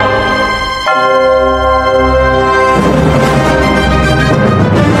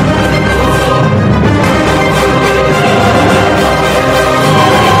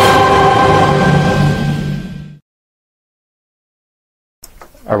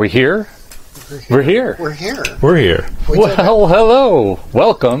we here? We're here. We're here. We're here. Well, hello.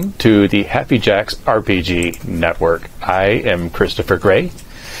 Welcome to the Happy Jacks RPG Network. I am Christopher Gray.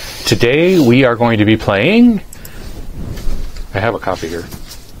 Today we are going to be playing... I have a copy here.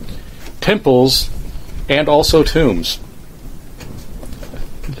 Temples and also Tombs.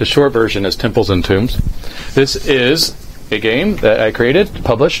 The short version is Temples and Tombs. This is a game that I created,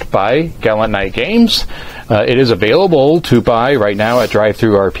 published by Gallant Knight Games. It is available to buy right now at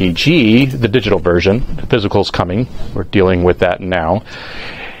Drive-Thru RPG, the digital version. The physical's coming. We're dealing with that now.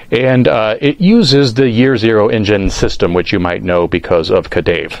 And it uses the Year Zero engine system, which you might know because of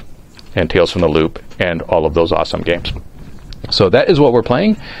Kadave and Tales from the Loop and all of those awesome games. So that is what we're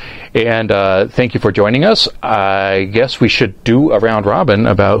playing. And thank you for joining us. I guess we should do a round robin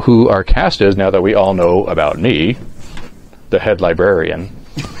about who our cast is now that we all know about me, the head librarian.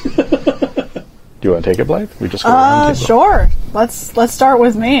 Do you want to take it, Blythe? We just go around. Sure. Let's start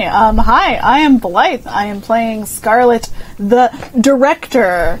with me. Hi, I am Blythe. I am playing Scarlet, the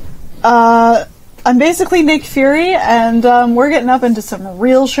director. I'm basically Nick Fury, and we're getting up into some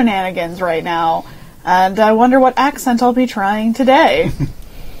real shenanigans right now. And I wonder what accent I'll be trying today.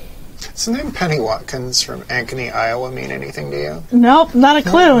 Does the name Penny Watkins from Ankeny, Iowa mean anything to you? Nope, not a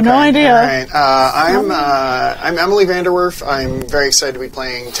clue. Okay. No idea. All right. I'm Emily Vanderwerf. I'm very excited to be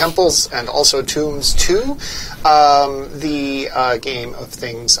playing Temples and also Tombs 2, the game of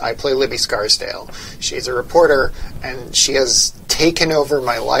things. I play Libby Scarsdale. She's a reporter, and she has taken over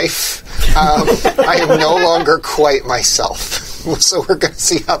my life. I am no longer quite myself, so we're going to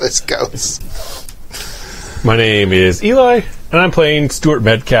see how this goes. My name is Eli, and I'm playing Stuart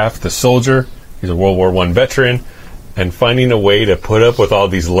Metcalf, the soldier. He's a World War I veteran, and finding a way to put up with all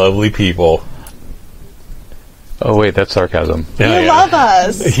these lovely people. Oh, wait, that's sarcasm. You love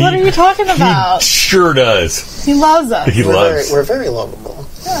us. What are you talking about? He sure does. He loves us. We're very lovable.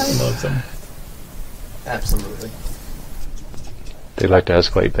 Yeah. He loves them. Absolutely. They like to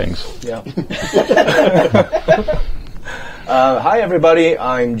escalate things. Yeah. Hi, everybody.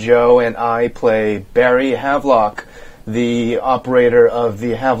 I'm Joe, and I play Barry Havelock, the operator of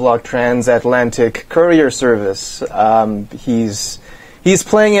the Havelock Transatlantic Courier Service. He's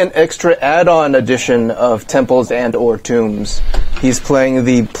playing an extra add-on edition of Temples and or Tombs. He's playing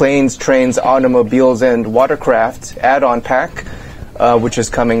the Planes, Trains, Automobiles, and Watercraft add-on pack, which is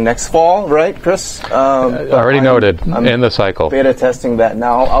coming next fall, right, Chris? Already noted in the cycle. Beta testing that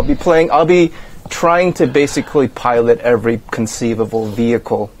now. I'll be trying to basically pilot every conceivable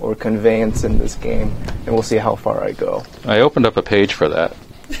vehicle or conveyance in this game, and we'll see how far I go. I opened up a page for that.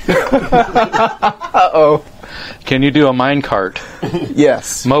 Uh-oh. Can you do a minecart?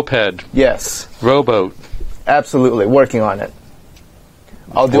 Yes. Moped? Yes. Rowboat? Absolutely. Working on it.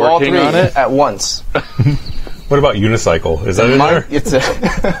 I'll do all three at once. What about unicycle? Is that in there? It's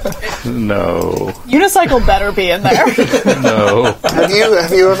No. Unicycle better be in there. No.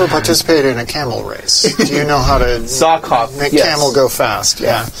 Have you ever participated in a camel race? Do you know how to sock hop? Make yes. camel go fast?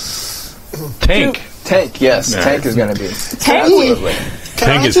 Yeah. Tank. Tank, yes. Yeah. Tank is going to be. Tank? Absolutely.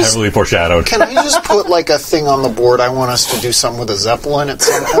 Tank is heavily foreshadowed. Can I just put like a thing on the board? I want us to do something with a Zeppelin at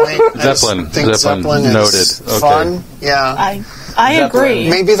some point. Zeppelin. Zeppelin is noted. Okay. fun. Yeah. I agree.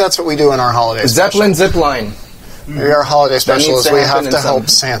 Maybe that's what we do in our holiday Zeppelin zipline. We are holiday specialists. We have to help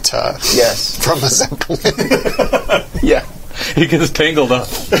some. Santa. Yes. From a Zeppelin. Yeah. He gets tangled up.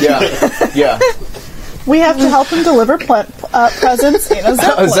 Yeah. We have to help him deliver presents in a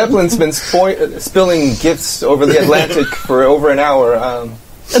Zeppelin. A Zeppelin's been spilling gifts over the Atlantic for over an hour.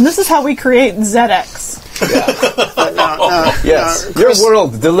 And this is how we create ZX. Yes. Chris, your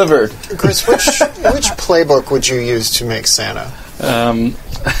world delivered. Chris, which playbook would you use to make Santa?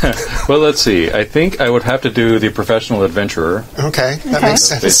 Well, let's see. I think I would have to do the professional adventurer. Okay, that makes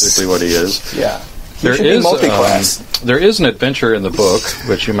sense. That's basically what he is. Yeah. There is an adventure in the book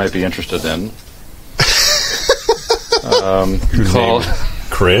which you might be interested in. Called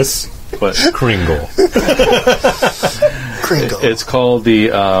Chris. What? Kringle. Kringle. It's called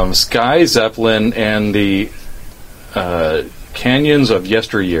the Sky Zeppelin and the Canyons of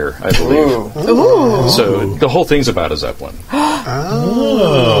Yesteryear, I believe. Ooh. So the whole thing's about a Zeppelin.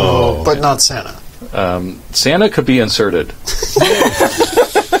 Oh. But not Santa. Santa could be inserted.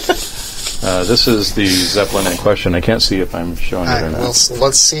 This is the Zeppelin in question. I can't see if I'm showing it or not.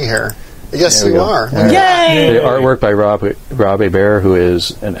 Let's see here. Yes, There we you go. are. Yay! The artwork by Rob Hebert, who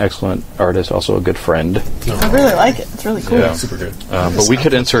is an excellent artist, also a good friend. I really like it. It's really cool. Yeah, super good. But we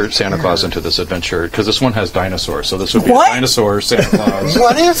could insert Santa Claus into this adventure because this one has dinosaurs. So this would be What? a dinosaur Santa Claus.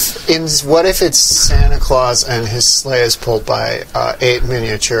 What if it's Santa Claus and his sleigh is pulled by 8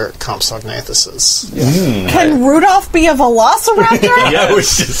 miniature Compsognathuses? Can Rudolph be a velociraptor? Yeah, I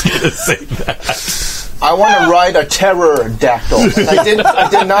was just going to say that. I want to ride a pterodactyl. I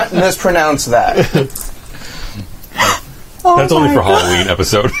did not mispronounce that. Oh That's only my for God. Halloween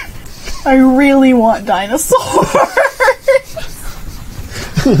episode. I really want dinosaurs.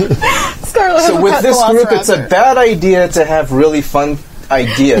 Scarlet has So a with pet this group, it's a velociraptor. bad idea to have really fun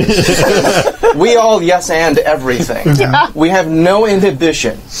ideas. We all yes and everything. We have no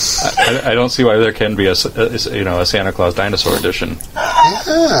inhibition. I don't see why there can be a Santa Claus dinosaur edition.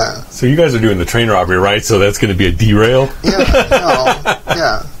 Yeah. So you guys are doing the train robbery, right? So that's going to be a derail?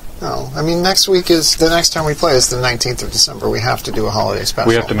 No. I mean, next week is the next time we play is the 19th of December. We have to do a holiday special.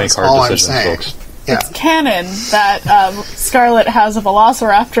 We have to make That's hard all I'm decisions, saying. folks. Yeah. It's canon that Scarlet has a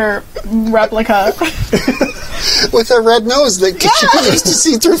velociraptor replica, With a red nose that she can use to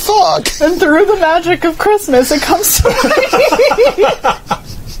see through fog. and through the magic of Christmas, it comes to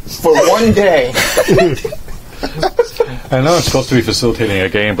For one day. I know I'm supposed to be facilitating a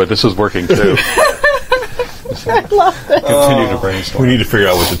game, but this is working too. I love it. Continue to brainstorm. We need to figure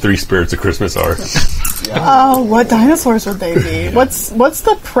out what the 3 spirits of Christmas are. Oh, what dinosaurs would they be? What's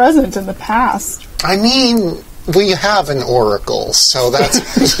the present and the past? I mean, we have an oracle, so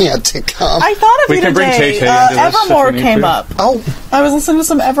that's yet to come. I thought of We you can bring today. Tay-Tay into this if Evermore we need came to. up. Oh, I was listening to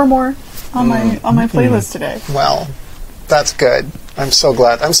some Evermore on my playlist today. well, that's good. I'm so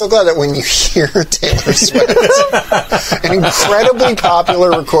glad. I'm so glad that when you hear Taylor Swift, an incredibly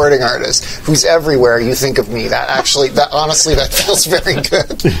popular recording artist who's everywhere, you think of me. Honestly, that feels very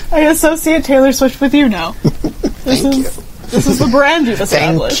good. I associate Taylor Swift with you now. This is the brand you've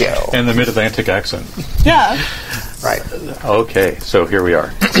Thank established. you. And the Mid-Atlantic accent. Yeah. Right. Okay, so here we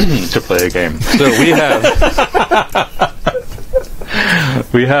are to play a game. So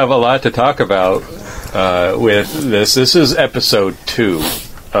we have a lot to talk about with this. This is episode 2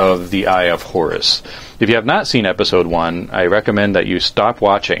 of The Eye of Horus. If you have not seen episode 1, I recommend that you stop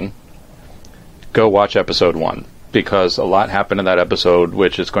watching, go watch episode 1, because a lot happened in that episode,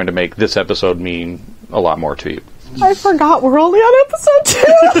 which is going to make this episode mean a lot more to you. I forgot we're only on episode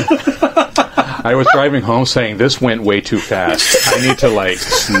 2. I was driving home saying, this went way too fast. I need to,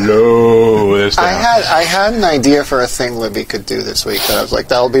 slow this down. I had an idea for a thing Libby could do this week that I was like,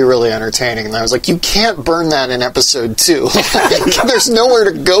 that'll be really entertaining. And I was like, you can't burn that in episode 2. There's nowhere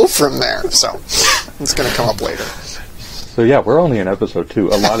to go from there. So it's going to come up later. So yeah, we're only in episode 2.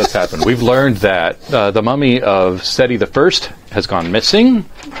 A lot has happened. We've learned that the mummy of Seti I has gone missing.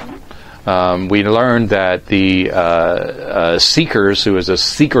 We learned that the Seekers, who is a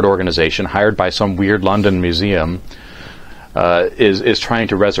secret organization hired by some weird London museum, is trying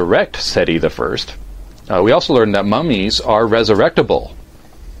to resurrect Seti I. We also learned that mummies are resurrectable.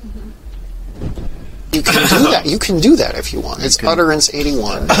 You can do that. You can do that if you want. It's Utterance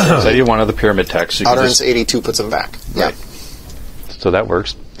 81. Seti, one of the pyramid texts. You can Utterance just- 82 puts them back. Yeah. Right. So that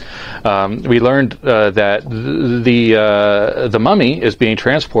works. We learned that the mummy is being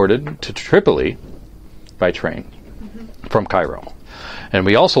transported to Tripoli by train from Cairo. And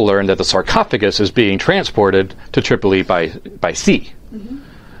we also learned that the sarcophagus is being transported to Tripoli by sea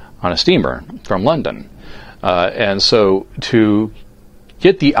on a steamer from London. And so to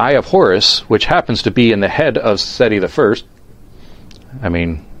get the Eye of Horus, which happens to be in the head of Seti I, I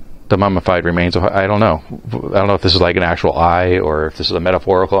mean, the mummified remains of, I don't know if this is like an actual eye or if this is a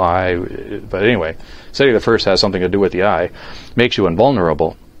metaphorical eye, but anyway, Seti I has something to do with the eye, makes you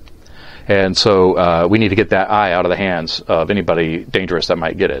invulnerable. And so we need to get that eye out of the hands of anybody dangerous that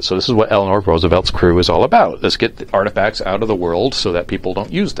might get it. So this is what Eleanor Roosevelt's crew is all about. Let's get the artifacts out of the world so that people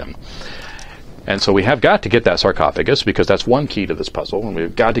don't use them. And so we have got to get that sarcophagus because that's one key to this puzzle, and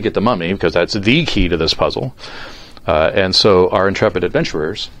we've got to get the mummy because that's the key to this puzzle. And so our intrepid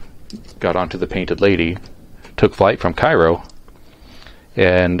adventurers got onto the Painted Lady, took flight from Cairo,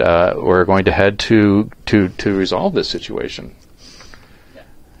 and we're going to head to resolve this situation.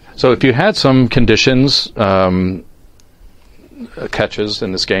 So if you had some conditions, catches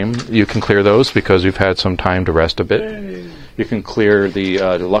in this game, you can clear those because you've had some time to rest a bit. You can clear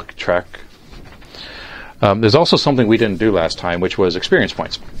the luck track. There's also something we didn't do last time, which was experience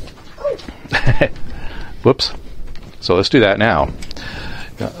points. Whoops. So let's do that now.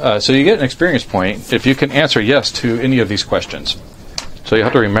 So you get an experience point if you can answer yes to any of these questions. So you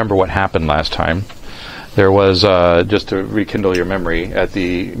have to remember what happened last time. There was, just to rekindle your memory, at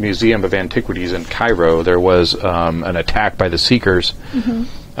the Museum of Antiquities in Cairo, there was an attack by the Seekers,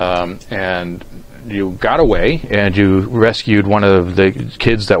 and you got away, and you rescued one of the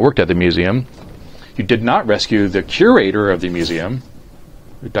kids that worked at the museum. You did not rescue the curator of the museum,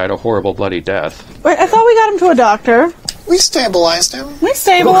 who died a horrible, bloody death. Wait, I thought we got him to a doctor. We stabilized him. We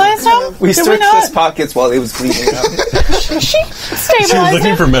stabilized him? We Did searched not? his pockets while he was bleeding out. She She was stabilized looking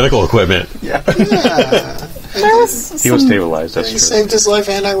him? for medical equipment. Yeah. There was He was some- stabilized, that's He true. saved his life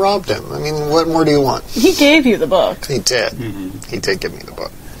and I robbed him. I mean, what more do you want? He gave you the book. He did. He did give me the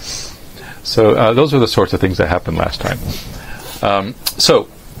book. So those are the sorts of things that happened last time.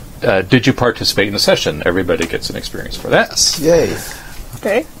 Did you participate in the session? Everybody gets an experience for that. Yay.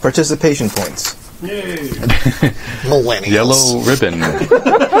 Okay. Participation points. Millennials. Yellow ribbon.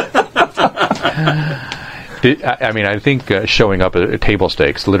 I think showing up at table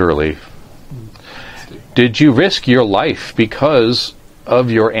stakes, literally. Did you risk your life because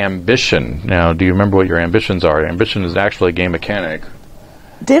of your ambition? Now, do you remember what your ambitions are? Ambition is actually a game mechanic.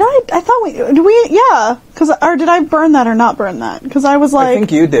 Did I? I thought yeah. Or did I burn that or not burn that? Because I was I like,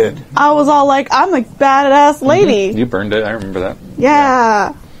 think you did. I was all like, I'm a badass lady. You burned it, I remember that.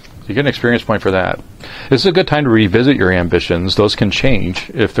 Yeah. You get an experience point for that. This is a good time to revisit your ambitions. Those can change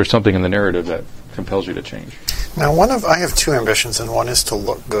if there's something in the narrative that compels you to change. Now, I have two ambitions, and one is to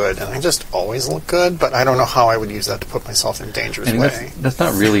look good, and I just always look good, but I don't know how I would use that to put myself in danger's And way. that's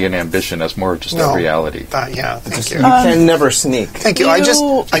not really an ambition. That's more of just a reality. Thank you. You can never sneak. Thank you. I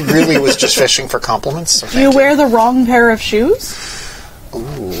really was just fishing for compliments. So Do you wear the wrong pair of shoes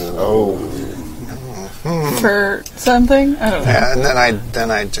for something? I don't know. Yeah, and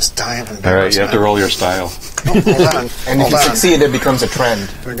then I just die of embarrassment. All right, you have to roll your style. Oh, hold on. And if hold you on. succeed, it becomes a trend.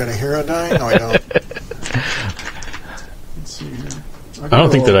 Do I got a hero die? No, I don't. I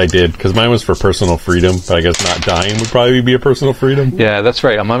don't think that I did, because mine was for personal freedom, but I guess not dying would probably be a personal freedom. Yeah, that's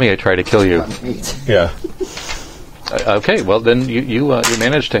right. On Mummy, I tried to kill you. Yeah. Okay, well then you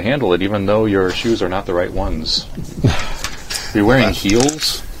managed to handle it, even though your shoes are not the right ones. You're wearing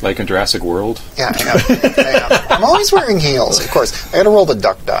heels, like in Jurassic World. Yeah, I am. I'm always wearing heels, of course. I got to roll the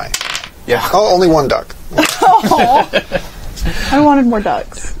duck die. Yeah. Oh, only one duck. I wanted more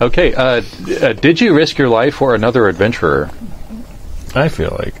ducks. Okay, did you risk your life for another adventurer? I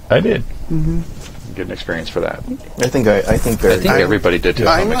feel like I did. Get an experience for that. I think Everybody did to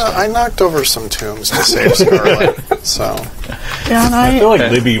some extent. I knocked over some tombs to save Scarlet. So Yeah, and I feel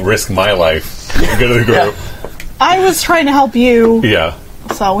like Libby risked my life to go to the group. I was trying to help you, Yeah.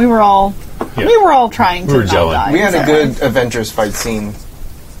 so we were all trying to We were not gelling. die. we had a Sorry. good Avengers fight scene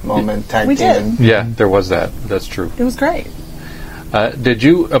moment, tag We team. did. Yeah, there was that. That's true. It was great. Did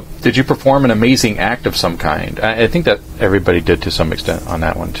you perform an amazing act of some kind? I think that everybody did to some extent on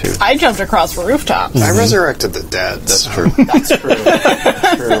that one too. I jumped across rooftops. I resurrected the dead. That's so. true. That's true.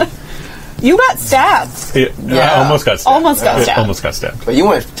 That's true. You got stabbed. I almost got stabbed. Almost got stabbed. Almost got stabbed. But you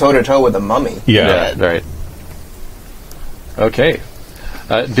went toe to toe with a mummy. Yeah. Right. Okay.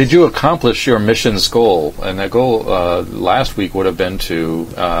 Did you accomplish your mission's goal? And that goal last week would have been to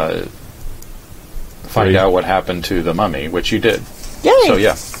find out what happened to the mummy, which you did. Yay. So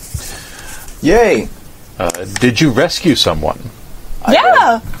yeah. Yay! Did you rescue someone?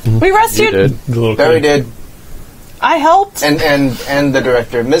 Yeah. We You rescued. did. The little Barry kid. did, I helped. and the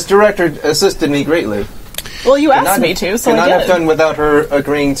director. Miss Director assisted me greatly. Well, you asked Not- me to, so could I not have did. done without her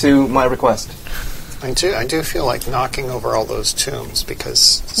agreeing to my request. I do feel like knocking over all those tombs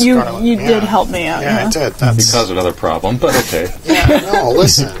because You Scarlet, did help me out. Yeah, Yeah. I did. That's Caused another problem, but okay. yeah. No,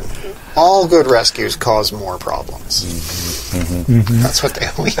 listen. All good rescues cause more problems. That's what they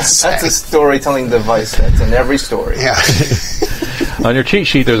always say. That's a storytelling device that's in every story. Yeah. On your cheat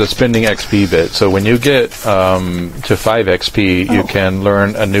sheet, there's a spending XP bit. So when you get to 5 XP, you can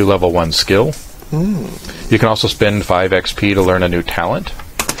learn a new level 1 skill. You can also spend 5 XP to learn a new talent.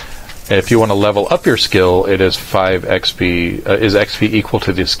 And if you want to level up your skill, it is 5 XP. Is XP equal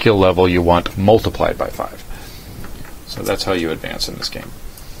to the skill level you want multiplied by 5? So that's how you advance in this game.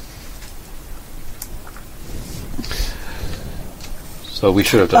 So we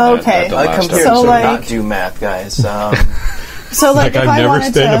should have done Okay. that. I come here So, to like- not do math, guys. So, like, Like if I've I never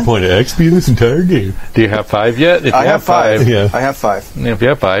wanted spent to, a point of XP this entire game. Do you have 5 yet? If I you have 5. Yeah. I have 5. If you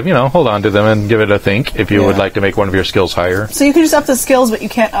have 5, hold on to them and give it a think if you would Yeah. like to make one of your skills higher. so you can just up the skills, but you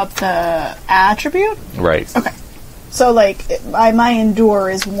can't up the attribute. Right. Okay. So, like, my endure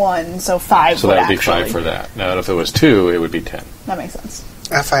is 1, so 5. So that would be actually. 5 for that. Now, if it was 2, it would be 10. That makes sense.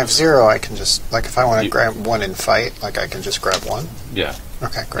 If I have 0, I can just, like, if I want to grab 1 in fight, like, I can just grab 1. Yeah.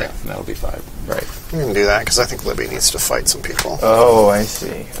 Okay, great. Yeah, that'll be 5. Right. I'm going to do that because I think Libby needs to fight some people. Oh, I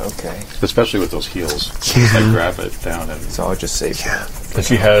see. Okay. Especially with those heels. I grab it down and... So I'll just save that. And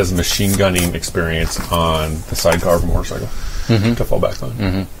she has machine gunning experience on the sidecar of a motorcycle to fall back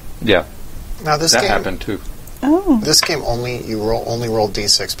on. Yeah, Now this that game, happened too. this game only roll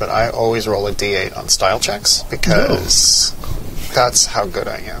d6, but I always roll a d8 on style checks because that's how good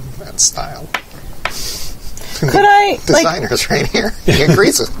I am at style. Could I, like, Designer's right here. He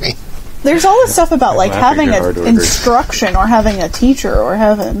agrees with me. there's all this stuff about, like, laughing having too hard to an agree. instruction or having a teacher or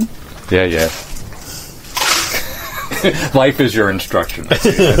having... Yeah. Life is your instruction.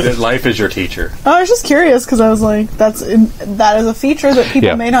 Life is your teacher. I was just curious because I was like, that is a feature that people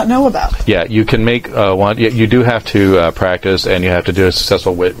Yeah. may not know about. Yeah, you can make one. You do have to practice, and you have to do a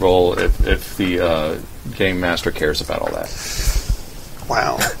successful wit roll if the game master cares about all that.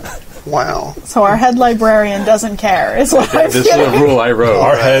 Wow. So our head librarian doesn't care, is what I'm This is getting. a rule I wrote.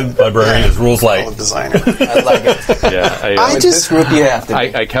 Our head librarian is rules light. Oh, designer. I like it. Yeah, I With just- this group, you have to.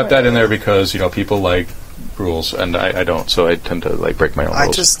 I kept that in there because people like rules, and I don't, so I tend to like break my own I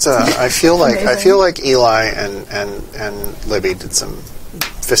rules. just I feel like Amazing. Eli and Libby did some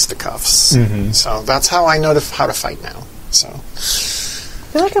fisticuffs. So that's how I know how to fight now. So I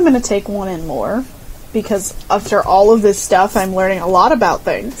feel like I'm going to take one in more because after all of this stuff, I'm learning a lot about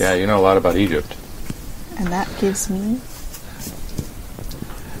things. Yeah, you know a lot about Egypt. And that gives me...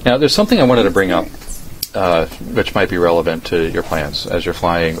 Now, there's something I wanted to bring up, which might be relevant to your plans as you're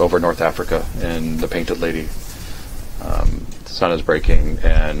flying over North Africa in the Painted Lady. The sun is breaking,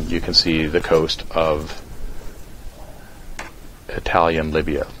 and you can see the coast of Italian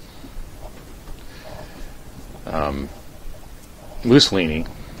Libya. Mussolini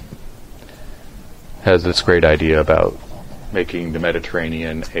has this great idea about making the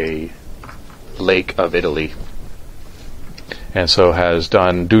Mediterranean a lake of Italy, and so has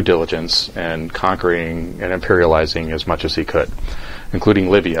done due diligence and conquering and imperializing as much as he could, including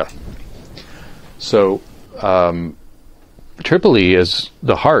Libya. So Tripoli is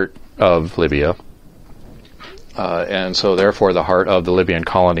the heart of Libya, and so therefore the heart of the Libyan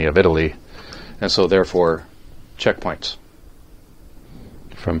colony of Italy, and so therefore checkpoints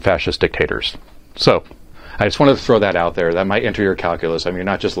from fascist dictators. So I just wanted to throw that out there. That might enter your calculus. I mean, you're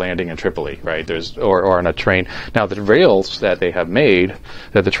not just landing in Tripoli, right? Or on a train. Now, the rails that they have made,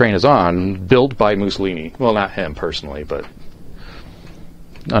 that the train is on, built by Mussolini. Well, not him personally, but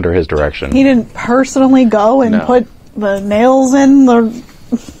under his direction. He didn't personally go and No. put the nails in the...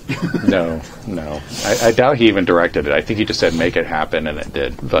 No. I doubt he even directed it. I think he just said, make it happen, and it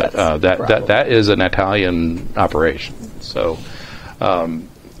did. But that is an Italian operation. So...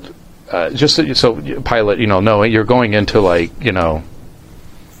 just so pilot, no, you're going into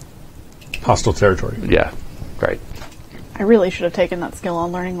Hostile territory. yeah, right. I really should have taken that skill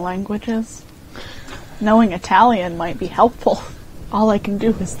on learning languages. Knowing Italian might be helpful. All I can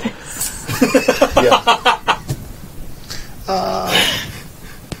do is this.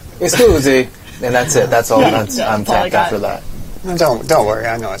 It's Uzi, and that's it. That's all. I'm that's all I tapped got. after that. don't worry.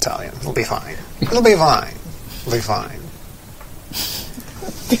 I know Italian. It'll be fine. It'll be fine. It'll be fine.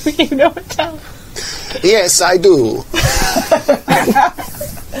 Do you know Italian? Yes, I do.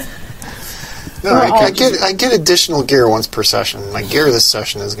 No, I get additional gear once per session. My gear this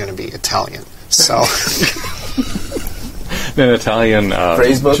session is going to be Italian. So An Italian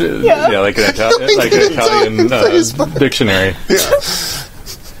Phrase book? like an Italian Phrase book. dictionary. yeah.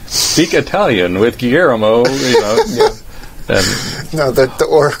 Speak Italian with Guillermo. And No, the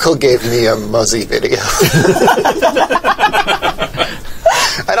Oracle gave me a Muzzy video.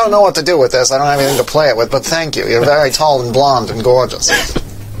 I don't know what to do with this. I don't have anything to play it with, but thank you. You're very tall and blonde and gorgeous.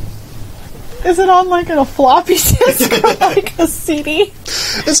 Is it on like a floppy disk or like a CD?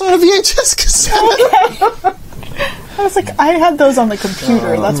 It's on a VHS cassette. I was like, I had those on the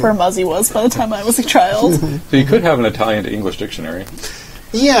computer. That's where Muzzy was by the time I was a child. so you could have an Italian to English dictionary.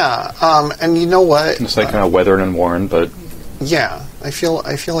 Yeah, and you know what? It's like kind of weathered and worn, but Yeah, I feel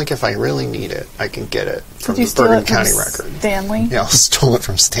like if I really need it, I can get it from Did you the steal Bergen it from County Record. Stanley? Yeah, I stole it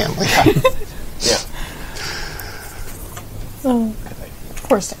from Stanley. Yeah. Oh,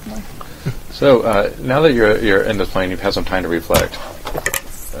 poor Stanley. so now that you're in this plane, you've had some time to reflect.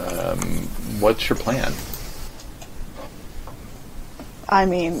 What's your plan? I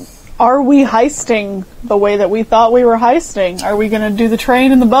mean, are we heisting the way that we thought we were heisting? Are we going to do the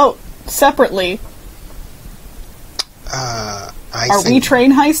train and the boat separately? Are we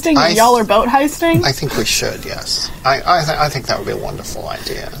train heisting and y'all are boat heisting? I think we should. Yes, I think that would be a wonderful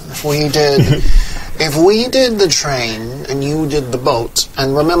idea. If we did the train and you did the boat,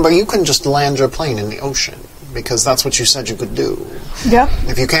 and remember, you can just land your plane in the ocean. because that's what you said you could do. Yep.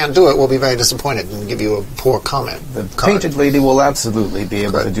 If you can't do it, we'll be very disappointed and give you a poor comment. The Painted Lady will absolutely be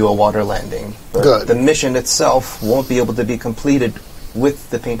able to do a water landing. But Good. the mission itself won't be able to be completed with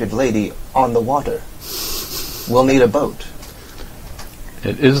the Painted Lady on the water. We'll need a boat.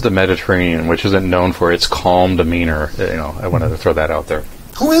 It is the Mediterranean, which isn't known for its calm demeanor. I wanted to throw that out there.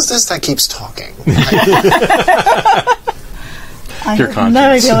 Who is this that keeps talking? I Your have conscience. no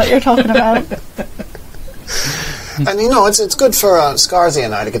idea what you're talking about. And it's good for Scarzy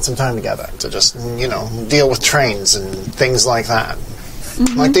and I to get some time together to just deal with trains and things like that,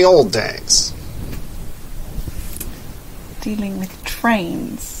 like the old days. Dealing with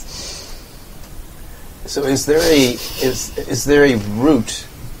trains. So is there a route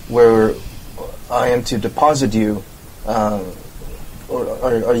where I am to deposit you, or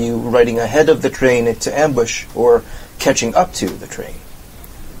are you riding ahead of the train to ambush, or catching up to the train?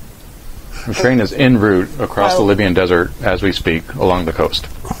 The train is en route across the Libyan desert as we speak, along the coast.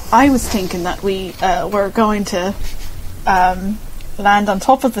 I was thinking that we were going to land on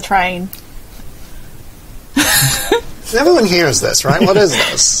top of the train. Everyone hears this, right? What is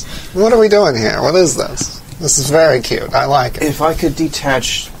this? What are we doing here? What is this? This is very cute. I like it. If I could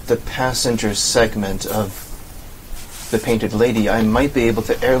detach the passenger segment of the Painted Lady, I might be able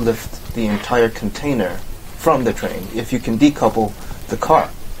to airlift the entire container from the train if you can decouple the car.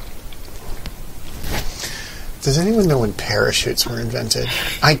 Does anyone know when parachutes were invented?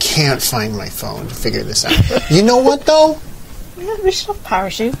 I can't find my phone to figure this out. You know what, though? Yeah, we should have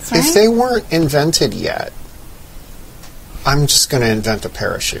parachutes, right? If they weren't invented yet, I'm just going to invent a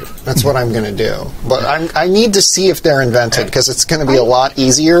parachute. That's what I'm going to do. But I need to see if they're invented, because it's going to be a lot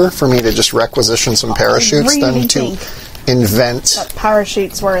easier for me to just requisition some parachutes really than to think invent. that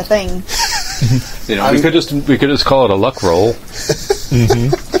parachutes were a thing. We could just call it a luck roll.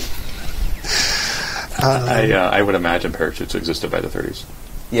 I would imagine parachutes existed by the 30s.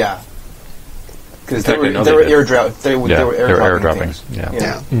 Yeah. Because In fact, I know they were they did. airdropping. They were airdropping things. Yeah.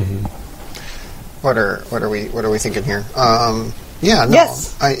 Yeah. What are we thinking here? Yeah, no.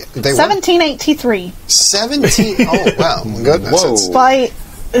 Yes. They 1783. 17. Oh, wow. Goodness. Whoa. It's- By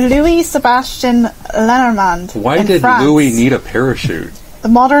Louis Sebastian Lenormand. Why in did France. Louis need a parachute? The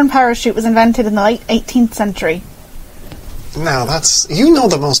modern parachute was invented in the late 18th century. Now, that's... You know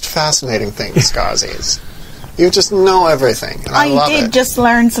the most fascinating thing, Skazis. You just know everything. And I love did it. just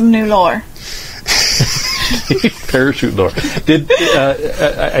learn some new lore. Parachute lore.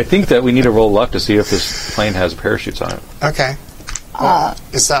 I think that we need to roll luck to see if this plane has parachutes on it. Okay.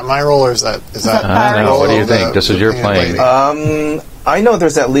 Is that my roll, or is that I don't know. What do you think? This is your plane. I know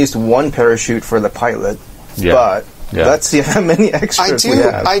there's at least one parachute for the pilot, but let's see how many extras we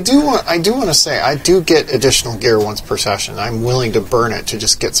have. I do want to say I do get additional gear once per session. I'm willing to burn it to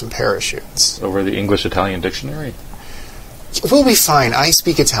just get some parachutes. Over the English-Italian dictionary? We'll be fine. I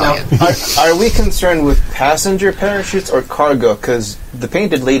speak Now, Italian. are we concerned with passenger parachutes or cargo? Because the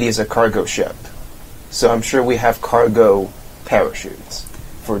Painted Lady is a cargo ship, so I'm sure we have cargo parachutes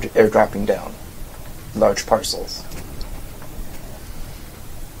for airdropping down large parcels.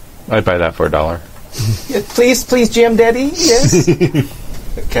 I'd buy that for $1. Yeah, please, Jam Daddy. Yes.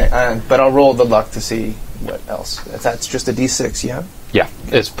 Okay, but I'll roll the luck to see what else. That's just a D6, yeah. Yeah,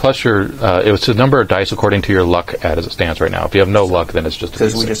 it's plus your. It's a number of dice according to your luck as it stands right now. If you have no luck, then it's just a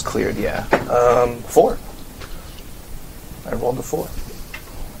Because D6. we just cleared, yeah. 4. I rolled a 4.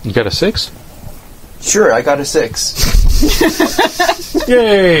 You got a 6? Sure, I got a 6.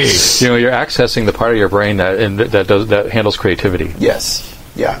 Yay! You're accessing the part of your brain that handles creativity. Yes.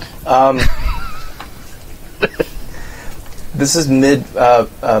 Yeah. This is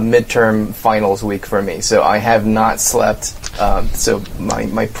midterm finals week for me, so I have not slept. So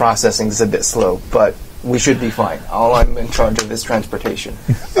my processing is a bit slow, but we should be fine. All I'm in charge of is transportation.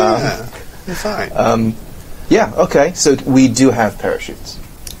 You're fine. Yeah. Okay. So we do have parachutes.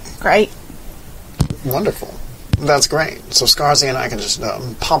 Great. Wonderful. That's great. So Scarzy and I can just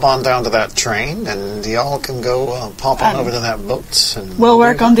pop on down to that train, and y'all can go pop on over to that boat. And We'll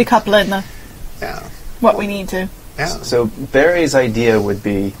work on decoupling what we need to. Yeah. So Barry's idea would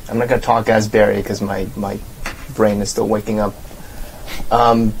be, I'm not going to talk as Barry because my brain is still waking up.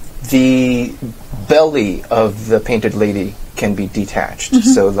 The belly of the Painted Lady can be detached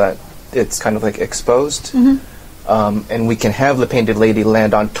so that it's kind of like exposed. And we can have the Painted Lady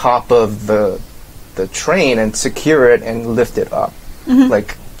land on top of the train and secure it and lift it up.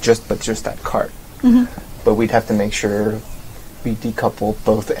 Like just that cart. But we'd have to make sure we decouple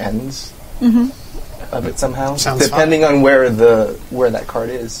both ends of it somehow. Sounds depending on where that cart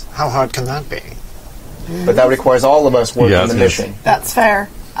is. How hard can that be? But that requires all of us working the mission. That's fair.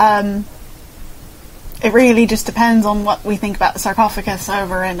 it really just depends on what we think about the sarcophagus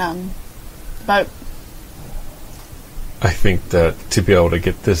over in the boat. I think that to be able to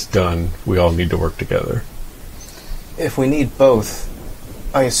get this done, we all need to work together. If we need both,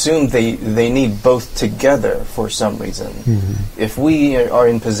 I assume they need both together for some reason. If we are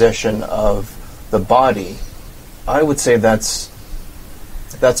in possession of the body, I would say that's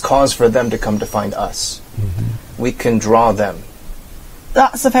cause for them to come to find us. We can draw them.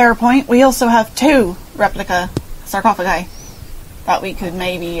 That's a fair point. We also have 2 replica sarcophagi that we could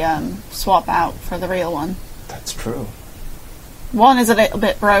maybe swap out for the real one. That's true. One is a little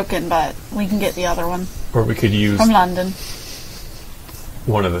bit broken, but we can get the other one Or we could use from London.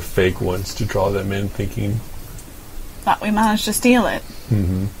 one of the fake ones to draw them in, thinking, That we managed to steal it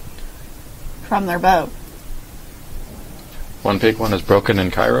from their boat. One fake one is broken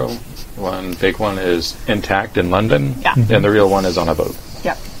in Cairo. One fake one is intact in London. Yeah. And the real one is on a boat.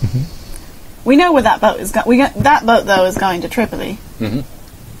 Yep. We know where that boat is going. That boat though is going to Tripoli.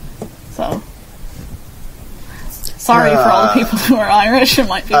 So, sorry for all the people who are Irish and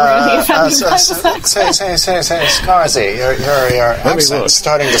might be really offended by this accent. Say, Scarzy, your look. accent's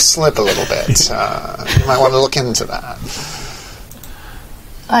starting to slip a little bit. You might want to look into that.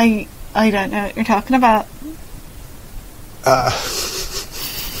 I don't know what you're talking about.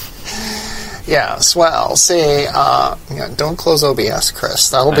 Yes, well, see, don't close OBS, Chris.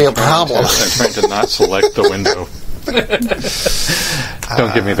 That'll be a problem. I'm trying to not select the window.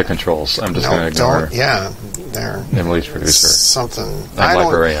 Don't give me the controls. I'm just going to ignore they're Emily's producer. something. I'm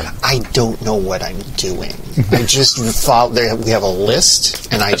librarian. I don't know what I'm doing. I just follow. We have a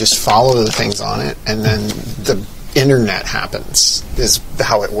list, and I just follow the things on it, and then the internet happens. Is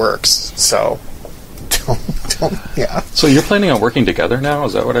how it works. So, don't. Yeah. So you're planning on working together now?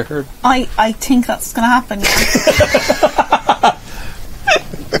 Is that what I heard? I think that's going to happen. Yeah.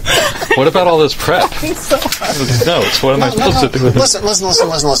 What about all this prep? Notes. What am I supposed to do with this?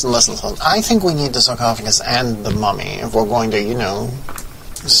 Listen. I think we need the sarcophagus and the mummy if we're going to,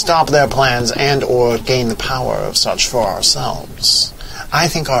 stop their plans and or gain the power of such for ourselves. I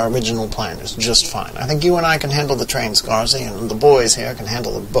think our original plan is just fine. I think you and I can handle the train, Scarzy, and the boys here can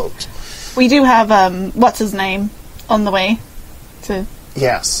handle the boat. We do have, what's his name, on the way to...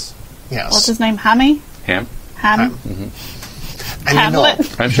 Yes. What's his name? Hammy? Ham? And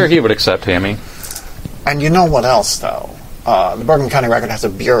Hamlet? I'm sure he would accept Hammy. And you know what else, though? The Bergen County Record has a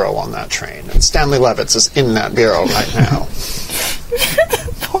bureau on that train, and Stanley Levitz is in that bureau right now.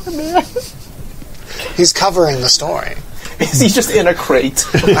 Poor man. He's covering the story. Is he just in a crate?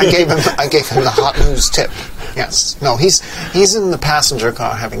 I gave him the hot news tip. Yes. No, he's in the passenger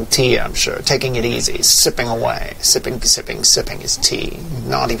car having tea, I'm sure, taking it easy, sipping away, sipping his tea,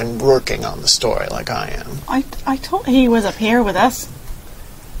 not even working on the story like I am. I thought he was up here with us.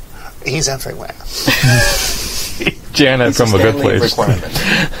 He's everywhere. Janet from A Good Place. Requirement.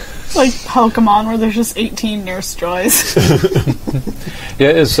 Like Pokemon, where there's just 18 Nurse Joys.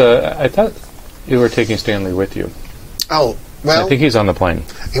 Yeah, I thought you were taking Stanley with you. Oh, well... I think he's on the plane.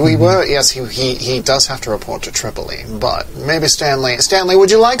 We were, yes, he does have to report to Tripoli, but maybe Stanley, would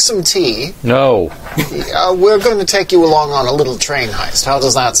you like some tea? No. We're going to take you along on a little train heist. How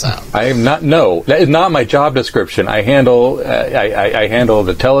does that sound? I am not. No, that is not my job description. I handle. I handle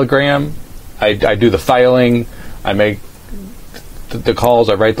the telegram. I do the filing. I make the calls.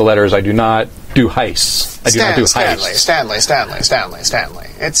 I write the letters. I do not do heists. I do not do heists. Stanley.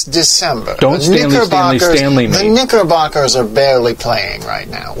 It's December. Don't Stanley me. The Knickerbockers are barely playing right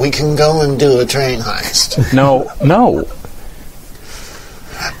now. We can go and do a train heist. No.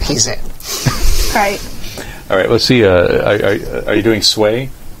 He's in. Right. All right. Let's see. Are you doing sway?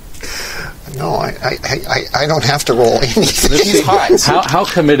 No, I don't have to roll anything. He's hot. How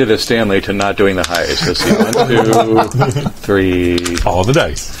committed is Stanley to not doing the heist? Let's see. 1, 2, 3. all the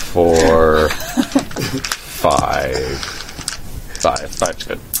dice. 4, 5. 5's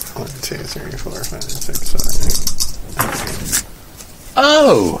good. 1, 2, 3, 4, 5, 6, 7, 8.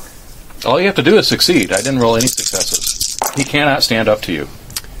 Oh! All you have to do is succeed. I didn't roll any successes. He cannot stand up to you.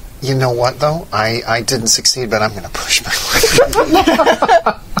 You know what, though? I didn't succeed, but I'm going to push my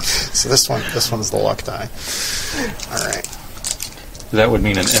luck. So this one's the luck die. All right. That would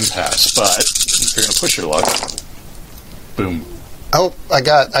mean an impasse, but if you're going to push your luck, boom. Oh, I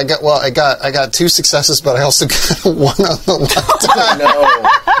got 2 successes, but I also got a 1 on the luck die.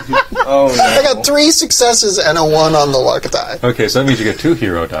 Oh no. I got 3 successes and a 1 on the luck die. Okay, so that means you get 2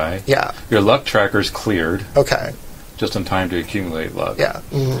 hero die. Yeah. Your luck tracker's cleared, Okay. just in time to accumulate luck. Yeah.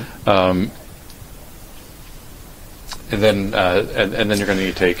 Mm-hmm. And then you're going to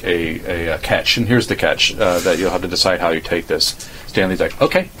need to take a catch. And here's the catch that you'll have to decide how you take this. Stanley's like,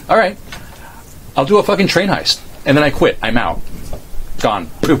 okay, all right. I'll do a fucking train heist, and then I quit. I'm out, gone.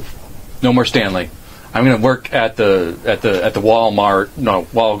 Poof. No more Stanley. I'm going to work at the Walmart, no,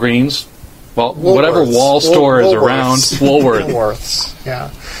 Walgreens, whatever wall store is around Woolworth. Woolworths,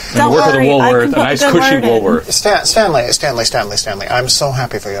 yeah. And work at a Woolworth, a nice cushy Woolworth. Stanley, I'm so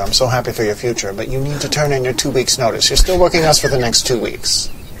happy for you. I'm so happy for your future, but you need to turn in your 2 weeks' notice. You're still working us for the next 2 weeks.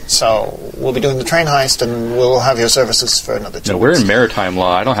 So we'll be doing the train heist, and we'll have your services for another 2 No, weeks. we're in maritime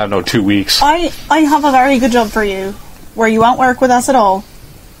law. I don't have no 2 weeks. I have a very good job for you, where you won't work with us at all.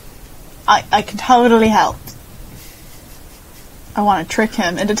 I can totally help. I want to trick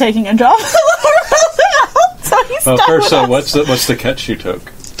him into taking a job. So he's Well, stuck first, with us. what's the catch you took?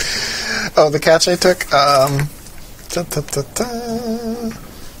 Oh, the catch I took?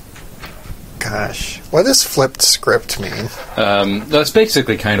 Gosh. What does flipped script mean? That's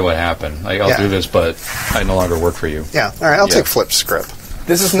basically kind of what happened. Like, I'll Yeah. do this, but I no longer work for you. Yeah, alright, I'll Yeah. take flipped script.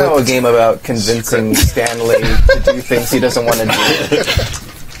 This is now a game about convincing Stanley to do things he doesn't want to do.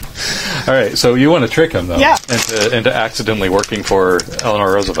 All right, so you want to trick him, though, Yeah. into accidentally working for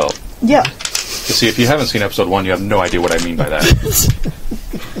Eleanor Roosevelt. Yeah. You see, if you haven't seen episode 1, you have no idea what I mean by that.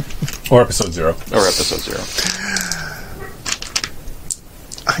 Or episode 0. Or episode 0.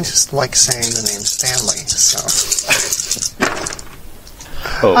 I just like saying the name Stanley, so...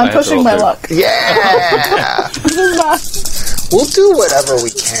 Oh, I'm pushing my luck. Yeah! This is not... We'll do whatever we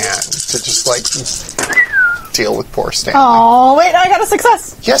can to just, deal with poor Stanley. Oh, wait, I got a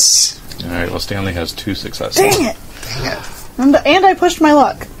success. Yes! All right, well, Stanley has 2 successes. Dang it. Dang it. And I pushed my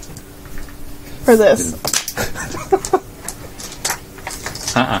luck for this.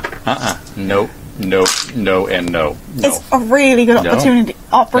 No, and no. It's a really good No. opportunity.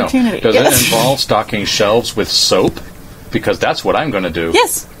 No. Does Yes. it involve stocking shelves with soap? Because that's what I'm going to do.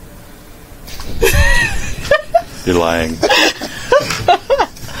 Yes. You're lying.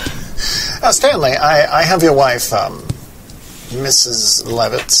 Stanley, I have your wife, Mrs.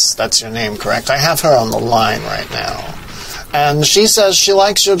 Levitz. That's your name, correct? I have her on the line right now. And she says she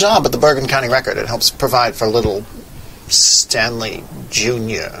likes your job at the Bergen County Record. It helps provide for little Stanley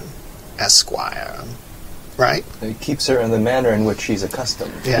Jr. Esquire. Right? It keeps her in the manner in which she's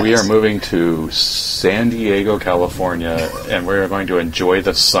accustomed. Yes. We are moving to San Diego, California, and we're going to enjoy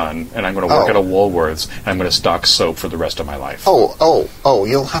the sun. And I'm going to work at a Woolworths, and I'm going to stock soap for the rest of my life. Oh,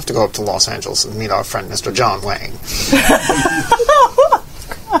 you'll have to go up to Los Angeles and meet our friend, Mr. John Wang.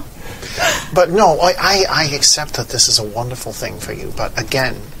 But no, I accept that this is a wonderful thing for you. But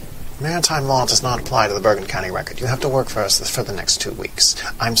again, maritime law does not apply to the Bergen County Record. You have to work for us for the next 2 weeks.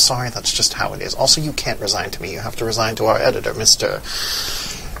 I'm sorry, that's just how it is. Also, you can't resign to me. You have to resign to our editor, Mr.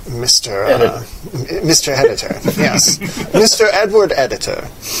 Editor. Yes. Mr. Edward Editor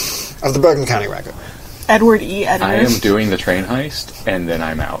of the Bergen County Record. Edward E. Editor. I am doing the train heist, and then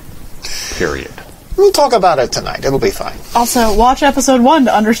I'm out. Period. We'll talk about it tonight. It'll be fine. Also, watch episode 1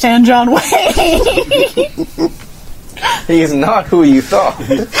 to understand John Wayne. He's not who you thought.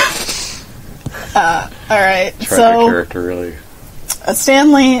 Alright, Tragic so character, really.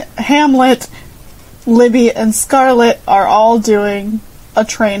 Stanley, Hamlet, Libby, and Scarlet are all doing a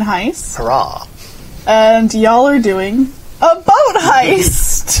train heist. Hurrah. And y'all are doing a boat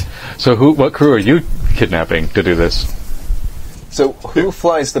heist. So what crew are you kidnapping to do this? So who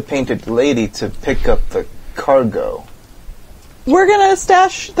flies the painted lady to pick up the cargo? We're gonna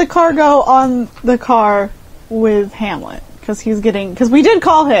stash the cargo on the car with Hamlet because we did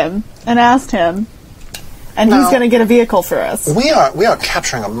call him and asked him, and he's No. gonna get a vehicle for us. We are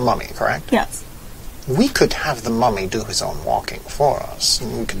capturing a mummy, correct? Yes. We could have the mummy do his own walking for us.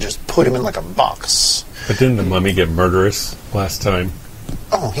 And we could just put him in like a box. But didn't the mummy get murderous last time?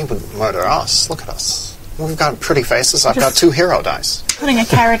 Oh, he would murder us. Look at us. We've got pretty faces. I've got 2 hero dice. Putting a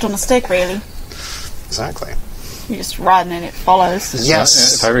carrot on a stick, really. Exactly. You just riding and it follows.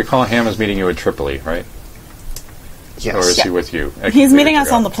 Yes. If I recall, Ham is meeting you at Tripoli, right? Yes. Or is Yeah. he with you? I He's completely meeting us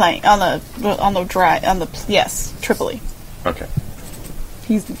forgot. on the plane, yes, Tripoli. Okay.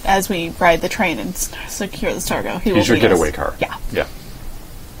 He's as we ride the train and secure the Stargo. He will He's your meet us. getaway car. Yeah. Yeah.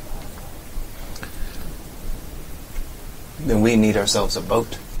 Then we need ourselves a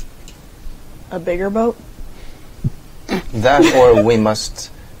boat. A bigger boat. That, or we must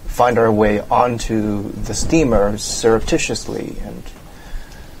find our way onto the steamer surreptitiously and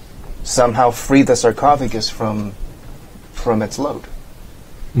somehow free the sarcophagus from its load.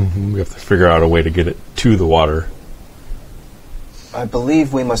 We have to figure out a way to get it to the water. I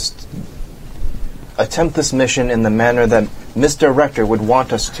believe we must attempt this mission in the manner that Mr. Rector would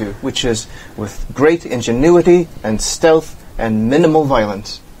want us to, which is with great ingenuity and stealth and minimal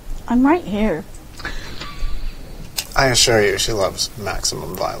violence. I'm right here. I assure you, she loves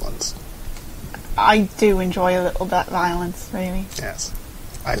maximum violence. I do enjoy a little bit of violence, really. Yes.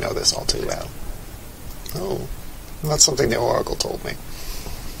 I know this all too well. Oh, that's something the Oracle told me.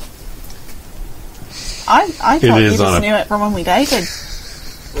 I thought you is on just a- knew it from when we dated.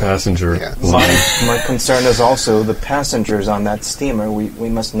 Passenger Yeah. line. My concern is also the passengers on that steamer. We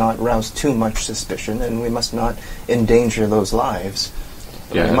must not rouse too much suspicion, and we must not endanger those lives.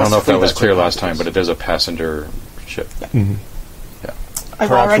 Yeah, We I must don't know if free that was that clear last time, sarcophagus. but it is a passenger ship. I've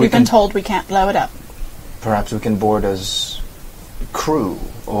Perhaps already we been can- told we can't blow it up. Perhaps we can board as crew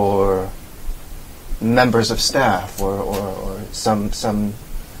or members of staff or some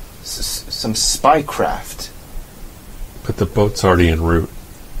spy craft. But the boat's already en route.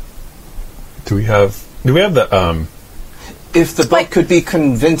 Do we have the If the boat Wait. could be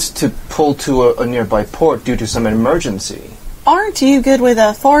convinced to pull to a nearby port due to some emergency, Aren't you good with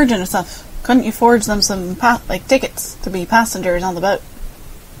forging and stuff? Couldn't you forge them some tickets to be passengers on the boat?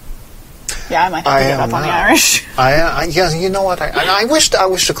 Yeah, I might have to give up on the Irish. Yeah, you know what? I wish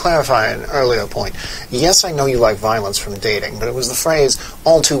to clarify an earlier point. Yes, I know you like violence from dating, but it was the phrase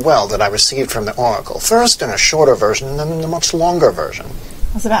 "all too well" that I received from the Oracle. First in a shorter version, and then in a much longer version.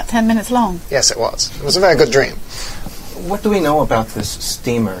 It was about 10 minutes long. Yes, it was. It was a very good dream. what do we know about this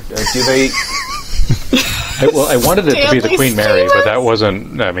steamer? Do they? Well, I wanted it to be the Stanley Queen Mary, but steamers. that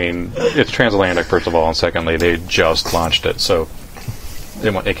wasn't. I mean, it's transatlantic, first of all, and secondly, they just launched it, so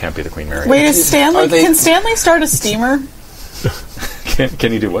it can't be the Queen Mary. Wait, is Stanley? Are they- Can Stanley start a steamer?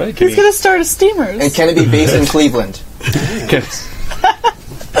 Can you do what? Can He's going to start a steamer. And can it be based in Cleveland?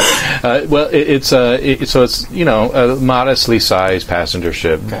 Well, so it's a modestly sized passenger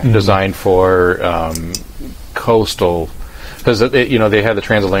ship designed for coastal, because they had the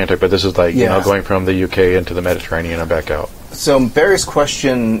transatlantic, but this is going from the UK into the Mediterranean and back out. So Barry's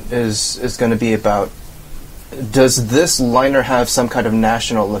question is going to be about: does this liner have some kind of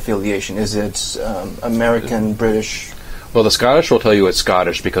national affiliation? Is it American, British? Well, the Scottish will tell you it's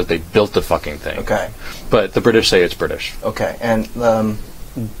Scottish because they built the fucking thing. Okay, But the British say it's British. okay. And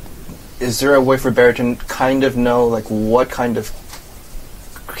is there a way for Barry to kind of know what kind of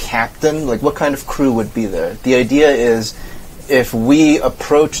captain, what kind of crew would be there? The idea is, if we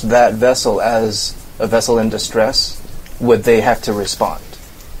approach that vessel as a vessel in distress, would they have to respond?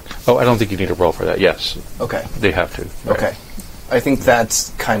 Oh, I don't think you need a roll for that. Yes, Okay. they have to. Right. Okay. I think that's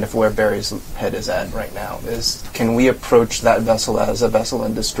kind of where Barry's head is at right now, is can we approach that vessel as a vessel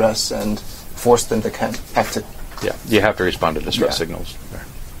in distress and force them to have to... Yeah, you have to respond to distress Yeah. signals.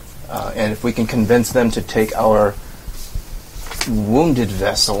 and if we can convince them to take our wounded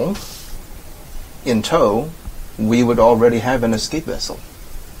vessel in tow, we would already have an escape vessel.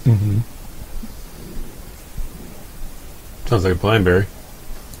 sounds like a plan, Barry?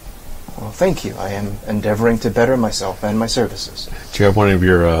 Well, thank you. I am endeavoring to better myself and my services. Do you have one of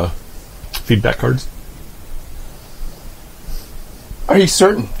your feedback cards? Are you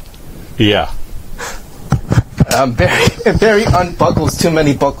certain? Yeah. Barry unbuckles too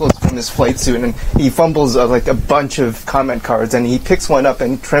many buckles from his flight suit, and he fumbles a bunch of comment cards, and he picks one up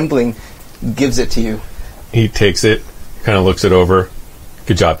and trembling gives it to you. He takes it, kind of looks it over.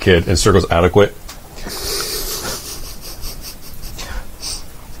 Good job, kid. And circles adequate.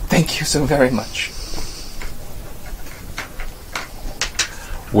 Thank you so very much.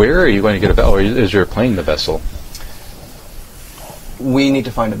 Where are you going to get a vessel? Or is your plane the vessel? We need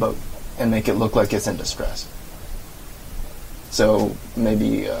to find a boat and make it look like it's in distress. So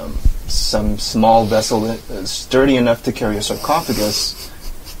maybe some small vessel sturdy enough to carry a sarcophagus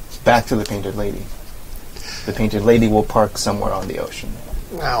back to the Painted Lady. The Painted Lady will park somewhere on the ocean.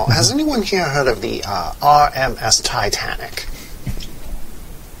 Now, has anyone here heard of the RMS Titanic?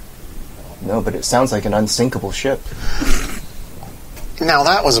 No, but it sounds like an unsinkable ship. Now,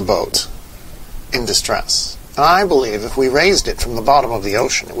 that was a boat in distress. And I believe if we raised it from the bottom of the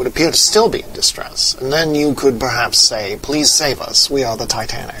ocean, it would appear to still be in distress. And then you could perhaps say, "Please save us, we are the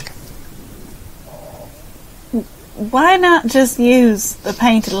Titanic." Why not just use the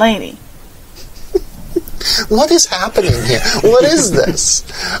Painted Lady? What is happening here? What is this?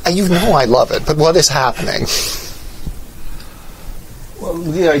 You know I love it, but what is happening? Well,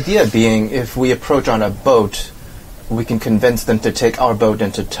 the idea being, if we approach on a boat, we can convince them to take our boat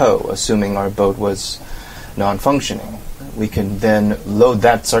into tow, assuming our boat was non-functioning. We can then load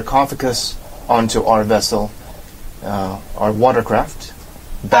that sarcophagus onto our vessel, our watercraft,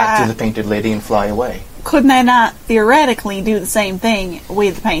 back to the Painted Lady and fly away. Couldn't they not theoretically do the same thing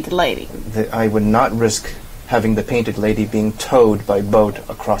with the Painted Lady? I would not risk having the Painted Lady being towed by boat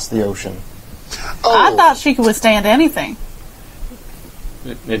across the ocean. I thought she could withstand anything.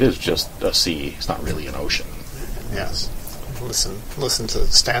 It is just a sea. It's not really an ocean. Yes. Listen to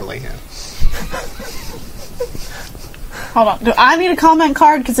Stanley here. Hold on. Do I need a comment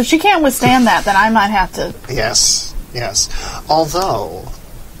card? Because if she can't withstand that, then I might have to. Yes. Although,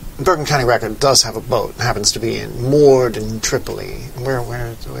 Bergen County Record does have a boat. Happens to be moored in Tripoli. Where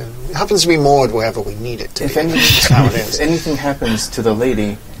it happens to be moored wherever we need it to If be. That's how it if is. anything happens to the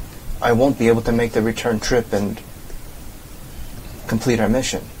lady, I won't be able to make the return trip and complete our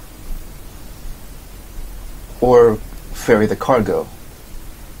mission. Or ferry the cargo.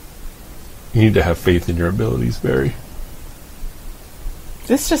 You need to have faith in your abilities, Barry.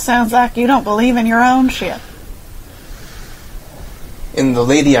 This just sounds like you don't believe in your own shit. In the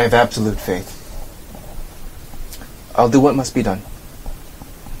lady, I have absolute faith. I'll do what must be done.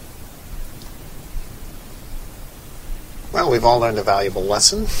 Well, we've all learned a valuable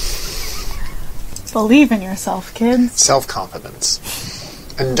lesson. Believe in yourself, kids.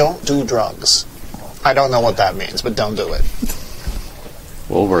 Self-confidence. And don't do drugs. I don't know what that means, but don't do it.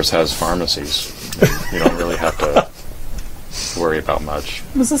 Woolworths has pharmacies. You don't really have to worry about much.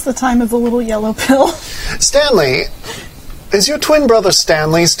 Was this the time of the little yellow pill? Stanley, is your twin brother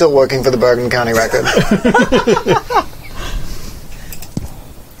Stanley still working for the Bergen County Record?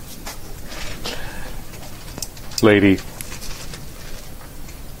 Lady,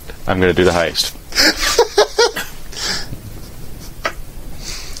 I'm going to do the heist.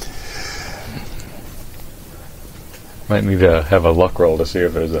 Might need to have a luck roll to see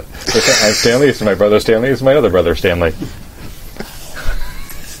if there's a... I'm Stanley, it's my brother Stanley, it's my other brother Stanley.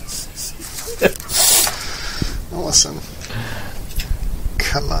 Listen.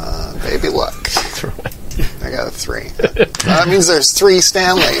 Come on, baby, luck. I got a 3. That means there's 3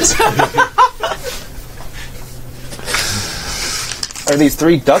 Stanleys. Are these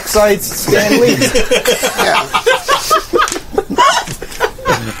 3 duck sides, Stanley? Yeah.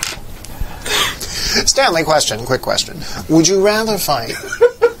 Stanley, quick question. Would you rather fight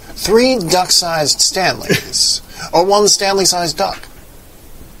 3 duck-sized Stanleys or 1 Stanley-sized duck?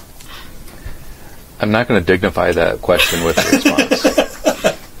 I'm not going to dignify that question with a response.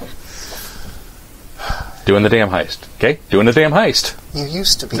 Doing the damn heist. Okay? Doing the damn heist. You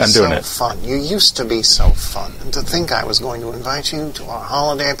used to be I'm doing so it. fun. You used to be so fun. And to think I was going to invite you to our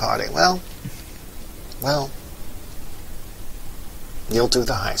holiday party. Well, you'll do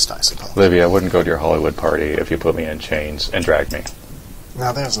the heist, I suppose. Olivia, I wouldn't go to your Hollywood party if you put me in chains and dragged me.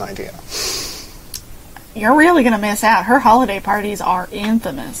 Now there's an idea. You're really going to miss out. Her holiday parties are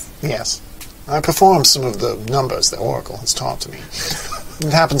infamous. Yes. I performed some of the numbers that Oracle has taught to me.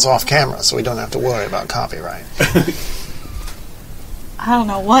 It happens off camera, so we don't have to worry about copyright. I don't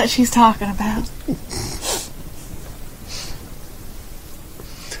know what she's talking about.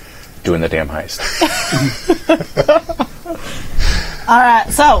 Doing the damn heist.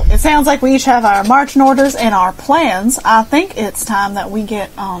 Alright, so it sounds like we each have our marching orders and our plans. I think it's time that we get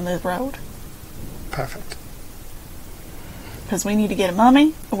on the road. Perfect. Because we need to get a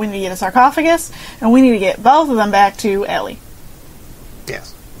mummy, we need to get a sarcophagus, and we need to get both of them back to Ellie.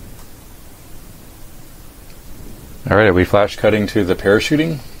 Yes. All right, are we flash cutting to the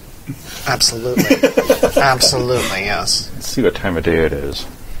parachuting? Absolutely. Absolutely, yes. Let's see what time of day it is.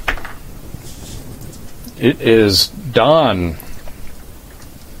 It is dawn.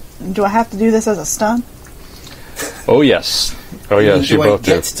 Do I have to do this as a stun? Oh yes. Oh yes, you Do I both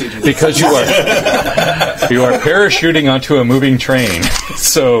do. get to do this? Because you are parachuting onto a moving train.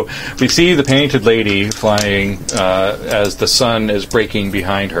 So we see the painted lady flying as the sun is breaking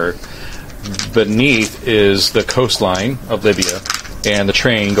behind her. Beneath is the coastline of Libya and the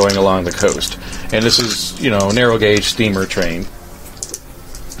train going along the coast. And this is, a narrow gauge steamer train.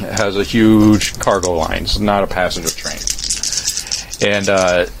 It has a huge cargo line. It's not a passenger train. And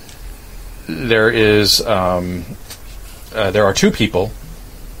there are 2 people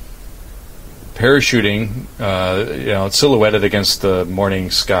parachuting, silhouetted against the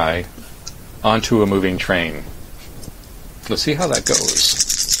morning sky onto a moving train. Let's see how that goes.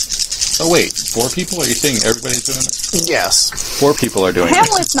 Oh wait, 4 people? Are you saying everybody's doing it? Yes. 4 people are doing it.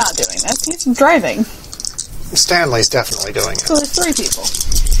 Hamlet's not doing this. He's driving. Stanley's definitely doing So it. there's 3 people.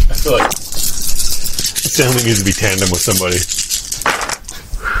 I feel like Stanley needs to be tandem with somebody.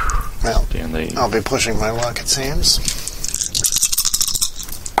 Well, And they, I'll be pushing my luck, it seems.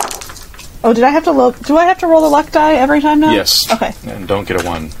 Oh, do I have to roll the luck die every time now? yes. Okay. And don't get a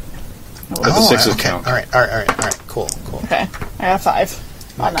 1. But the Oh, 6s okay. count. All right. Cool. Okay. I got a 5.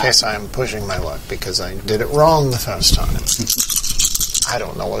 In that case, I'm pushing my luck because I did it wrong the first time. I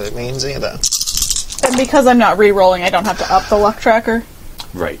don't know what it means either. And because I'm not re-rolling, I don't have to up the luck tracker.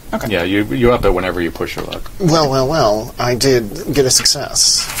 Right. Okay. Yeah, you up it whenever you push your luck. Well, I did get a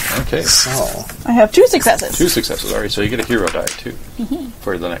success. Okay. So, I have 2 successes. 2 successes. All right, so you get a hero die, too,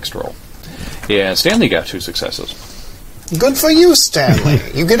 for the next roll. Yeah, and Stanley got 2 successes. Good for you, Stanley.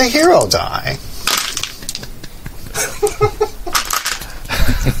 You get a hero die.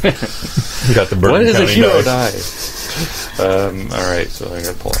 You got the Bergen What is a County hero dice. die? All right, so I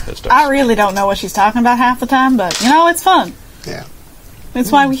got to pull out his dice. I really don't know what she's talking about half the time, but, it's fun. Yeah.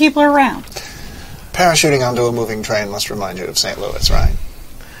 That's why we keep her around. Parachuting onto a moving train must remind you of St. Louis, right?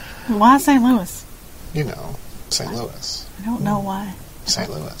 Why St. Louis? You know, St. Louis. I don't know why. St.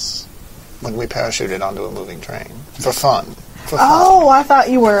 Louis. When we parachuted onto a moving train. For fun. For fun. Oh, I thought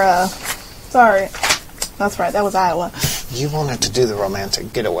you were, sorry. That's right, that was Iowa. You wanted to do the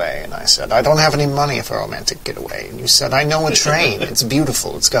romantic getaway, and I said, I don't have any money for a romantic getaway. And you said, I know a train. It's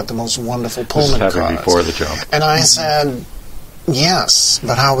beautiful. It's got the most wonderful Pullman This happened cars. before the jump. And I said, yes,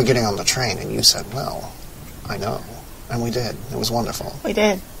 but how are we getting on the train? And you said, well, I know. And we did. It was wonderful. We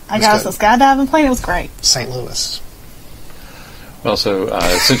did. I That's got us a good. skydiving plane. It was great. St. Louis. Well, so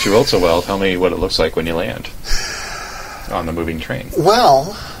since you rolled so well, tell me what it looks like when you land on the moving train.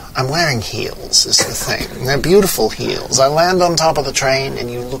 Well, I'm wearing heels, is the thing. They're beautiful heels. I land on top of the train,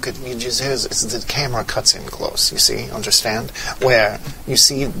 and you look at the camera cuts in close, you see, understand? Where you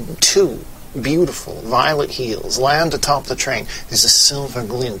see 2 beautiful violet heels land atop the train. There's a silver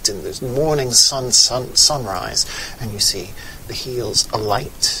glint in the morning sunrise, and you see the heels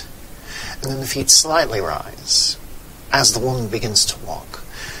alight. And then the feet slightly rise as the woman begins to walk.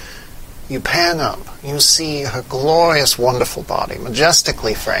 You pan up, you see her glorious, wonderful body,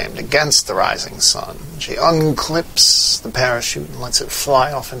 majestically framed against the rising sun. She unclips the parachute and lets it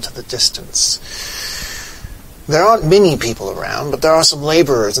fly off into the distance. There aren't many people around, but there are some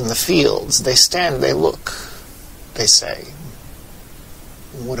laborers in the fields. They stand, they look, they say,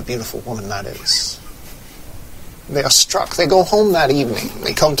 what a beautiful woman that is. They are struck. They go home that evening.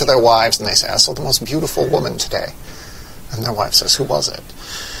 They come to their wives and they say, I saw the most beautiful woman today. And their wife says, who was it?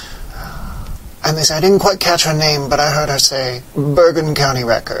 And they say, I didn't quite catch her name, but I heard her say, Bergen County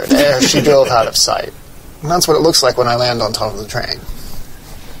Record, ere she drove out of sight. And that's what it looks like when I land on top of the train.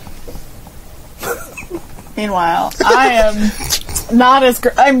 Meanwhile, I am not as...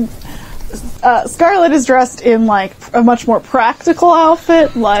 Scarlett is dressed in, a much more practical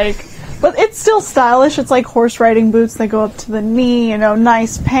outfit, but it's still stylish. It's like horse riding boots that go up to the knee,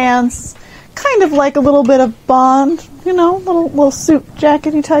 nice pants, kind of like a little bit of Bond, little suit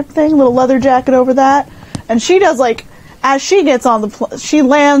jackety type thing, little leather jacket over that. And she does, as she gets on she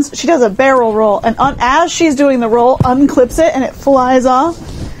lands, she does a barrel roll, and as she's doing the roll, unclips it, and it flies off.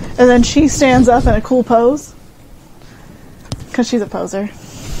 And then she stands up in a cool pose. Because she's a poser.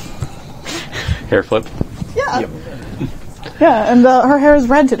 Hair flip. Yeah. Yep. Yeah, and her hair is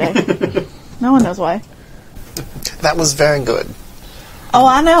red today. No one knows why. That was very good. Oh,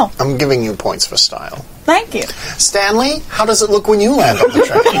 I know. I'm giving you points for style. Thank you. Stanley, how does it look when you land on the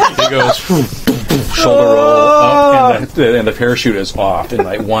train? He goes shoulder roll up, and the parachute is off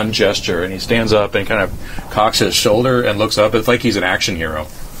in one gesture, and he stands up and kind of cocks his shoulder and looks up. It's like he's an action hero.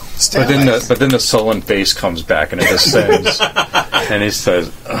 Stanley. But then the sullen face comes back and it descends, and he says,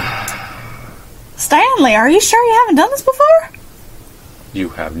 Stanley, are you sure you haven't done this before? "You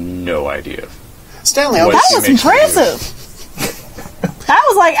have no idea." Stanley, What That he was makes you do. impressive. That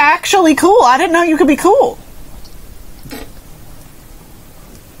was actually cool. I didn't know you could be cool.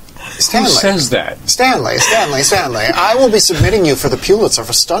 Who Stanley. says that? Stanley, I will be submitting you for the Pulitzer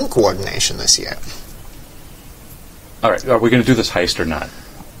for stunt coordination this year. All right, are we going to do this heist or not?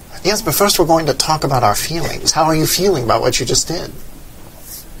 Yes, but first we're going to talk about our feelings. How are you feeling about what you just did?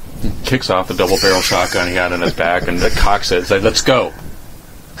 Kicks off the double-barrel shotgun he had on his back and cocks it and says, "Let's go."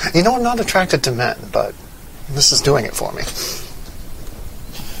 You know, I'm not attracted to men, but this is doing it for me.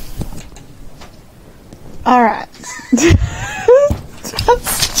 All right.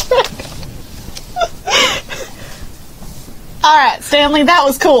 All right, Stanley, that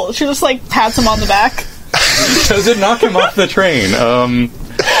was cool. She just pats him on the back. Does it knock him off the train? I'm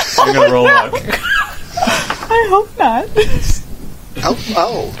going to roll out. I hope not. Oh,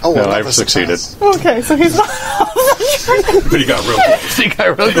 No, well, I've succeeded. Okay, so he's not. But he got real close. He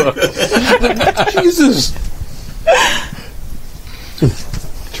got real close. Jesus.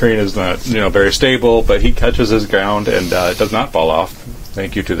 Train is not, very stable, but he catches his ground and does not fall off.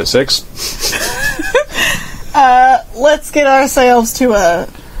 Thank you to the 6. Let's get ourselves to a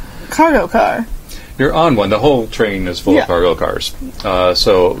cargo car. You're on one. The whole train is full Yeah. of cargo cars.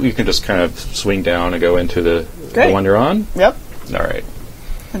 So you can just kind of swing down and go into the Great. one you're on. Yep. All right.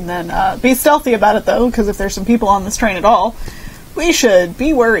 And then be stealthy about it, though, because if there's some people on this train at all, we should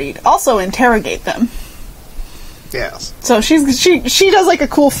be worried. Also, interrogate them. Yes. So she does a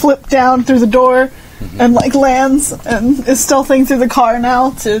cool flip down through the door, and like lands and is stealthing through the car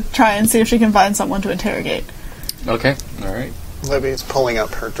now to try and see if she can find someone to interrogate. Okay, all right. Libby's pulling up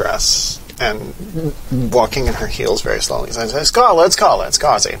her dress and walking in her heels very slowly. She says, Scarlet,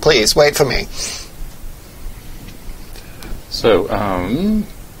 Scarzy, please, wait for me. So, I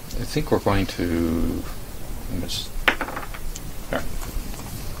think we're going to... all right.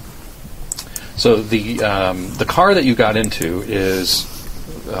 So the car that you got into is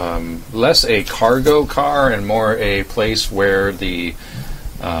less a cargo car and more a place where the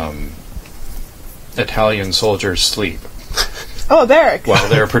Italian soldiers sleep Oh, Derek. while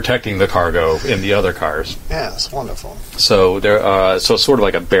they're protecting the cargo in the other cars. Yes, wonderful. So they're so sort of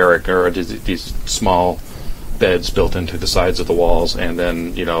like a barrack or these small beds built into the sides of the walls, and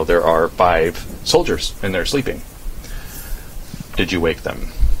then there are 5 soldiers and they're sleeping. Did you wake them?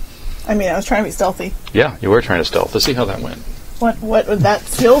 I mean, I was trying to be stealthy. Yeah, you were trying to stealth. Let's see how that went. What would that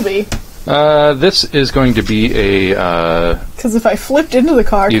skill be? This is going to be a... Because if I flipped into the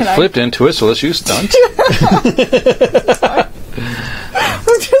car, you flipped into it, so let's use stunt.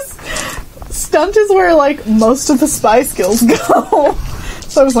 Stunt is where, like, most of the spy skills go.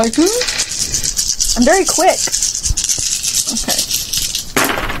 So I was like, I'm very quick. Okay.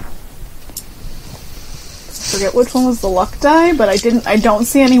 Forget which one was the luck die, but I don't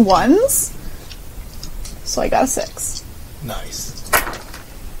see any ones. So I got a 6. Nice.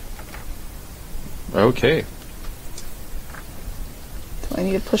 Okay. Do I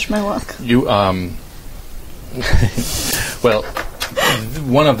need to push my luck? You, well,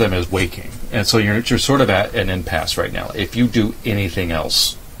 one of them is waking, and so you're sort of at an impasse right now. If you do anything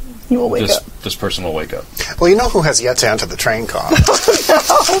else, You will wake up. this person will wake up. Well, you know who has yet to enter the train car?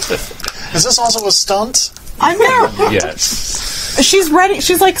 Is this also a stunt? I'm there. Yes. She's ready.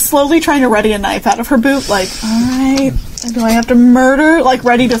 She's like slowly trying to ready a knife out of her boot. Like, all right, do I have to murder? Like,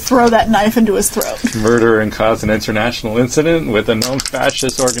 ready to throw that knife into his throat. Murder and cause an international incident with a known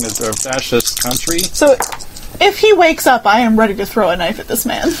fascist fascist country. So, if he wakes up, I am ready to throw a knife at this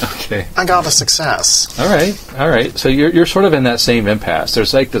man. Okay. I got a success. All right. So you're sort of in that same impasse.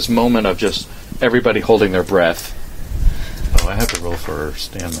 There's like this moment of just everybody holding their breath. Oh, I have to roll for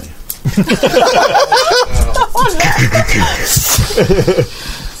Stanley.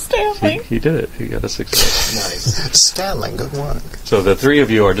 Stanley. He did it. He got a success. Nice. Stanley, good work. So the 3 of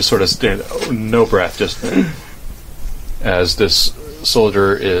you are just sort of no breath, just as this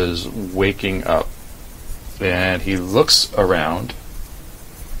soldier is waking up, and he looks around.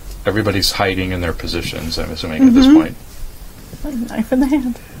 Everybody's hiding in their positions, I'm assuming, at this point. Knife in the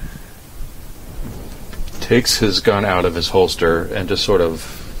hand. Takes his gun out of his holster and just sort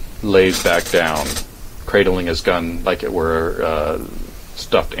of lays back down, cradling his gun like it were a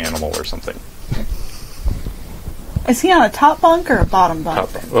stuffed animal or something. Is he on a top bunk or a bottom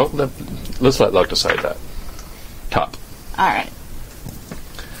bunk? Top. Well, let's let luck decide that. Top. All right.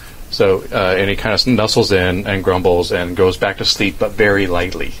 So, and he kind of nuzzles in and grumbles and goes back to sleep, but very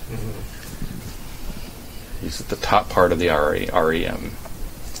lightly. He's at the top part of the REM.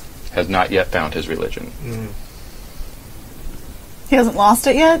 Has not yet found his religion. He hasn't lost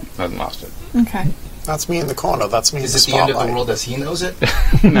it yet? Hasn't lost it. Okay. That's me in the corner. That's me in Is the it the end spotlight. of the world as he knows it?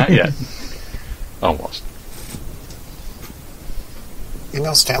 Not yet. Almost. You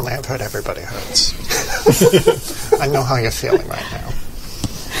know, Stanley, I've heard everybody hurts. I know how you're feeling right now.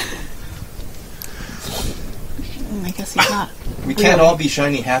 I guess he's not. We can't all be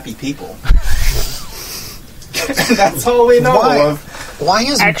shiny, happy people. That's all we know of. Why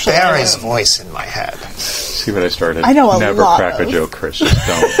is Actually, Barry's voice in my head? See what I started? I know a Never lot crack a of- joke, Chris. Just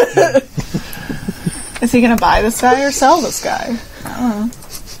don't. Is he going to buy this guy or sell this guy?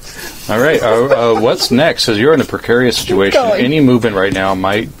 All right. What's next? Because you're in a precarious situation. going. Any movement right now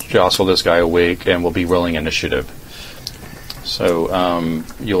might jostle this guy awake and will be rolling initiative. So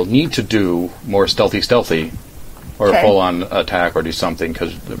you'll need to do more stealthy, or Okay. full-on attack, or do something,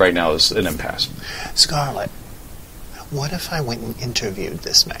 because right now it's an impasse. Scarlet, what if I went and interviewed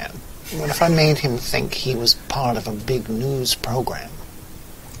this man? What if I made him think he was part of a big news program?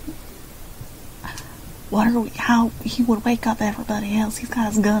 How he would wake up everybody else? He's got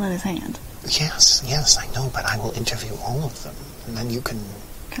his gun in his hand. Yes, I know, but I will interview all of them, and then you can...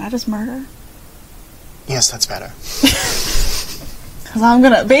 Can I just murder? Yes, that's better. Because I'm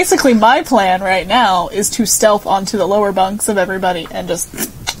going to... Basically, my plan right now is to stealth onto the lower bunks of everybody and just...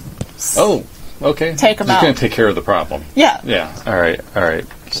 Oh, okay. Take 'em Just out. going to take care of the problem. Yeah. Yeah. All right.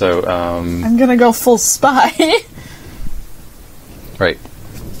 So, I'm going to go full spy. right.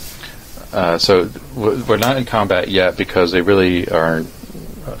 So we're not in combat yet because they really aren't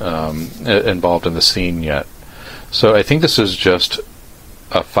involved in the scene yet. So I think this is just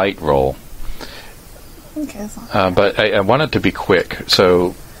a fight roll. Okay, so But I want it to be quick,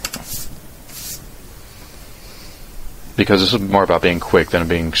 so because this is more about being quick than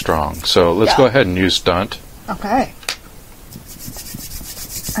being strong. So let's Yeah. go ahead and use stunt. okay.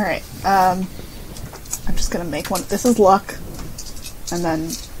 All right. I'm just gonna make one. This is luck, and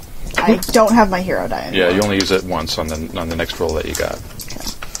then I don't have my hero die anymore. Yeah, you only use it once on the next roll that you got.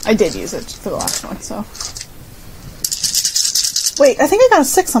 I did use it for the last one, so. Wait, I think I got a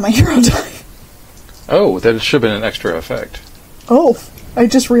 6 on my hero die. Oh, that should have been an extra effect. Oh, I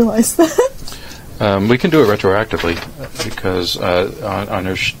just realized that. We can do it retroactively because on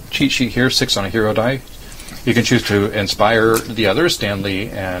your cheat sheet here, 6 on a hero die. You can choose to inspire the others, Stanley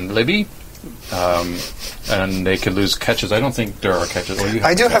and Libby, and they can lose catches. I don't think there are catches. Well, you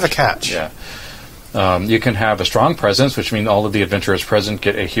I do have a catch. Yeah. You can have a strong presence, which means all of the adventurers present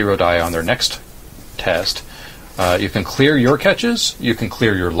get a hero die on their next test. You can clear your catches. You can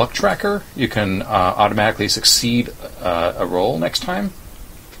clear your luck tracker. You can automatically succeed a roll next time.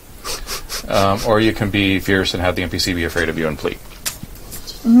 Or you can be fierce and have the NPC be afraid of you and flee.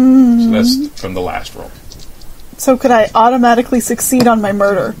 So that's from the last roll. So could I automatically succeed on my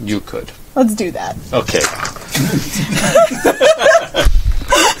murder? You could. Let's do that. Okay.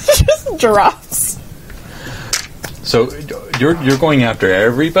 Just drops. So you're going after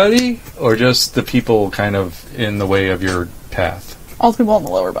everybody, or just the people kind of in the way of your path? All the people in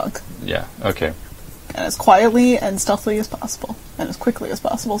the lower bunk. Yeah. Okay. And as quietly and stealthily as possible. And as quickly as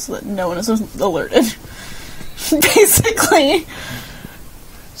possible so that no one is alerted. Basically.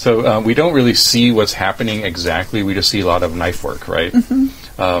 So we don't really see what's happening exactly. We just see a lot of knife work, right? Mm-hmm.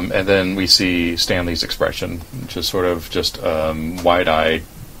 And then we see Stanley's expression, which is sort of just wide-eyed,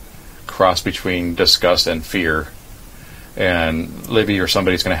 cross between disgust and fear. And Libby or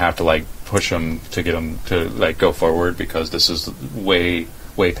somebody's going to have to like push him to get him to like go forward because this is way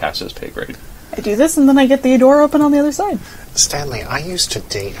past his pay grade. I do this and then I get the door open on the other side. Stanley, I used to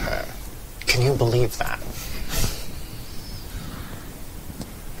date her. Can you believe that?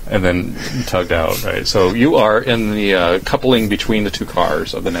 And then tugged out, right? So you are in the coupling between the two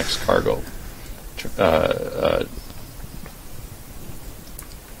cars of the next cargo.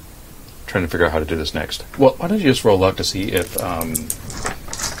 Trying to figure out how to do this next. Well, why don't you just roll luck to see if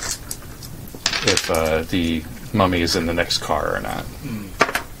the mummy is in the next car or not.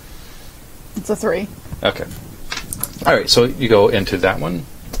 It's a 3. Okay. All right, so you go into that one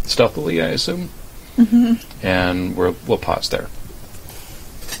stealthily, I assume? Mm-hmm. And we'll pause there.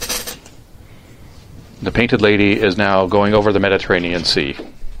 The painted lady is now going over the Mediterranean Sea.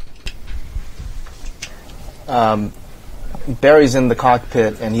 Barry's in the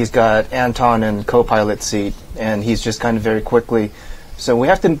cockpit, and he's got Anton in co-pilot seat, and he's just kind of very quickly. So we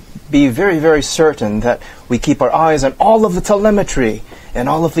have to be very, very certain that we keep our eyes on all of the telemetry, and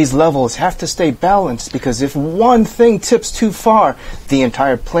all of these levels have to stay balanced, because if one thing tips too far, the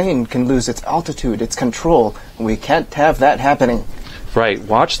entire plane can lose its altitude, its control. We can't have that happening. Right.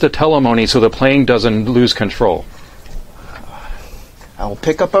 Watch the telemony so the plane doesn't lose control. I will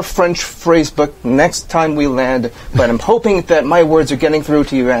pick up a French phrase book next time we land, but I'm hoping that my words are getting through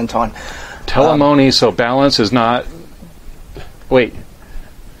to you, Anton. Telemony so balance is not... Wait.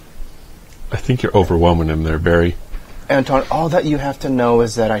 I think you're overwhelming him there, Barry. Anton, all that you have to know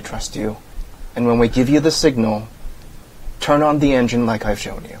is that I trust you. And when we give you the signal, turn on the engine like I've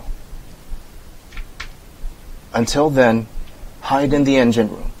shown you. Until then, hide in the engine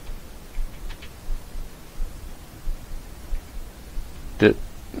room.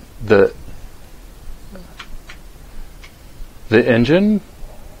 The engine?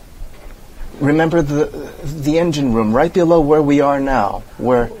 Remember the engine room right below where we are now,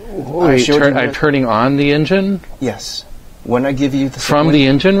 where I Wait, showed you I'm turning on the engine? Yes. When I give you the From signal, the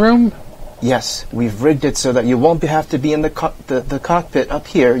engine room? Yes, we've rigged it so that you won't have to be in the cockpit up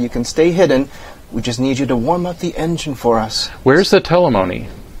here. You can stay hidden. We just need you to warm up the engine for us. Where's the telemony?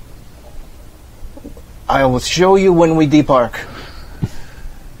 I will show you when we debark.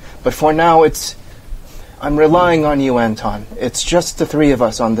 But for now, I'm relying on you, Anton. It's just the 3 of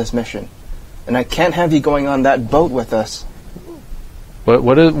us on this mission. And I can't have you going on that boat with us.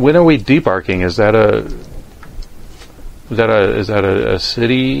 When are we debarking? Is that a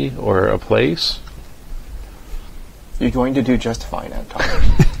city or a place? You're going to do just fine, Anton.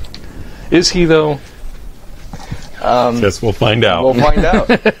 Is he, though? Guess we'll find out. We'll find out.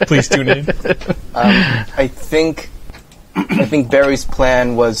 Please tune in. I think Barry's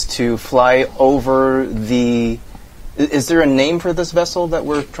plan was to fly over the... Is there a name for this vessel that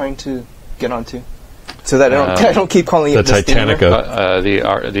we're trying to get onto? So that I don't keep calling it the Titanica. The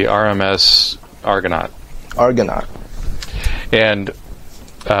RMS Argonaut. Argonaut. And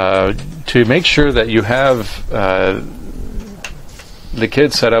to make sure that you have the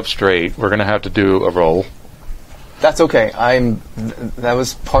kids set up straight, we're going to have to do a roll. That's okay. That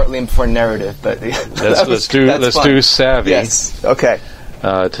was partly for narrative, but Let's do savvy. Yes. Okay.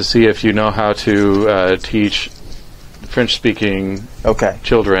 To see if you know how to teach French-speaking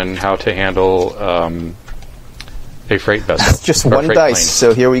children how to handle a freight vessel. Just or one freight dice. plane.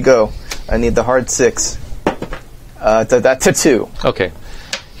 So here we go. I need the hard 6. That's a 2. Okay.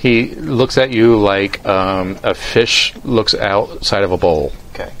 He looks at you like a fish looks outside of a bowl.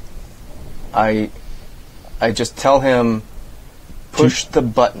 Okay. I just tell him, push the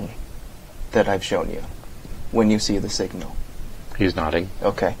button that I've shown you when you see the signal. He's nodding,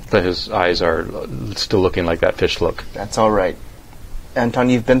 Okay. but his eyes are still looking like that fish look. That's all right. Anton,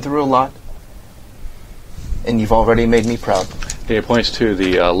 you've been through a lot, and you've already made me proud. He points to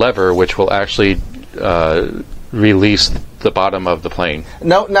the lever, which will actually release the bottom of the plane.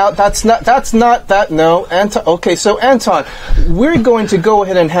 No, that's not that. No, Anton. Okay, so Anton, we're going to go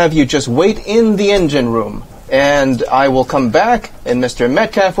ahead and have you just wait in the engine room, and I will come back, and Mr.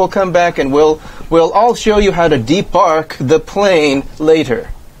 Metcalf will come back, and we'll all show you how to debark the plane later.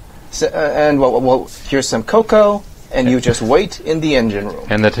 So, and we'll here's some cocoa, and you just wait in the engine room.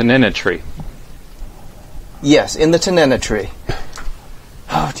 And the tannin tree. Yes, in the Tanana tree.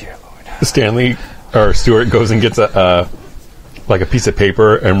 Oh dear Lord. Stanley or Stuart goes and gets a piece of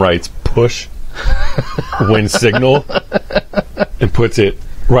paper and writes "push" when signal and puts it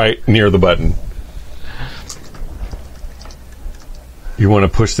right near the button. You want to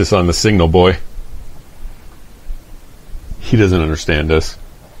push this on the signal, boy. He doesn't understand us.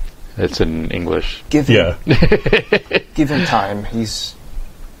 It's in English. Give him time. He's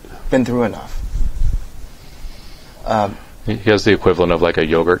been through enough. He has the equivalent of like a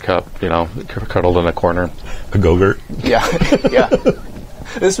yogurt cup, cuddled in a corner. A Go-Gurt. Yeah, yeah.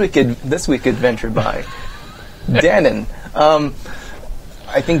 This we could venture by. Dannon,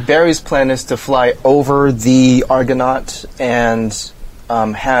 I think Barry's plan is to fly over the Argonaut and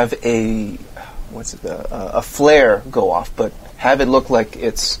have a flare go off, but have it look like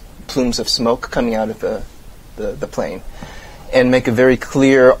it's plumes of smoke coming out of the plane, and make a very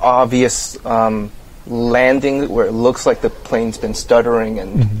clear, obvious landing where it looks like the plane's been stuttering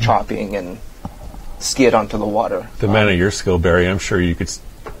and chopping and skid onto the water. The man of your skill, Barry, I'm sure you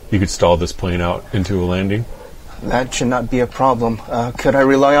could stall this plane out into a landing. That should not be a problem. Could I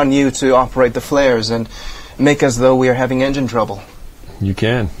rely on you to operate the flares and make as though we are having engine trouble? You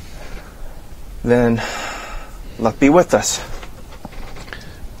can. Then, luck be with us.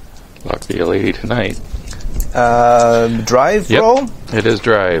 Luck be a lady tonight. Drive Yep. roll? It is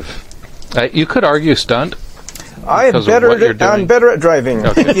drive. You could argue stunt. I'm Because of better what you're at I'm doing. better at driving.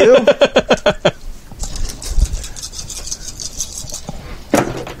 Okay. Thank you.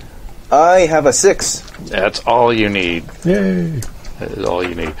 I have a 6. That's all you need. Yay! That is all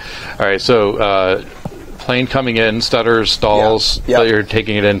you need. All right, so plane coming in, stutters, stalls, Yeah. but you're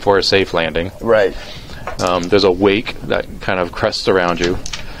taking it in for a safe landing. Right. There's a wake that kind of crests around you,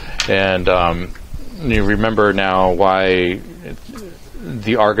 and you remember now why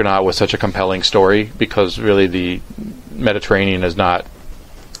the Argonaut was such a compelling story, because really the Mediterranean is not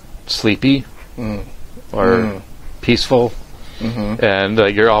sleepy or peaceful. And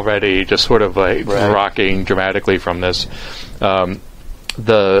you're already just sort of like rocking dramatically from this.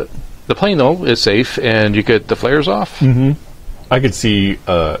 The plane though is safe, and you get the flares off. I could see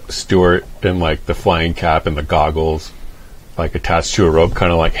Stuart in like the flying cap and the goggles, like attached to a rope,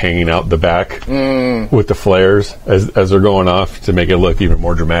 kind of like hanging out the back with the flares as they're going off to make it look even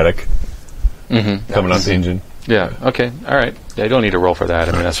more dramatic. Coming off the engine. Yeah. Okay. All right. Yeah, you don't need to roll for that.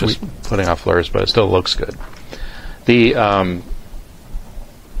 I mean, that's just putting off flares, but it still looks good. The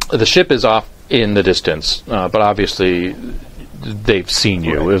ship is off in the distance, but obviously they've seen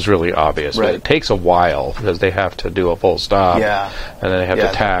you. It was really obvious. Right. But it takes a while because they have to do a full stop. Yeah. And then they have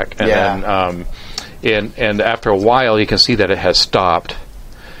to tack. And Yeah. then and after a while, you can see that it has stopped.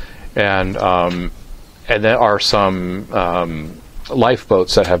 And there are some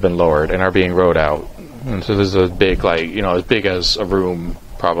lifeboats that have been lowered and are being rowed out. And so this is a big, as big as a room,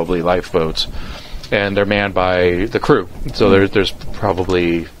 probably, lifeboats. And they're manned by the crew. So there's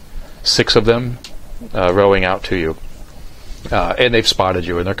probably 6 of them rowing out to you. And they've spotted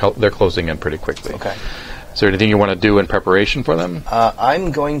you, and they're closing in pretty quickly. Okay. Is there anything you want to do in preparation for them?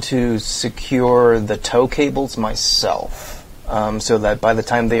 I'm going to secure the tow cables myself, so that by the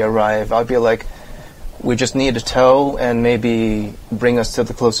time they arrive, I'll be like, we just need a tow and maybe bring us to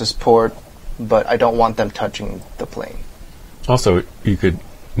the closest port, but I don't want them touching the plane. Also, you could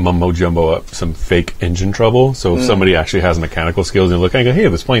mumbo jumbo up some fake engine trouble. So if somebody actually has mechanical skills and look and go, hey,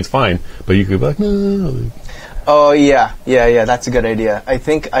 this plane's fine, but you could be like, no. Oh yeah. That's a good idea. I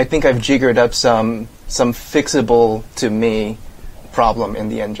think I've jiggered up some fixable to me problem in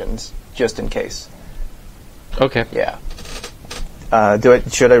the engines just in case. Okay. Yeah.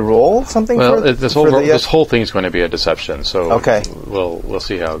 Should I roll something? Well, for this the whole thing is going to be a deception. So Okay. we'll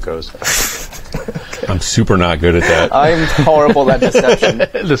see how it goes. I'm super not good at that. I'm horrible at deception.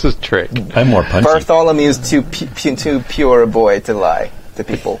 This is trick. I'm more punchy. Bartholomew's too pure a boy to lie to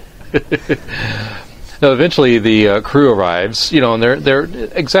people. Now, eventually the crew arrives, and they're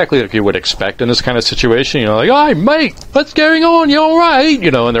exactly like you would expect in this kind of situation. Like, "Hi, mate, what's going on? You all right?"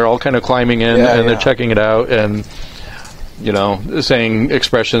 And they're all kind of climbing in and they're checking it out and, saying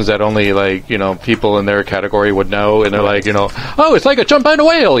expressions that only people in their category would know. And they're like, "Oh, it's like a jump on a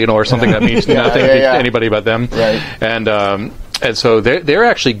whale," or something that means nothing to anybody but them. Right. And so they're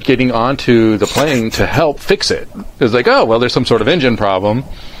actually getting onto the plane to help fix it. It's like, oh, well, there's some sort of engine problem.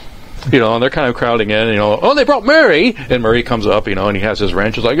 And they're kind of crowding in, oh, they brought Murray! And Murray comes up, and he has his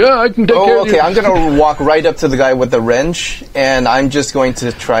wrench. He's like, I can take care of you. Okay, I'm going to walk right up to the guy with the wrench, and I'm just going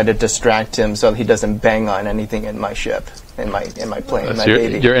to try to distract him so he doesn't bang on anything in my ship, in my plane, in my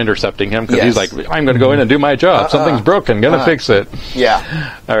baby. You're intercepting him, because Yes. he's like, I'm going to go in and do my job. Something's broken, gonna fix it.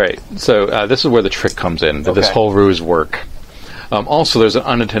 Yeah. All right, so this is where the trick comes in, that this Okay. whole ruse work. Also, there's an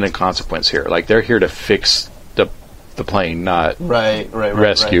unintended consequence here. Like, they're here to fix the plane, not Right.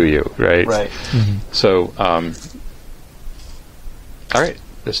 rescue you, right? Right. So, all right,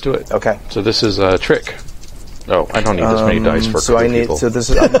 let's do it. Okay. So this is a trick. Oh, I don't need this many dice for So I need. people. So this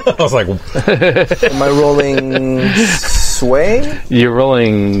is. I was like, Am I rolling sway? You're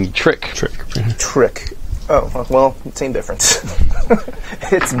rolling trick. Trick. Oh well, same difference.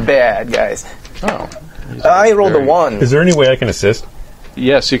 It's bad, guys. Oh. I rolled a Very- 1. is there any way I can assist?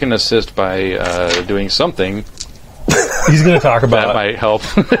 Yes, you can assist by doing something He's going to talk that about might help.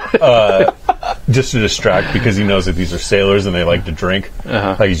 just to distract because he knows that these are sailors and they like to drink.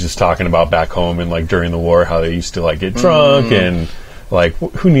 Like he's just talking about back home and like during the war how they used to like get drunk and like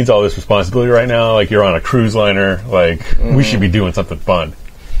who needs all this responsibility right now? Like you're on a cruise liner. Like we should be doing something fun.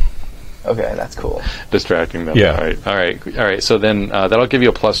 Okay, that's cool. Distracting them. Yeah. All right. So then that'll give you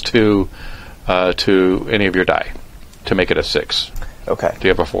a +2 to any of your die to make it a 6. Okay. Do you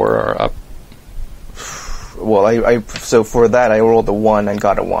have a 4 or up? Well, so for that I rolled a 1 and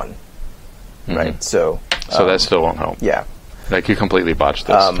got a 1. Right. So that still won't help. yeah. Like you completely botched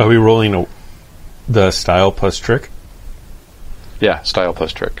this. Are we rolling the style plus trick? Yeah, style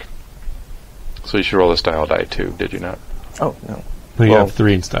plus trick. So you should roll a style die too, did you not? Oh no. No, you Well- have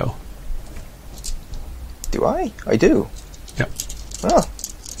 3 in style. Do I? I do. Yeah. Oh.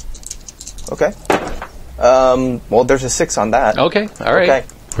 Okay. Well, there's a 6 on that. Okay, all right. Okay.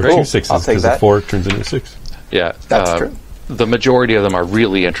 For Cool. 2 6s I'll take because a that. 4 turns into a 6. Yeah, That's true. The majority of them are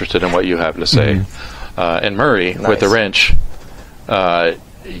really interested in what you have to say. And Murray, with the Nice. wrench,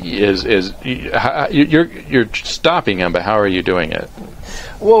 you're stopping him, but how are you doing it?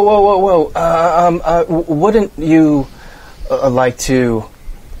 Whoa. Wouldn't you like to,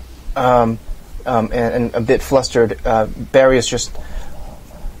 and a bit flustered, Barry is just,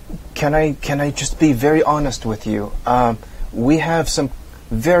 can I just be very honest with you? We have some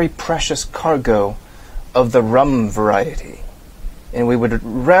very precious cargo of the rum variety, and we would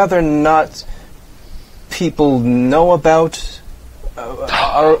rather not people know about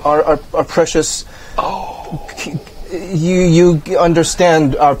our precious. You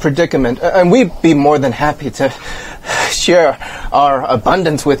understand our predicament, and we'd be more than happy to share our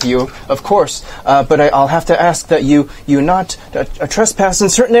abundance with you, of course. But I'll have to ask that you not trespass in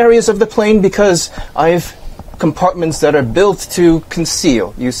certain areas of the plane because I've compartments that are built to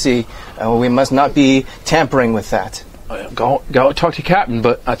conceal. You see, we must not be tampering with that. Go talk to Captain,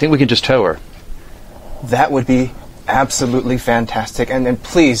 but I think we can just tow her. That would be absolutely fantastic. And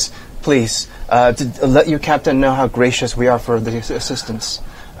please, let your captain know how gracious we are for the assistance.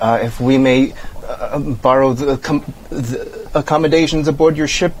 If we may borrow the accommodations aboard your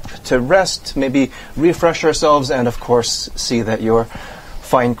ship to rest, maybe refresh ourselves, and of course see that your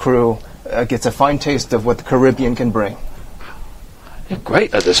fine crew gets a fine taste of what the Caribbean can bring. You're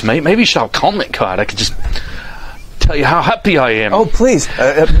great at this, mate. Maybe you should have a comment card. I could just tell you how happy I am. Oh, please.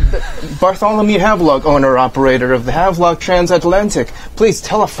 Bartholomew Havelock, owner-operator of the Havelock Transatlantic. Please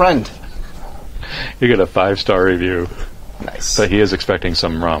tell a friend. You get a 5-star review. Nice. But he is expecting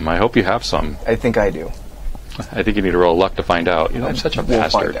some rum. I hope you have some. I think I do. I think you need to roll luck to find out. I'm such a We'll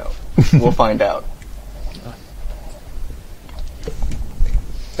bastard. find out. We'll find out.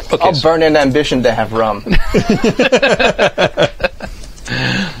 Okay, I'll burn an ambition to have rum.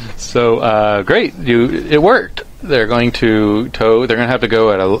 So great, it worked. They're going to tow. They're going to have to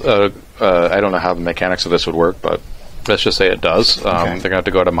go at I don't know how the mechanics of this would work, but let's just say it does. They're going to have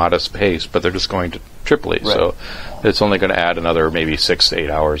to go at a modest pace, but they're just going to Tripoli, so it's only going to add another maybe 6 to 8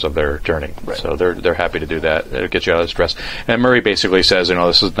 hours of their journey. Right. So they're happy to do that. It'll get you out of the stress. And Murray basically says,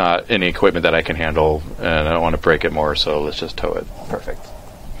 this is not any equipment that I can handle, and I don't want to break it more, so let's just tow it. Perfect.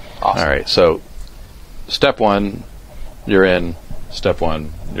 Awesome. All right. So step 1, you're in. Step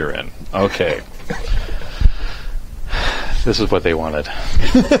 1, you're in. Okay. This is what they wanted.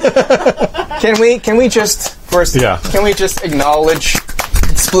 Can we just first? Yeah. Can we just acknowledge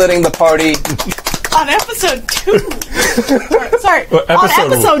splitting the party? On episode 2. Sorry. Well, on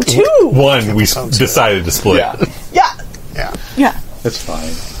episode 2. 1, we decided to split. Yeah. It's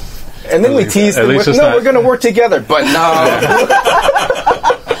fine. And then we teased them with, we're going to work together. But no.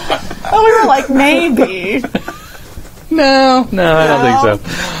 Oh, we were like, maybe. No, I don't think so.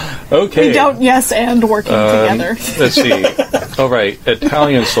 Okay. We don't yes and working together. Let's see. All right.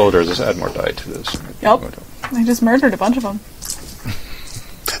 Italian soldiers. Let's add more die to this. Yep. I just murdered a bunch of them.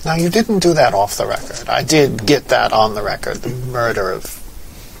 Now, you didn't do that off the record. I did get that on the record. The murder of...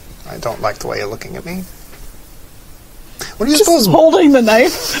 I don't like the way you're looking at me. What do you suppose... Holding the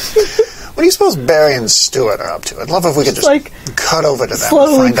knife. What do you suppose Barry and Stewart are up to? I'd love if we could just cut over to them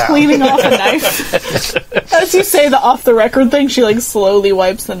slowly and find cleaning out. off a knife. As you say the off the record thing, she slowly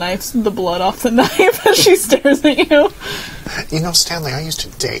wipes the blood off the knife as she stares at you. Stanley, I used to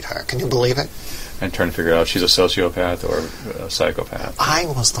date her. Can you believe it? And trying to figure out if she's a sociopath or a psychopath. I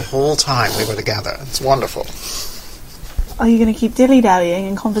was the whole time we were together. It's wonderful. Are you going to keep dilly-dallying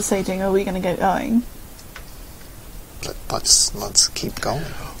and conversating, or are we going to get going? Let's keep going.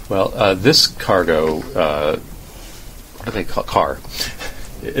 Well, this cargo, what do they call car,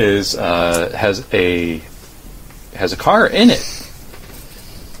 is has a car in it.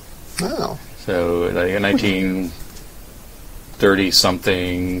 Oh. So like a 1930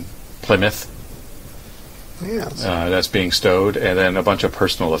 something Plymouth. Yes. That's being stowed, and then a bunch of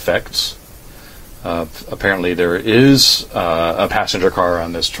personal effects. Apparently, there is a passenger car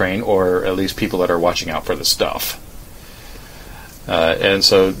on this train, or at least people that are watching out for the stuff. And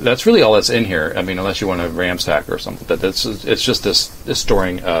so that's really all that's in here. I mean, unless you want to ransack or something, but it's just this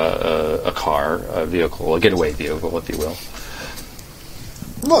storing a car, a vehicle, a getaway vehicle, if you will.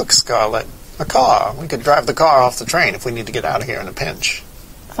 Look, Scarlet, a car. We could drive the car off the train if we need to get out of here in a pinch.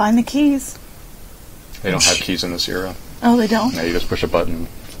 Find the keys. They don't have keys in this era. Oh, they don't? No, you just push a button.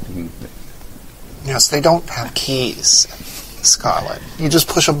 Yes, they don't have keys, Scarlet. You just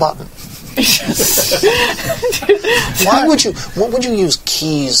push a button. What would you use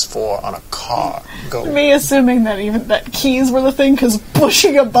keys for on a car? Me assuming that keys were the thing, because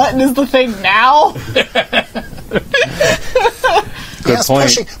pushing a button is the thing now. Yes,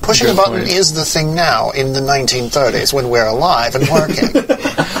 pushing a button is the thing now in the 1930s when we're alive and working.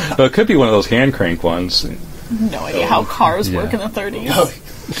 Well, it could be one of those hand crank ones. No idea how cars work in the 30s.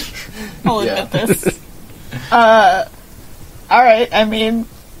 I'll admit this. Alright, I mean,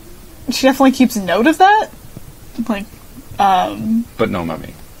 she definitely keeps note of that. But no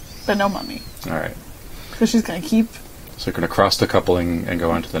mummy. Alright. So she's going to keep... So you're going to cross the coupling and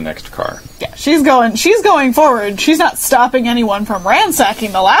go on to the next car. Yeah, she's going forward. She's not stopping anyone from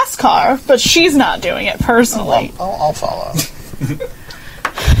ransacking the last car, but she's not doing it personally. I'll follow.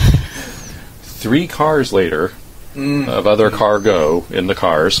 3 cars later, of other cargo in the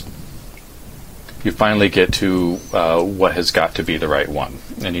cars, you finally get to what has got to be the right one.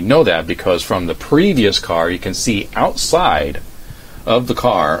 And you know that because from the previous car, you can see outside of the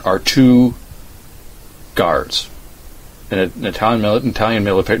car are 2 guards in Italian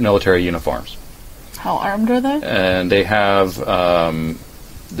military uniforms. How armed are they? And they have I'm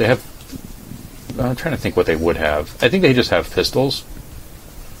trying to think what they would have. I think they just have pistols.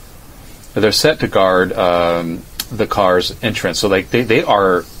 They're set to guard the car's entrance, so they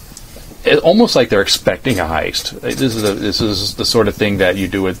are almost like they're expecting a heist. This is the sort of thing that you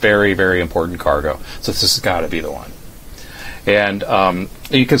do with very, very important cargo. So this has got to be the one. And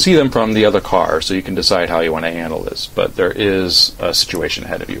you can see them from the other car, so you can decide how you want to handle this. But there is a situation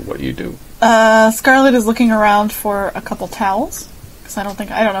ahead of you. What do you do? Scarlet is looking around for a couple towels because I don't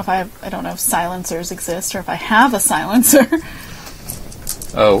know if silencers exist or if I have a silencer.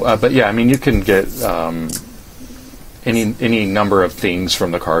 But yeah, I mean, you can get any number of things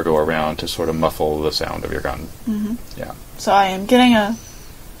from the cargo around to sort of muffle the sound of your gun. Mm-hmm. Yeah. So I am getting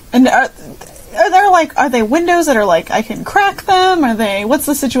and are they windows that are I can crack them? What's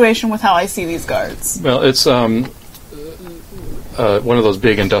the situation with how I see these guards? Well, it's one of those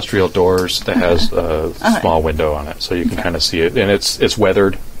big industrial doors that has a small window on it, so you can kind of see it, and it's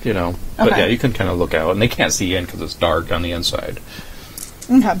weathered. you know. But Okay. yeah, you can kind of look out, and they can't see in because it's dark on the inside.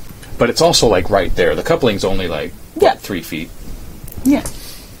 Okay. But it's also like right there. The coupling's only like Yeah. 3 feet. Yeah.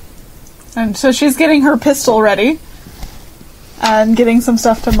 And so she's getting her pistol ready and getting some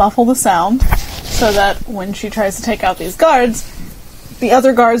stuff to muffle the sound so that when she tries to take out these guards, the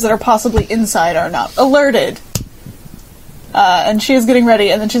other guards that are possibly inside are not alerted. And she is getting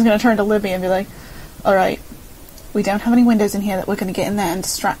ready, and then she's going to turn to Libby and be like, alright, we don't have any windows in here that we're going to get in there and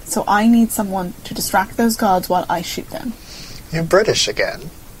distract, so I need someone to distract those guards while I shoot them. You're British again.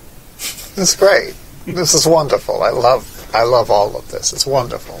 It's great. This is wonderful. I love all of this. It's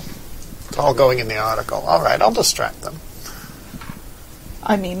wonderful. It's all going in the article. All right, I'll distract them.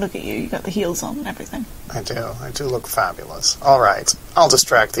 I mean, look at you. You got the heels on and everything. I do look fabulous. All right, I'll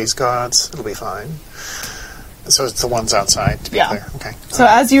distract these guards. It'll be fine. So it's the ones outside, to be Yeah. clear. Okay. So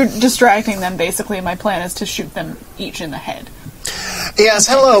as you're distracting them, basically, my plan is to shoot them each in the head. Yes,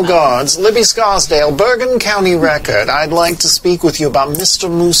 hello, guards. Libby Scarsdale, Bergen County Record. I'd like to speak with you about Mr.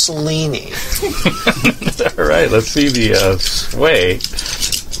 Mussolini. All right, let's see the sway.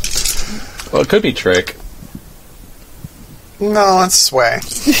 Well, it could be trick. No, it's sway.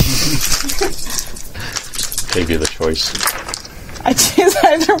 Gave you the choice. I choose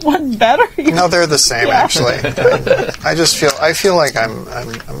either one better. No, they're the same, Yeah. actually. I feel like I'm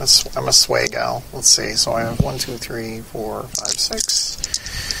a sway gal. Let's see. So I have 1, 2, 3, 4, 5, 6,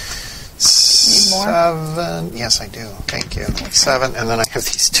 Need more? 7. Yes, I do. Thank you. 7, and then I have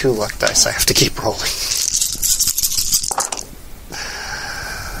these 2 luck dice. I have to keep rolling.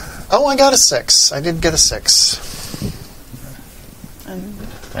 Oh, I got a 6. I did get a 6.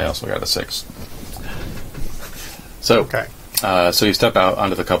 I also got a 6. So, Okay. So you step out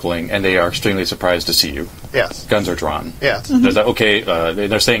onto the coupling, and they are extremely surprised to see you. Yes. Guns are drawn. Yes. There's that, okay,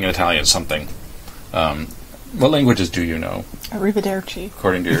 they're saying in Italian something. What languages do you know, Arrivederci.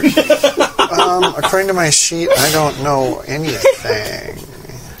 according to your sheet? According to my sheet, I don't know anything.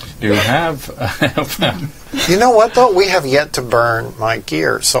 Do you have... You know what, though? We have yet to burn my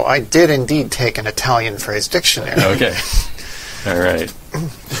gear, so I did indeed take an Italian phrase dictionary. Okay. All right.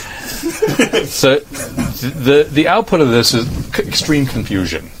 So the output of this is extreme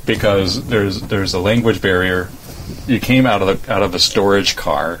confusion because there's a language barrier. You came out of a storage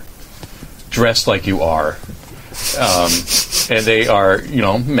car, dressed like you are, and they are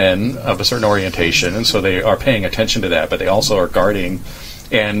men of a certain orientation, and so they are paying attention to that. But they also are guarding,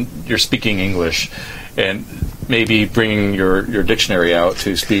 and you're speaking English, and maybe bringing your dictionary out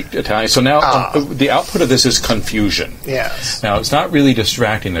to speak Italian. So now the output of this is confusion. Yes. Now, it's not really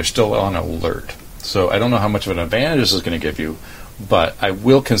distracting. They're still on alert. So I don't know how much of an advantage this is going to give you, but I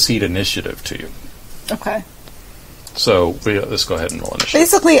will concede initiative to you. Okay. So let's go ahead and roll initiative.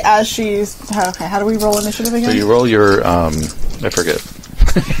 Basically, as she's... Okay, how do we roll initiative again? So you roll your... I forget.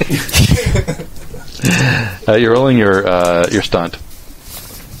 You're rolling your stunt.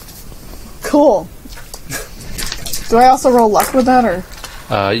 Cool. Do I also roll luck with that, or...?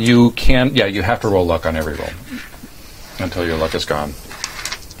 You can... Yeah, you have to roll luck on every roll until your luck is gone.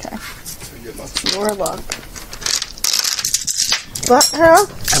 Okay. Your luck. That her?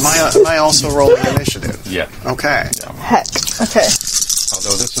 Am I also rolling initiative? Yeah. Okay. Heck. Okay.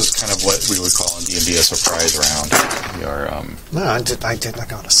 Although this is kind of what we would call in D&D a surprise round. We are... No, I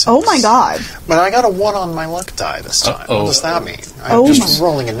got a 6. Oh my god. But I got a 1 on my luck die this time. Uh-oh. What does that mean? Oh I'm just my-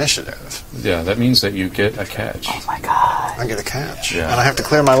 rolling initiative. Yeah, that means that you get a catch. Oh my god. I get a catch. Yeah. And I have to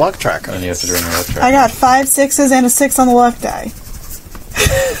clear my luck tracker. And you have to drain your luck track. I got 5 6s and a 6 on the luck die.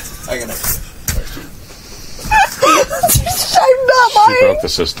 I can I'm not She lying. broke the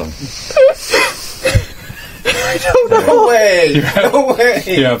system. I don't know. No way! No way!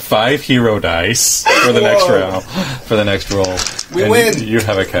 You have 5 hero dice for the next round. For the next roll, We and win. You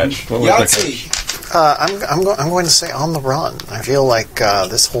have a catch. What was the catch? Yahtzee! I'm going to say on the run. I feel like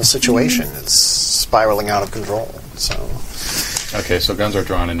this whole situation is spiraling out of control. So, Okay, so guns are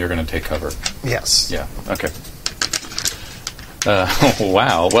drawn, and you're going to take cover. yes. Yeah. Okay.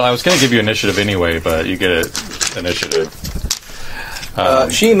 Wow. Well, I was going to give you initiative anyway, but you get initiative.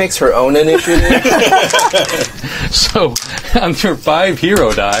 She makes her own initiative. So on your 5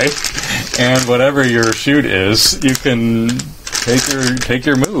 hero die, and whatever your shoot is, you can take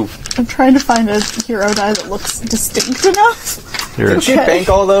your move. I'm trying to find a hero die that looks distinct enough. Your, Did she Okay. bank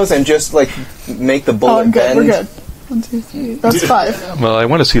all those and just like make the Oh, bullet I'm good. bend? We're good. 1, 2, 3. That's 5. well, I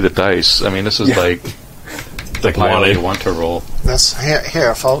want to see the dice. I mean, this is like highly wanted. you want to roll. That's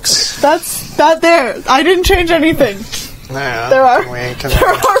here, folks. That's that there. I didn't change anything. Yeah. There are Can there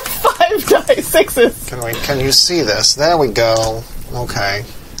are 5 dice 6s. Can you see this? There we go. Okay.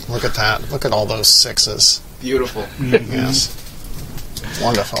 Look at that. Look at all those 6s. Beautiful. Yes.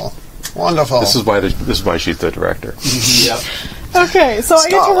 Wonderful. Wonderful. This is why she's the director. Yep. Okay, so I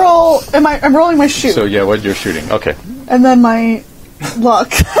get to Stop. roll. I'm rolling my shoot, So yeah, what you're shooting? Okay. and then my luck.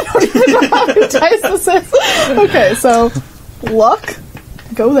 I don't even know how many dice this is. Okay, so luck,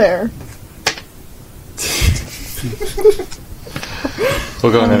 go there.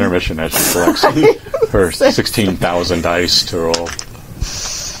 We'll go on intermission as she collects her 16,000 dice to roll.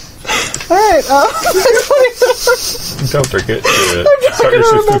 All right. Don't forget to start your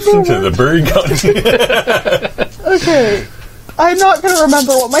subscription to the Burry County. Okay. I'm not going to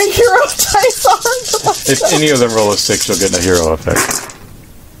remember what my hero dice are. If any of them roll a 6, you'll get a hero effect.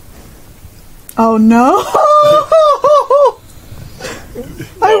 Oh no!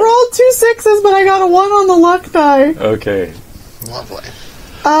 I rolled 2 6s, but I got a 1 on the luck die. Okay. Lovely.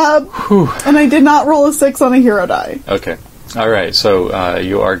 And I did not roll a 6 on a hero die. Okay. All right. So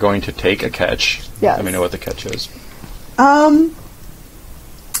you are going to take a catch. Yes. Let me know what the catch is.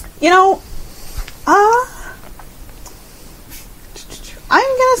 You know,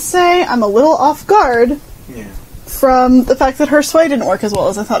 I'm gonna say I'm a little off guard Yeah. from the fact that her sway didn't work as well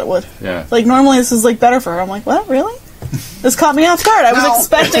as I thought it would. Yeah. Like, normally this is, like, better for her. I'm like, what? Really? This caught me off guard. I was No.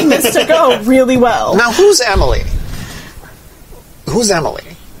 expecting this to go really well. Now, who's Emily? Who's Emily?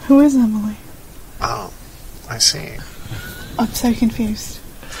 Who is Emily? Oh, I see. I'm so confused.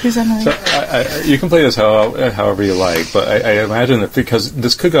 Who's Emily? So you can play this however you like, but I imagine that because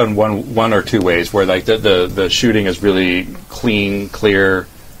this could go in one or two ways, where like the shooting is really clean, clear,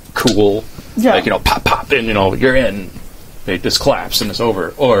 cool, Yeah. like pop pop, and you're in. Like, this collapse and it's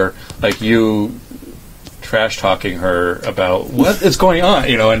over, or like you trash talking her about what is going on,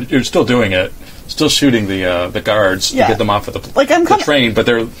 and you're still doing it, still shooting the guards Yeah. to get them off of the Like, I'm the kinda- train, but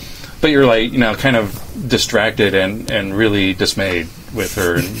you're like kind of distracted and really dismayed with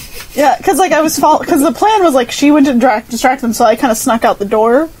her. And, Yeah, because because the plan was like she went to distract them, so I kind of snuck out the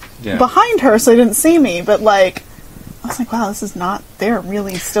door Yeah. behind her, so they didn't see me. But like, I was like, wow, this is not. They're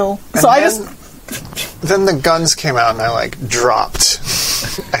really still. And So I just then the guns came out and I dropped,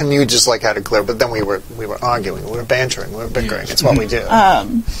 and you just had to clear. But then we were arguing, we were bantering, we were bickering. It's what we do.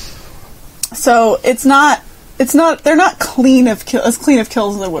 so it's not. They're not clean as clean of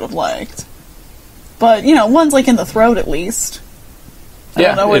kills as I would have liked. But one's in the throat at least. I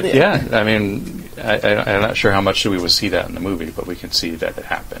don't know where the- yeah. I mean, I'm not sure how much we would see that in the movie, but we can see that it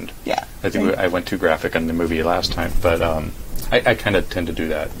happened. Yeah. I think I went too graphic in the movie last time, but I kind of tend to do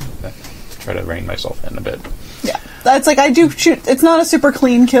that. Try to rein myself in a bit. Yeah, that's I do shoot. It's not a super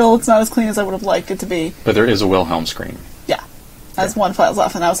clean kill. It's not as clean as I would have liked it to be. But there is a Wilhelm scream. Yeah, as one files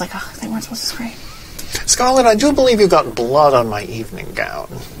off, and I was like, oh, they weren't supposed to scream. Scarlet, I do believe you got blood on my evening gown.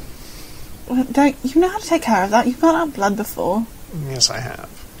 Well, you know how to take care of that. You've got our blood before. Yes, I have.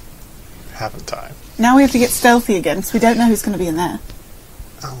 Haven't I? Now we have to get stealthy again because we don't know who's going to be in there.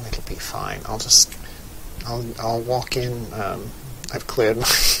 Oh, it'll be fine. I'll walk in. I've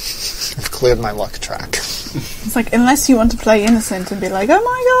cleared my luck track. It's like, unless you want to play innocent and be like, oh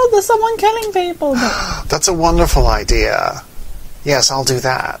my god, there's someone killing people. But, That's a wonderful idea. Yes, I'll do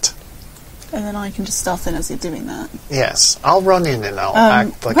that. and then I can just stealth in as you're doing that. Yes, I'll run in and I'll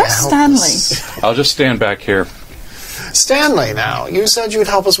act like a where's helpless... I'll just stand back here. Stanley, now, you said you'd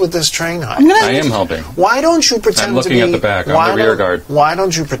help us with this train heist. I am helping. Why don't you pretend I'm looking to be... at the back. I'm why the rear don't- guard. Why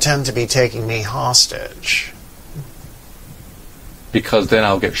don't you pretend to be taking me hostage? Because then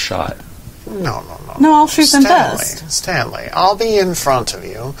I'll get shot. No. No, I'll shoot them first. Stanley, I'll be in front of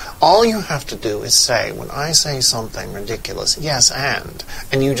you. All you have to do is say, when I say something ridiculous, yes,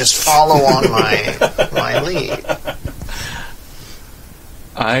 and you just follow on my lead.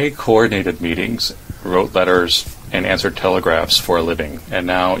 I coordinated meetings, wrote letters, and answered telegraphs for a living. And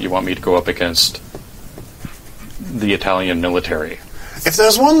now you want me to go up against the Italian military. If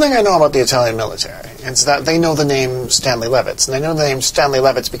there's one thing I know about the Italian military, it's that they know the name Stanley Levitz. And they know the name Stanley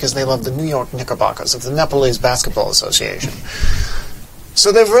Levitz because they love the New York Knickerbockers of the Nepalese Basketball Association.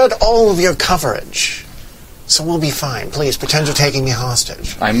 So they've read all of your coverage. So we'll be fine. Please, pretend you're taking me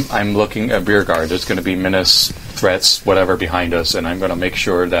hostage. I'm looking at rear guard. There's going to be menace, threats, whatever behind us, and I'm going to make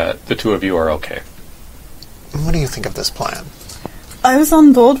sure that the two of you are okay. What do you think of this plan? I was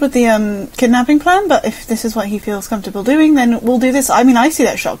on board with the kidnapping plan, but if this is what he feels comfortable doing, then we'll do this. I mean, I see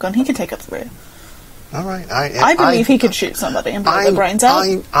that shotgun. He could take up the rear. All right. I believe he could shoot somebody and blow their brains out.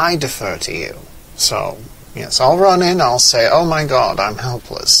 I defer to you. So, yes, I'll run in, I'll say, oh my god, I'm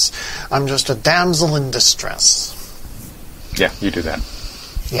helpless. I'm just a damsel in distress. Yeah, you do that.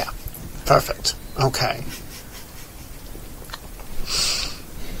 Yeah, perfect. Okay.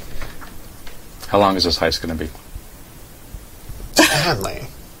 How long is this heist going to be? Stanley.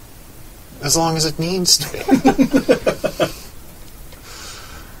 As long as it needs to be.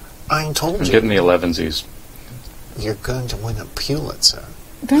 told you. Getting the 11sies. You're going to win a Pulitzer.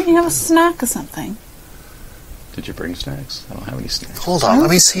 Don't you have a snack or something? Did you bring snacks? I don't have any snacks. Hold on, let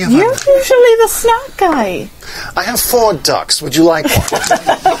me see if You're usually the snack guy. I have 4 ducks. Would you like one?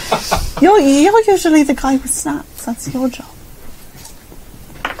 You're usually the guy with snacks. That's your job.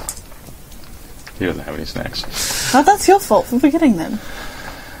 He doesn't have any snacks. Oh, that's your fault for forgetting them.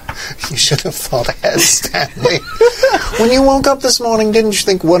 You should have thought ahead, Stanley. When you woke up this morning, didn't you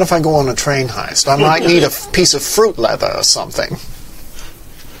think, what if I go on a train heist? I might need a piece of fruit leather or something.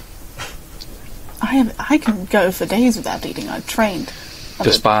 I can go for days without eating. I've trained.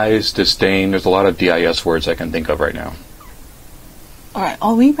 Despise, disdain. There's a lot of DIS words I can think of right now. All right,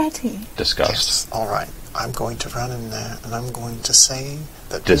 are we ready? Disgust. Yes, all right. I'm going to run in there, and I'm going to say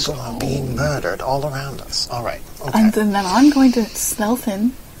that people are being murdered all around us. All right, okay. And then I'm going to stealth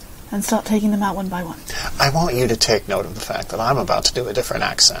in and start taking them out one by one. I want you to take note of the fact that I'm about to do a different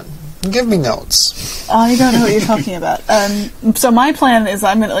accent. Give me notes. I don't know what you're talking about. So my plan is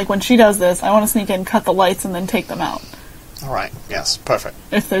I'm gonna, like, when she does this, I want to sneak in, cut the lights, and then take them out. All right, yes, perfect.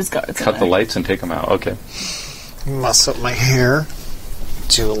 If there's guards. Cut the lights and take them out. Okay. Muss up my hair,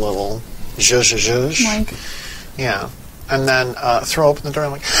 do a little zhuzh. Like, Yeah. And then throw open the door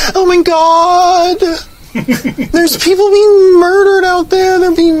and like, oh my god! There's people being murdered out there.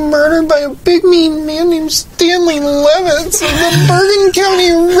 They're being murdered by a big mean man named Stanley Levitz of the Bergen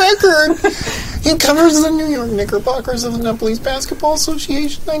County Record. He covers the New York Knickerbockers of the Nepalese Basketball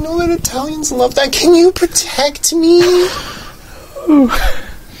Association. I know that Italians love that. Can you protect me?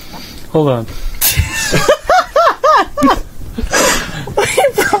 Hold on.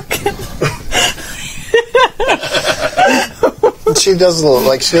 She does a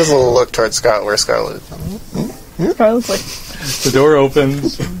little look towards Scarlet, where Scarlet. Scarlet's like, The door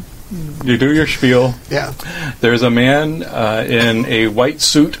opens. You do your spiel. Yeah. There's a man in a white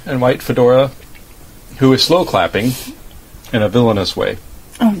suit and white fedora who is slow clapping in a villainous way,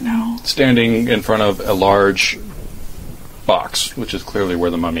 oh no. standing in front of a large box, which is clearly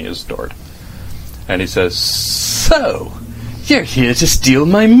where the mummy is stored. And he says, "So, you're here to steal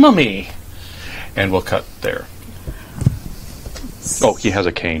my mummy." And we'll cut there. Oh, he has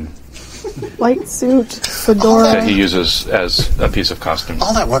a cane White suit, fedora. that he uses as a piece of costume.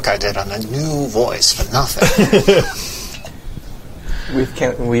 All that work I did on a new voice for nothing.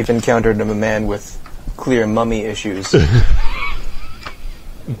 We've encountered a man with clear mummy issues.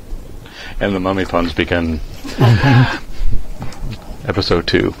 And the mummy puns begin. Episode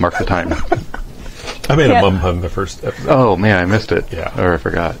 2. Mark the time. I made Yeah. a mum pun the first episode. Oh, man, I missed it. Yeah. Or I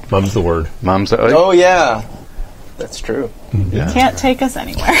forgot. Mum's the word. Mom's... Oh yeah, that's true. yeah. Can't take us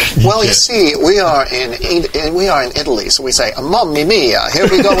anywhere. Well, you see, we are in Italy, so we say, "Mamma mia, here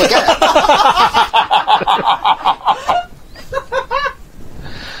we go again."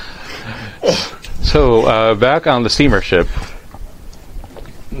 So, back on the steamer ship,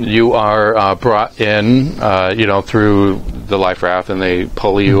 you are brought in, through the life raft, and they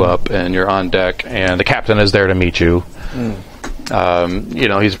pull you up, and you're on deck, and the captain is there to meet you.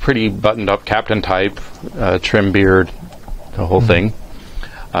 He's a pretty buttoned-up captain type, trim beard, the whole thing,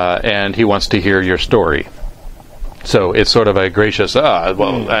 and he wants to hear your story. So it's sort of a gracious,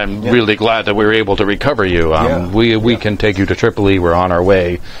 I'm really glad that we were able to recover you. We can take you to Tripoli. We're on our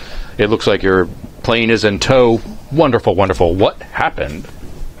way. It looks like your plane is in tow. Wonderful, wonderful. What happened?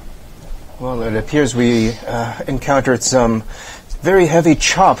 Well, it appears we encountered some very heavy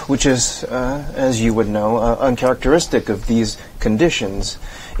chop, which is, as you would know, uncharacteristic of these conditions.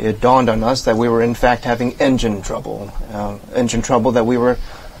 It dawned on us that we were in fact having engine trouble that we were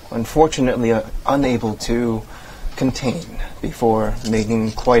unfortunately unable to contain before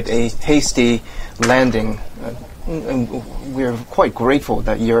making quite a hasty landing. And we're quite grateful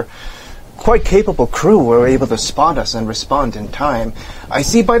that your quite capable crew were able to spot us and respond in time. I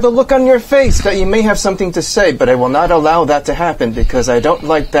see by the look on your face that you may have something to say, but I will not allow that to happen because I don't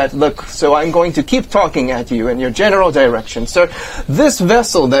like that look, so I'm going to keep talking at you in your general direction. Sir, this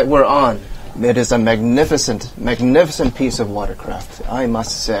vessel that we're on, it is a magnificent, magnificent piece of watercraft, I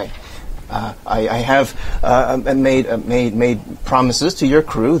must say. I have made promises to your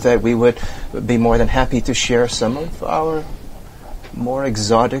crew that we would be more than happy to share some of our more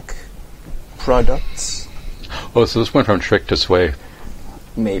exotic products. Oh, so this went from trick to sway.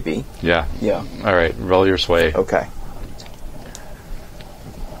 Maybe. Yeah. Yeah. All right, roll your sway. Okay.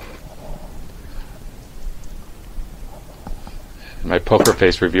 My poker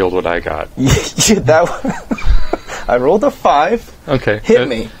face revealed what I got. I rolled a 5. Okay. Hit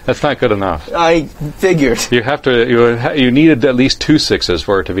me. That's not good enough. I figured. You have to. You needed at least 2 6s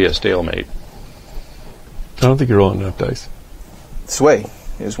for it to be a stalemate. I don't think you're rolling enough dice. Sway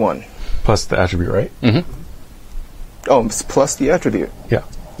is 1. Plus the attribute, right? Oh, it's plus the attribute. Yeah.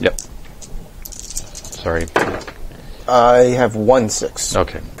 Yep. Sorry. I have 1 6.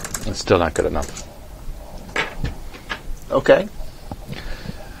 Okay. It's still not good enough. Okay.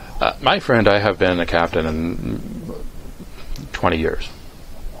 My friend, I have been a captain in 20 years.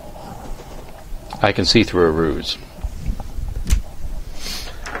 I can see through a ruse.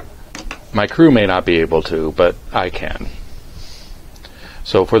 My crew may not be able to, but I can.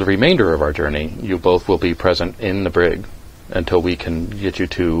 So for the remainder of our journey, you both will be present in the brig until we can get you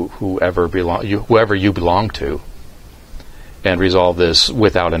to whoever you belong to and resolve this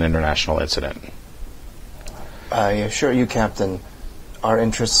without an international incident. I assure you, Captain, our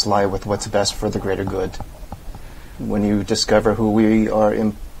interests lie with what's best for the greater good. When you discover who we are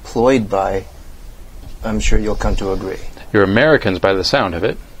employed by, I'm sure you'll come to agree. You're Americans by the sound of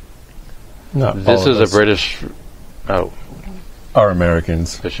it. No, This is a British... Oh, Are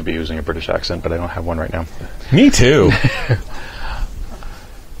Americans. I should be using a British accent, but I don't have one right now. Me too.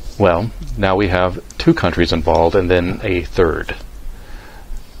 Well, now we have 2 countries involved and then a third.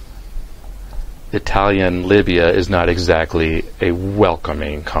 Italian Libya is not exactly a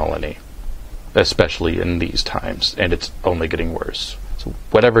welcoming colony, especially in these times, and it's only getting worse. So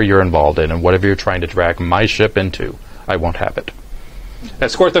whatever you're involved in and whatever you're trying to drag my ship into, I won't have it.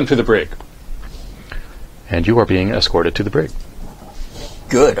 Escort them to the brig. And you are being escorted to the brig.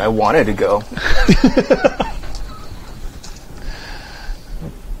 Good, I wanted to go.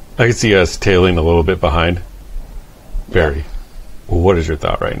 I can see us tailing a little bit behind. Barry, what is your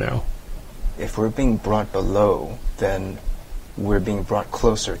thought right now? If we're being brought below, then we're being brought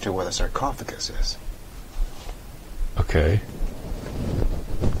closer to where the sarcophagus is. Okay.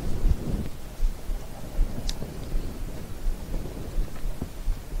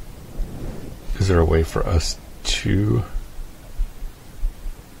 Is there a way for us to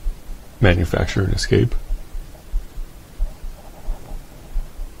manufacture an escape?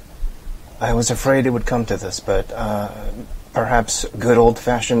 I was afraid it would come to this, but perhaps good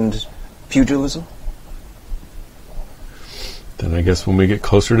old-fashioned pugilism? Then I guess when we get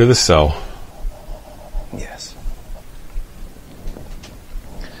closer to the cell. Yes.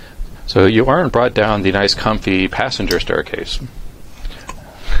 So you aren't brought down the nice, comfy passenger staircase.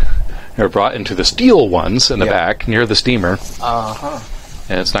 You're brought into the steel ones in the back, near the steamer. Uh-huh.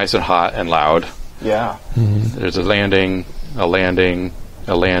 And it's nice and hot and loud. Yeah. There's a landing, a landing,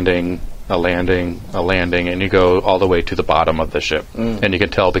 a landing, a landing, a landing, and you go all the way to the bottom of the ship. And you can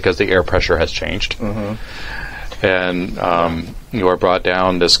tell because the air pressure has changed. And you are brought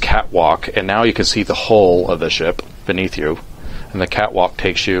down this catwalk, and now you can see the hull of the ship beneath you. And the catwalk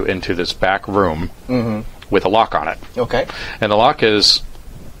takes you into this back room with a lock on it. Okay. And the lock is,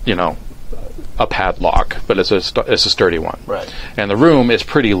 you know, a padlock, but it's a sturdy one. Right. And the room is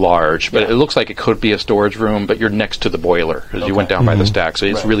pretty large, but it looks like it could be a storage room, but you're next to the boiler as you went down by the stack, so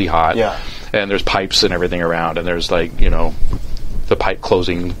it's really hot. Yeah. And there's pipes and everything around, and there's like, you know, the pipe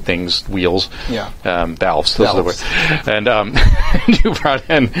closing things, wheels, valves. Those are the words. And you brought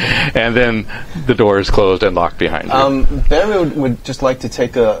in, and then the door is closed and locked behind you. Barry would just like to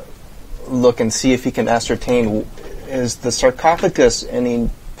take a look and see if he can ascertain, is the sarcophagus any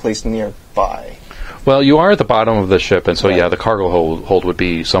place nearby? Well, you are at the bottom of the ship, and so the cargo hold would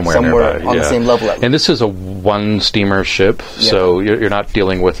be somewhere nearby. On the same level. And this is a one steamer ship, so you're not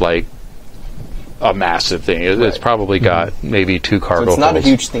dealing with like a massive thing. It's probably got maybe 2 cargo holds. So it's not a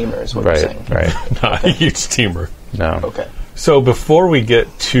huge steamer, is what you're saying. Right. Not a huge steamer. No. Okay. So before we get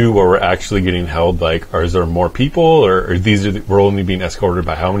to where we're actually getting held, like, is there more people, or we're only being escorted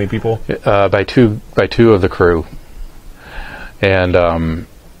by how many people? By two of the crew, and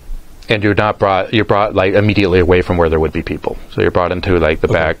you're brought like immediately away from where there would be people. So you're brought into like the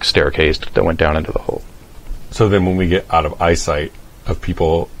back staircase that went down into the hole. So then when we get out of eyesight of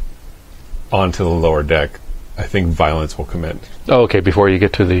people onto the lower deck, I think violence will commence. Oh, okay, before you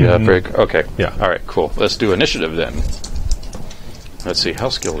get to the brig. Okay. Yeah. All right, cool. Let's do initiative then. Let's see, how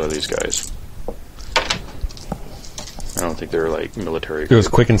skilled are these guys? I don't think they're like military. It was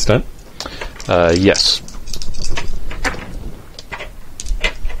quick and stunt? Yes.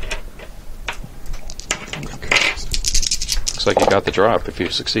 Looks like you got the drop if you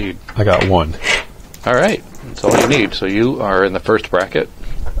succeed. I got 1. All right, that's all you need. So you are in the first bracket.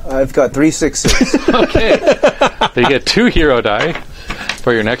 I've got 3 6s. Okay. So you get 2 hero die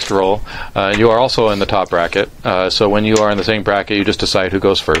for your next roll. You are also in the top bracket. So when you are in the same bracket, you just decide who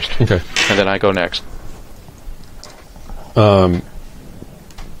goes first. Okay. And then I go next.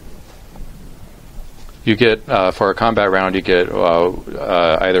 You get, for a combat round, you get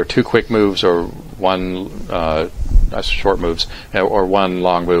either 2 quick moves or 1 short moves, or one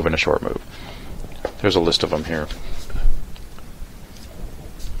long move and a short move. There's a list of them here.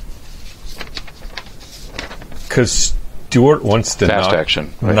 Because Stuart wants to Fast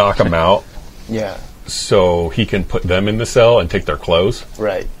action. Right. knock them out Yeah. so he can put them in the cell and take their clothes.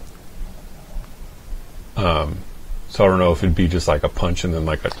 Right. So I don't know if it'd be just like a punch and then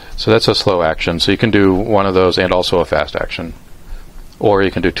like a... So that's a slow action. So you can do one of those and also a fast action. Or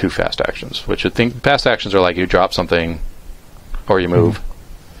you can do two fast actions, which I think fast actions are like you drop something or you move.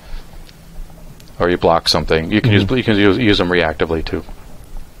 Or you block something. You can use them reactively too.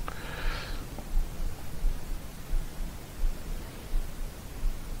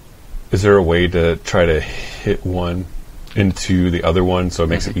 Is there a way to try to hit one into the other one so it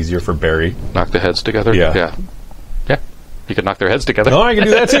makes it easier for Barry? Knock the heads together? Yeah. Yeah. You can knock their heads together. Oh, I can do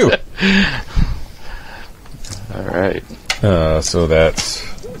that too. All right. So that's...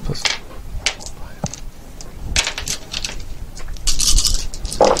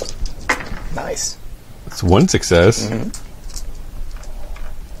 Nice. That's one success.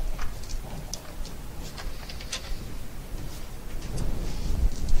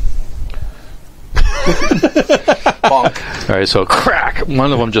 Bonk. All right, so crack.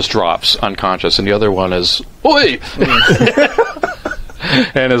 One of them just drops unconscious, and the other one is, oi!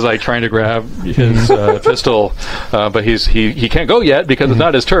 And is like trying to grab his pistol, but he can't go yet because it's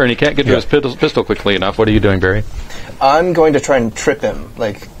not his turn. He can't get to his pistol quickly enough. What are you doing, Barry? I'm going to try and trip him,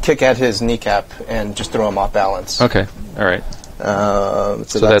 like kick at his kneecap and just throw him off balance. Okay, all right.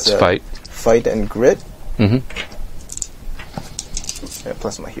 So that's a fight. Fight and grit. Mm-hmm. Yeah,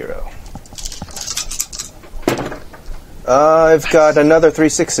 plus my hero. I've got another 3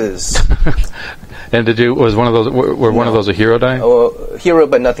 6s. And was one of those were one of those a hero die? Oh, hero,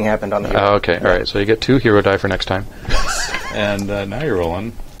 but nothing happened on the hero. Oh, okay, all right. So you get 2 hero die for next time. And now you're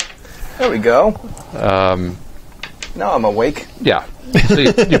rolling. There we go. Now I'm awake. Yeah. So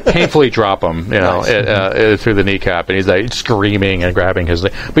you painfully drop him, through the kneecap, and he's like screaming and grabbing his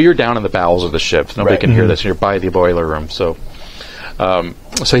leg. But you're down in the bowels of the ship. Nobody can hear this, and you're by the boiler room.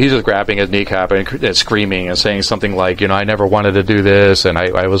 So he's just grabbing his kneecap and screaming and saying something like, I never wanted to do this, and I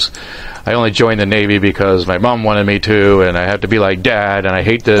only joined the Navy because my mom wanted me to, and I have to be like Dad, and I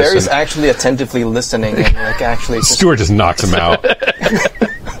hate this. Barry's actually attentively listening, and actually Stuart just knocks him out.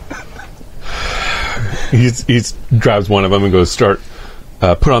 He grabs one of them and goes,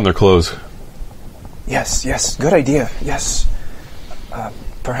 put on their clothes. Yes, good idea, yes.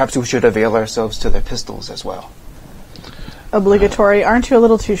 Perhaps we should avail ourselves to their pistols as well. Obligatory. Aren't you a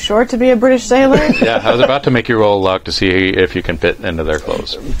little too short to be a British sailor? Yeah, I was about to make you roll luck to see if you can fit into their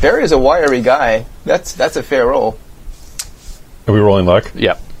clothes. Barry's a wiry guy. That's a fair roll. Are we rolling luck?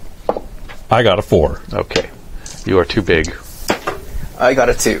 Yep. I got a 4. Okay. You are too big. I got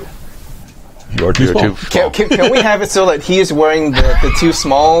a 2. You're too small. Can we have it so that he is wearing the too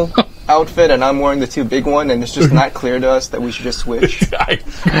small outfit and I'm wearing the too big one, and it's just not clear to us that we should just switch?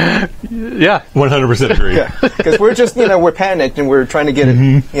 Yeah. 100% agree. Because we're just, we're panicked and we're trying to get it,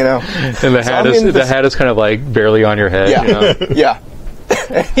 And the hat is kind of like barely on your head. Yeah,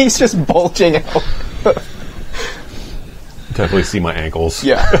 yeah. He's just bulging out. Definitely see my ankles.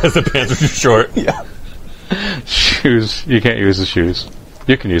 Yeah. As the pants are too short. Yeah. Shoes. You can't use the shoes.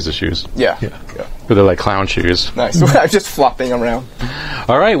 You can use the shoes. Yeah. But they're like clown shoes. Nice. I'm just flopping around.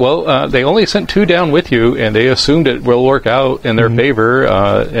 All right. Well, they only sent 2 down with you, and they assumed it will work out in their favor,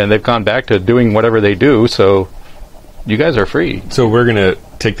 and they've gone back to doing whatever they do, so you guys are free. So we're going to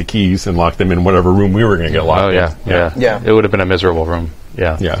take the keys and lock them in whatever room we were going to get locked in. Yeah. It would have been a miserable room.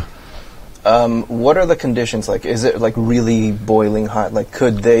 Yeah. Yeah. What are the conditions like? Is it like really boiling hot? Like,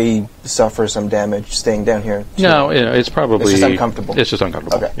 could they suffer some damage staying down here? No, it's probably... It's just uncomfortable. It's just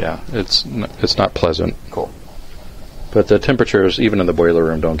uncomfortable. Okay. Yeah. It's not pleasant. Cool. But the temperatures, even in the boiler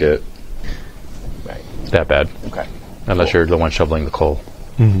room, don't get that bad. Okay. Unless you're the one shoveling the coal.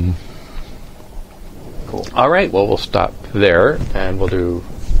 Mm-hmm. Cool. All right. Well, we'll stop there, and we'll do...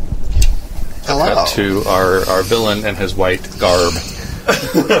 Hello. To our villain and his white garb.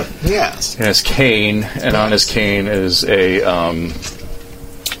 Yes. And his cane, and on his cane is a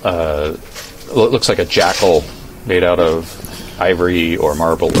looks like a jackal made out of ivory or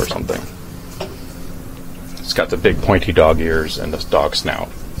marble or something. It's got the big pointy dog ears and this dog snout.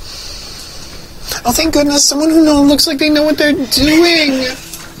 Oh, thank goodness, someone who looks like they know what they're doing.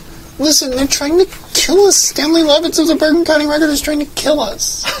 Listen, they're trying to kill us. Stanley Lovitz of the Bergen County Record is trying to kill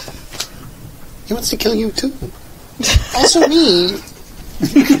us. He wants to kill you, too. Also me.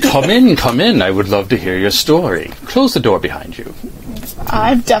 Come in. I would love to hear your story. Close the door behind you.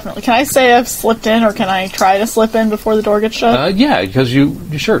 I've definitely... Can I say I've slipped in, or can I try to slip in before the door gets shut? Yeah, because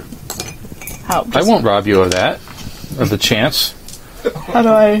you sure. How? I won't rob you of that. of the chance. How do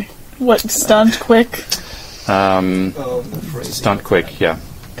I... What, stunt, quick? Stunt quick, yeah.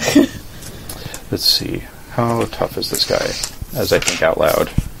 Let's see. How tough is this guy? As I think out loud.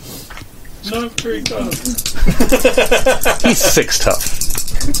 Not very tough. He's 6 tough.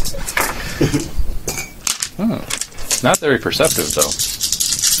 Not very perceptive, though.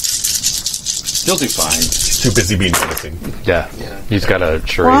 He'll do fine. Too busy being noticing. Yeah. He's got a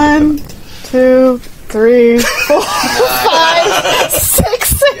charade. 1, 2, 3, 4, 5, 6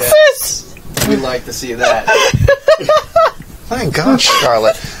 sixes! We'd like to see that. My gosh,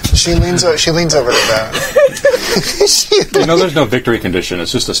 Scarlet. She leans over to that. You know, there's no victory condition.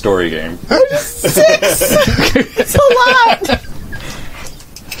 It's just a story game. 6! It's a lot!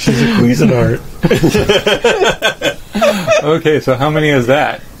 She's a Cuisinart. Okay, so how many is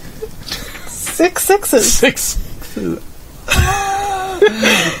that? 6 sixes. 6.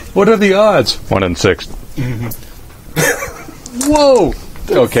 What are the odds? 1 in 6. Whoa!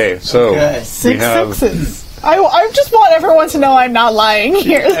 Okay, so Okay. we 6 have. sixes. I just want everyone to know I'm not lying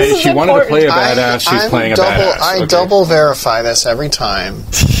here. This Hey, is she wanted to play a important. badass. She's playing a badass. I Okay. double verify this every time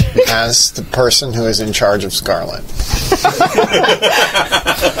as the person who is in charge of Scarlet.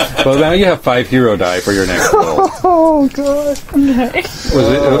 Well, now you have 5 hero die for your next roll. Oh, God. Okay.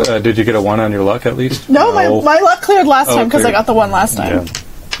 Was it? Did you get a 1 on your luck at least? No, my luck cleared last Oh, time because I cleared. got the one last Yeah. time.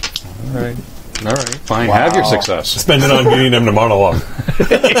 All right. Fine. Have your success. Spend it on getting them to monologue.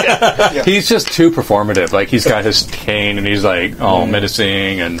 He's just too performative. Like, he's got his cane and he's like, oh,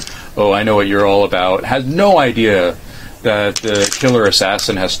 menacing and, oh, I know what you're all about. Has no idea that the killer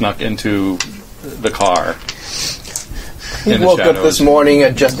assassin has snuck into the car. He in the woke up shadows. this morning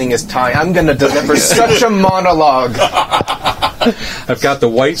adjusting his tie. I'm going to deliver such a monologue. I've got the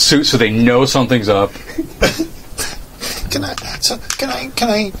white suit so they know something's up. Can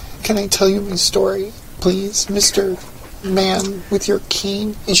I tell you my story, please, Mr. Man with your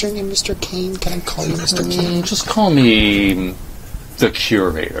cane? Is your name Mr. Cane? Can I call you Mr. Cane? Just call me the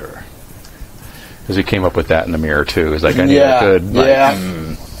curator. Because he came up with that in the mirror, too. He's like, I need a good... Like,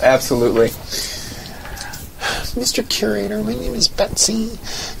 Absolutely. Mr. Curator, my name is Betsy,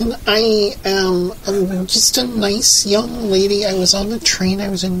 and I am just a nice young lady. I was on the train, I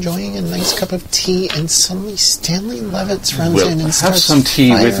was enjoying a nice cup of tea, and suddenly Stanley Levitz runs Well, in and have starts some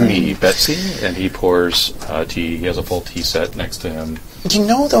tea with firing. me, Betsy. And he pours tea. He has a full tea set next to him. You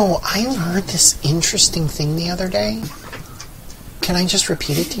know, though, I heard this interesting thing the other day. Can I just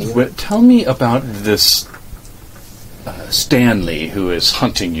repeat it to you? Tell me about this Stanley who is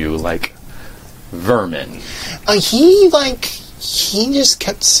hunting you like vermin. He just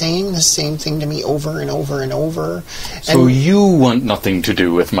kept saying the same thing to me over and over and over. So you want nothing to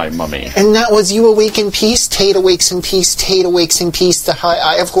do with my mummy. And that was you awake in peace, Tate awakes in peace, Tate awakes in peace, the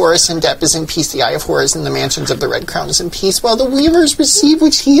eye of Horus and Depp is in peace, the eye of Horus and the mansions of the Red Crown is in peace, while the weavers receive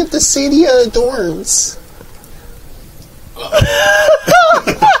which he of the Sadia adorns.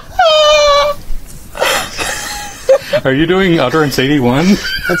 Are you doing Utterance 81?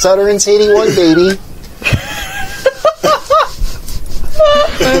 That's Utterance 81, baby.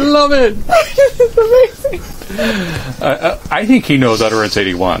 I love it. I think he knows Utterance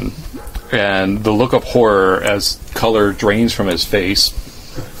 81. And the look of horror as color drains from his face.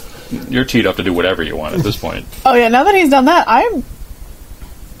 You're teed up to do whatever you want at this point. Oh, yeah, now that he's done that, I'm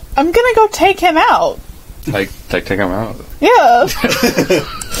gonna go take him out. Like, take him out. Yeah.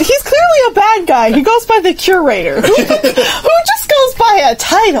 He's clearly a bad guy. He goes by the curator. Who just goes by a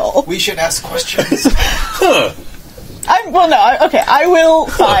title? We should ask questions. I will,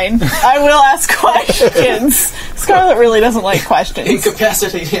 fine. I will ask questions. Scarlet really doesn't like questions.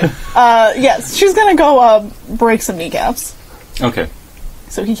 Incapacitate him. Yes, she's gonna go, break some kneecaps. Okay.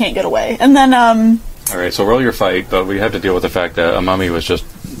 So he can't get away. And then, Alright, so roll your fight, but we have to deal with the fact that a mummy was just...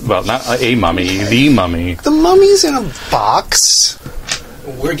 Well, not a mummy, the mummy. The mummy's in a box.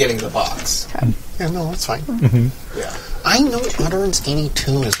 We're getting the box. Yeah, no, that's fine. Yeah. I know Utterance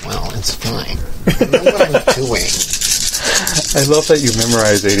 82 as well. It's fine. I know what I'm doing. I love that you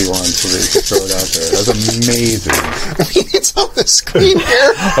memorized 81 so that you could throw it out there. That's amazing. I mean, it's on the screen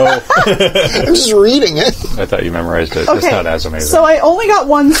here. Oh, I'm just reading it. I thought you memorized it. okay. It's not as amazing. So I only got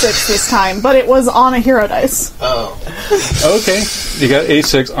 1 6 this time, but it was on a hero dice. Oh. Okay, you got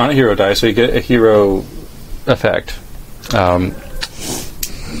A6 on a hero die, so you get a hero effect.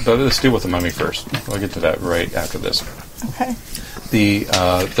 But let's deal with the mummy first. We'll get to that right after this. Okay. The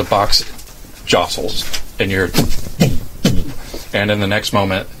box jostles, and you're... And in the next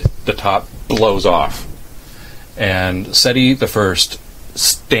moment, the top blows off. And Seti the First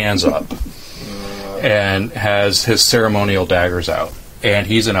stands up and has his ceremonial daggers out. And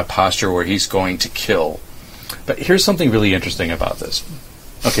he's in a posture where he's going to kill. But here's something really interesting about this.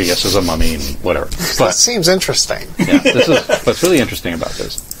 Okay, yes, there's a mummy and whatever. That But seems interesting. yeah, this is what's really interesting about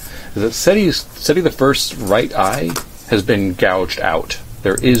this. Is that SETI the First's right eye has been gouged out.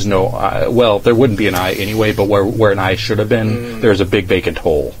 There is no eye. Well, there wouldn't be an eye anyway, but where an eye should have been, there's a big vacant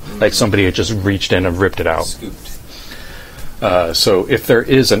hole. Like somebody had just reached in and ripped it out. Scooped. So if there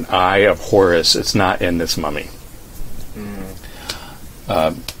is an eye of Horus, it's not in this mummy.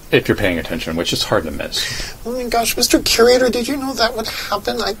 If you're paying attention, which is hard to miss. Oh my gosh, Mr. Curator, did you know that would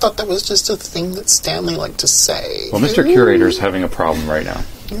happen? I thought that was just a thing that Stanley liked to say. Well, Mr. Curator's having a problem right now.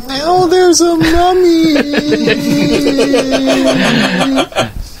 Now there's a mummy!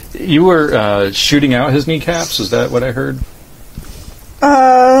 You were shooting out his kneecaps, is that what I heard?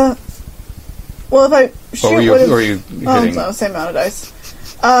 Well, if I shoot, Or were you, what if- or were you hitting? no, same amount of dice.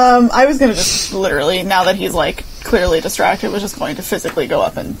 I was gonna just literally, now that he's like clearly distracted, was just going to physically go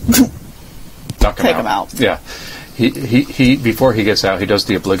up and Knock take him out. Yeah. He before he gets out, he does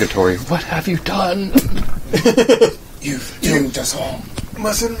the obligatory, "What have you done?" You've doomed us all.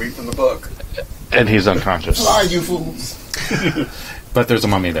 Mustn't read from the book. And he's unconscious. Fly, you fools. But there's a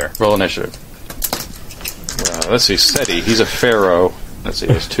mummy there. Roll initiative. Let's see, SETI. He's a pharaoh. Let's see,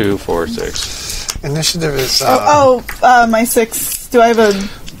 it's 2, 4, 6. Initiative is... my 6. Do I have a...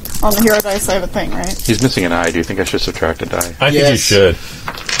 On the hero dice, I have a thing, right? He's missing an eye. Do you think I should subtract a die? I think you Yes. should.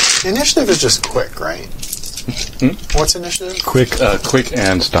 Initiative is just quick, right? What's initiative? Quick. Quick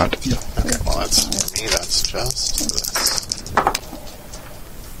and stunt. Okay, well, that's for me. That's just this.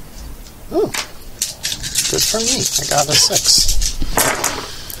 Ooh. Good for me. I got a 6.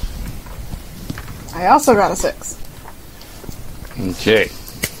 I also got a 6. Okay.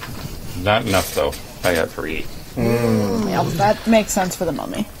 Not enough, though. I got 3. Yeah, that makes sense for the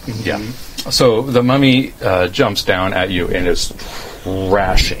mummy. Yeah. So the mummy jumps down at you and is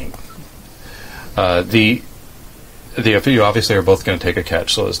thrashing. You obviously are both going to take a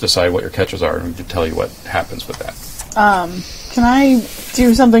catch, so let's decide what your catches are and tell you what happens with that. Can I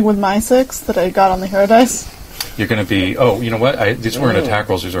do something with my 6 that I got on the hero dice? You're going to be... Oh, you know what? These weren't attack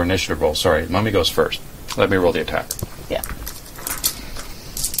rolls. These are initiative rolls. Sorry. Mummy goes first. Let me roll the attack. Yeah.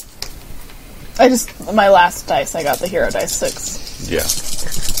 My last dice, I got the hero dice 6. Yeah.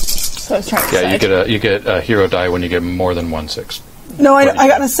 So I was trying to Yeah, decide. you get a hero die when you get more than 1 6. No, I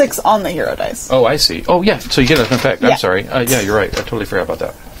got a 6 on the hero dice. Oh, I see. Oh, yeah. So you get an effect. Yeah. I'm sorry. Yeah, you're right. I totally forgot about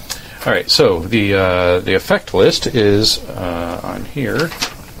that. All right. So the effect list is on here.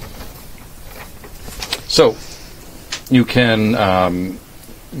 So you can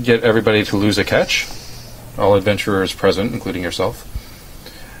get everybody to lose a catch. All adventurers present, including yourself.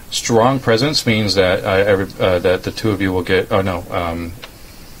 Strong presence means that that the two of you will get. Oh no,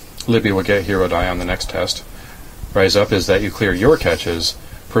 Libby will get hero die on the next test. Rise up is that you clear your catches.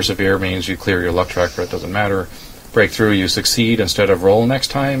 Persevere means you clear your luck tracker. It doesn't matter. Breakthrough, you succeed instead of roll next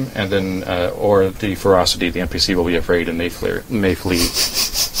time, and then or the ferocity, the NPC will be afraid and may flee.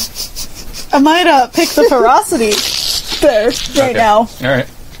 I might pick the ferocity there right now, All right.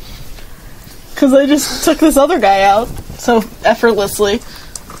 because I just took this other guy out so effortlessly.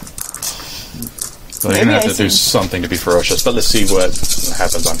 Well, you're Maybe going to I have to do see. something to be ferocious, but let's see what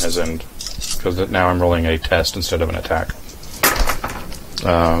happens on his end. Because now I'm rolling a test instead of an attack.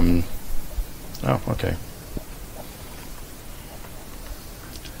 Oh, okay.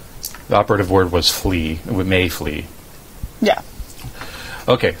 The operative word was flee. We may flee. Yeah.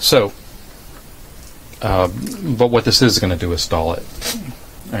 Okay, so... but what this is going to do is stall it.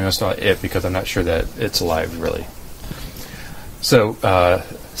 I'm going to stall it because I'm not sure that it's alive, really. So,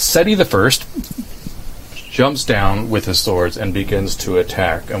 SETI the First jumps down with his swords and begins to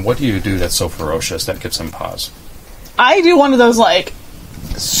attack. And what do you do that's so ferocious that gives him pause? I do one of those, like,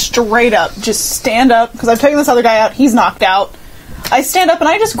 straight up, just stand up, because I've taken this other guy out, he's knocked out. I stand up and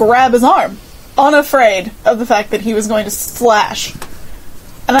I just grab his arm, unafraid of the fact that he was going to slash.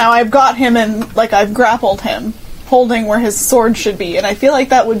 And now I've got him and, like, I've grappled him, holding where his sword should be, and I feel like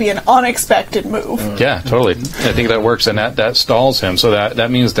that would be an unexpected move. Yeah, totally. I think that works, and that stalls him. So that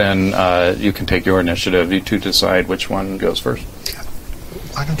means then you can take your initiative to decide which one goes first.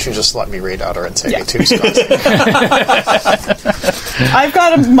 Why don't you just let me read out our Integrity Yeah. 2 Scott? I've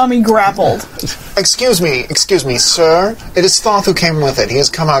got a mummy grappled. Excuse me, sir. It is Thoth who came with it. He has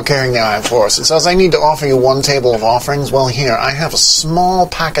come out carrying the Eye of Horus. It says I need to offer you one table of offerings. Well, here, I have a small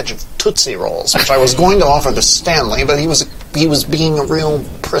package of Tootsie Rolls, which I was going to offer to Stanley, but he was being a real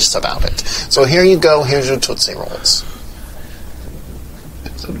priss about it. So here you go. Here's your Tootsie Rolls.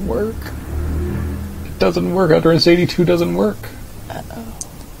 It doesn't work. It doesn't work. Utterance 82 doesn't work.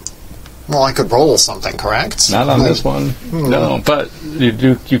 Well, I could roll something, correct? Not on this one. No, but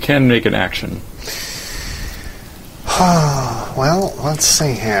you can make an action. Well, let's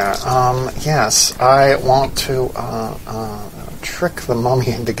see here. Yes, I want to trick the mummy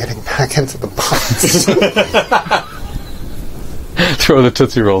into getting back into the box. Throw the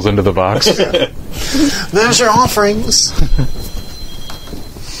Tootsie Rolls into the box. There's your offerings.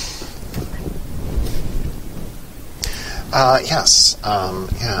 Yes.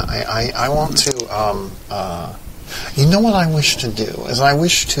 I want to. You know what I wish to do is I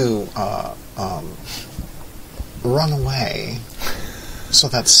wish to run away, so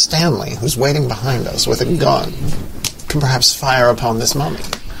that Stanley, who's waiting behind us with a gun, can perhaps fire upon this mummy.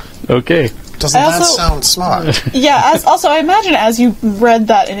 Okay. Doesn't that Also- sound smart? Yeah, also, I imagine as you read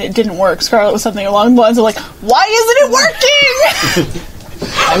that and it didn't work, Scarlet was something along the lines of like, why isn't it working?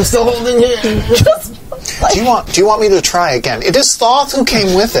 I'm still holding it. Do you want me to try again? It is Thoth who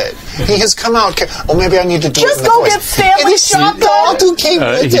came with it. He has come out. Maybe I need to do it Just in the go voice. get Stanley It is shotgun. Thoth who came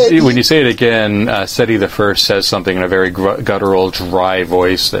with it. When you say it again, Seti the First says something in a very guttural, dry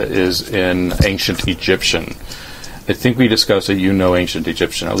voice that is in ancient Egyptian. I think we discussed that you know ancient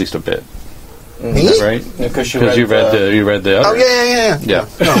Egyptian at least a bit, Me? right? Because Because you read the other. Oh yeah. Yeah.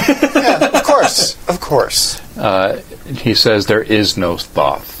 Yeah, of course. He says there is no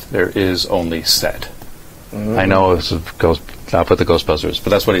Thoth. There is only Set. I know this goes not with the Ghostbusters, but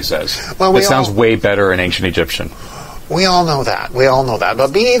that's what he says. Well, it sounds way better in ancient Egyptian. We all know that.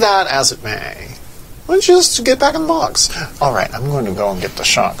 But be that as it may, let's just get back in the box. All right, I'm going to go and get the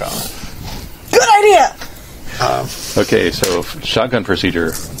shotgun. Good idea! Okay, so shotgun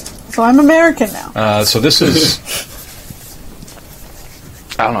procedure. So I'm American now. So this is.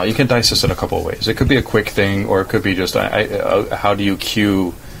 I don't know. You can dice this in a couple of ways. It could be a quick thing, or it could be just how do you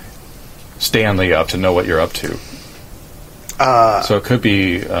cue Stanley up to know what you're up to. So it could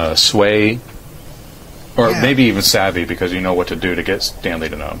be sway, or Yeah. maybe even savvy, because you know what to do to get Stanley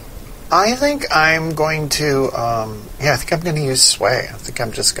to know. I think I'm going to. I think I'm going to use sway. I think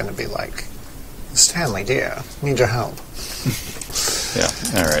I'm just going to be like, Stanley, dear, need your help. Yeah.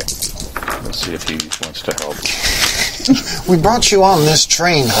 All right. Let's see if he wants to help. We brought you on this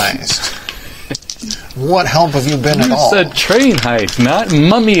train heist. What help have you been at You all? said train heist, not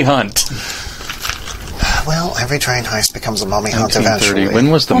mummy hunt. Well, every train heist becomes a mummy hunt 1930. eventually.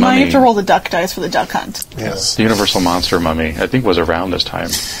 When was the Well, now you mummy? have to roll the duck dice for the duck hunt. Yes. The Universal Monster Mummy, I think, was around this time.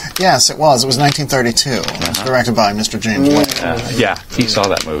 Yes, it was. It was 1932. It was directed by Mr. James Wade. Yeah, he saw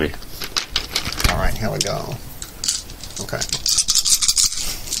that movie. All right, here we go. Okay.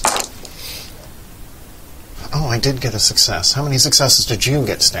 Oh, I did get a success. How many successes did you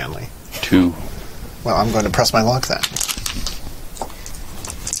get, Stanley? 2. Well, I'm going to press my luck then.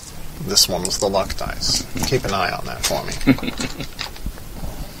 This one was the luck dice. Keep an eye on that for me.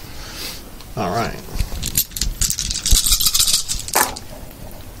 All right.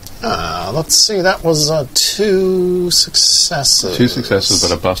 Let's see. That was 2 successes. 2 successes,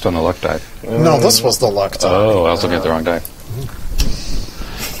 but a bust on the luck die. No, this was the luck die. Oh, I was looking at the wrong die.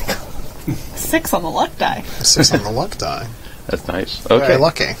 6 on the luck die. 6 on the luck die. That's nice. Very Okay.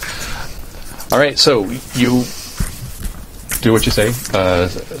 lucky. All right, so you do what you say.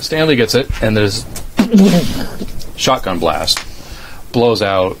 Stanley gets it, and there's shotgun blast. Blows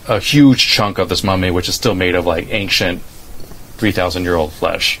out a huge chunk of this mummy, which is still made of like ancient 3,000-year-old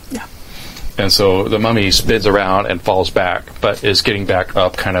flesh. Yeah. And so the mummy spids around and falls back, but is getting back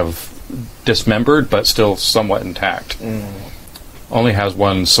up kind of dismembered, but still somewhat intact. Only has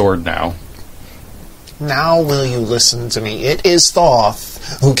one sword now. Now will you listen to me? It is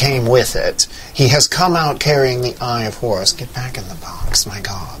Thoth who came with it. He has come out carrying the Eye of Horus. Get back in the box, my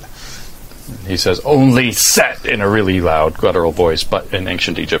God. He says, only Set, in a really loud, guttural voice, but in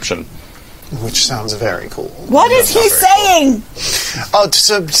ancient Egyptian. Which sounds very cool. What is he saying? Oh,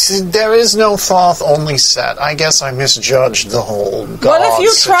 so there is no Thoth, only Set. I guess I misjudged the whole God What if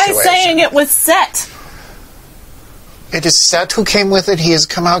you try situation. saying it was Set? It is Set who came with it. He has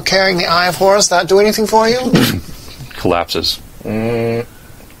come out carrying the Eye of Horus. That do anything for you? Collapses.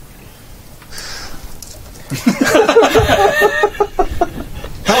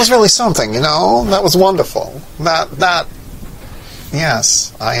 That was really something, you know? That was wonderful.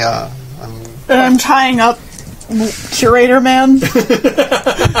 Yes, I'm I'm tying up curator man. Like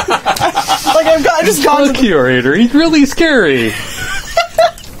I've just gone to the Curator, he's really scary.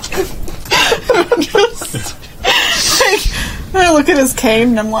 I look at his cane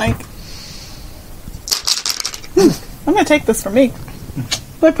and I'm like, I'm gonna take this for me.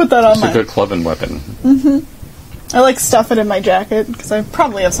 I put that on It's a my. good clubbing weapon. I like stuff it in my jacket because I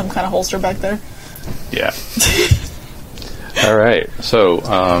probably have some kind of holster back there. Yeah. All right. So,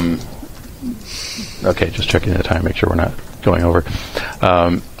 okay, just checking the time, make sure we're not going over.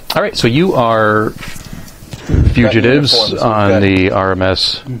 All right. So you are fugitives uniforms. on the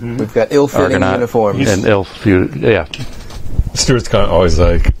RMS We've got ill-fitting Argonaut uniforms. and yeah. Stuart's kind of always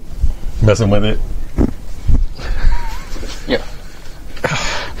like messing with it. Yeah.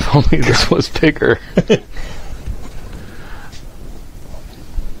 If only this was bigger.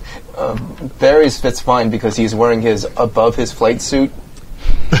 Barry's fits fine because he's wearing his above his flight suit.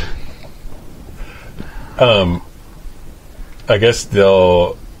 I guess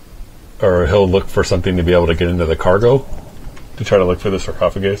he'll look for something to be able to get into the cargo to try to look for the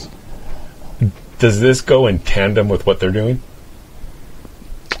sarcophagus. Does this go in tandem with what they're doing?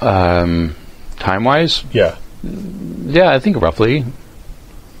 Time-wise? Yeah. Yeah, I think roughly.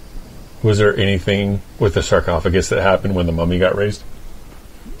 Was there anything with the sarcophagus that happened when the mummy got raised?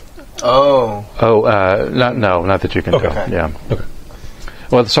 Oh. Not that you can Okay. tell. Yeah. Okay.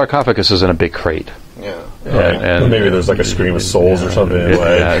 Well, the sarcophagus is in a big crate. Yeah. Right. And maybe there's like a scream of souls or something.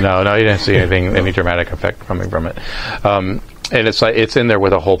 Yeah, no, you didn't see any dramatic effect coming from it. And it's like it's in there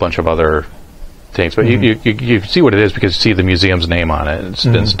with a whole bunch of other things, but you see what it is because you see the museum's name on it. It's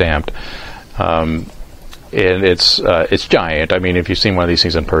been stamped, and it's giant. I mean, if you've seen one of these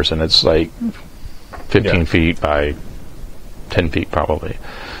things in person, it's like 15 feet by 10 feet probably.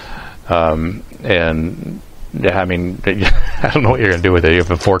 And yeah, I mean, I don't know what you're going to do with it. You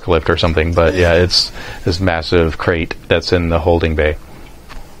have a forklift or something, but yeah, it's this massive crate that's in the holding bay.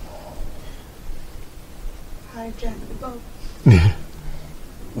 Hijack the boat.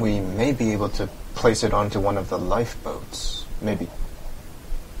 We may be able to place it onto one of the lifeboats. Maybe.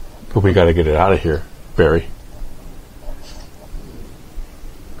 But we got to get it out of here, Barry.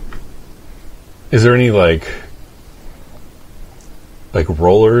 Is there any like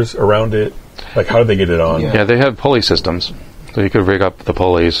rollers around it? Like, how do they get it on? Yeah. Yeah, they have pulley systems, so you could rig up the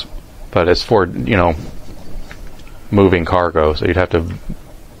pulleys, but it's for moving cargo, so you'd have to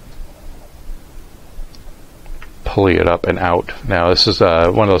pulley it up and out. Now, this is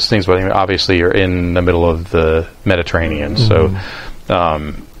one of those things where obviously you're in the middle of the Mediterranean, so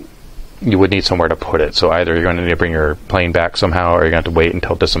you would need somewhere to put it. So either you're going to need to bring your plane back somehow, or you're going to have to wait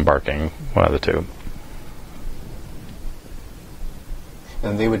until disembarking, one of the two.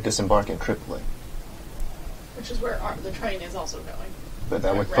 And they would disembark in Tripoli. Which is where the train is also going. But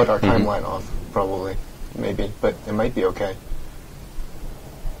that would put our timeline off, probably. Maybe. But it might be okay.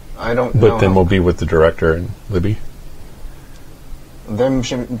 I don't know. But then we'll be with the director and Libby. Their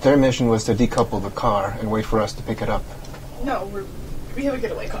mission was to decouple the car and wait for us to pick it up. No, we have a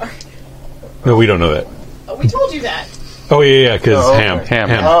getaway car. No, we don't know that. Oh, we told you that. Oh yeah, because Oh, okay. Ham.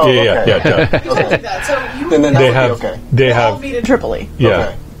 Oh, Yeah. We told you that. So you Then that They would have. be okay. They all have. meet in Tripoli. Yeah.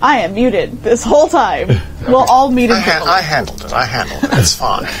 Okay. I am muted this whole time. We'll all meet in Tripoli. I handled it. It's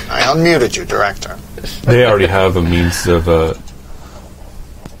fine. I unmuted you, director. They already have a means of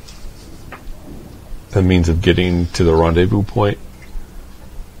getting to the rendezvous point.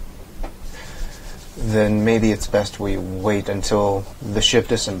 Then maybe it's best we wait until the ship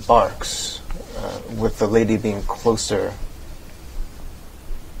disembarks, with the lady being closer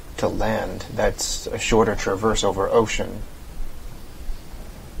to land. That's a shorter traverse over ocean.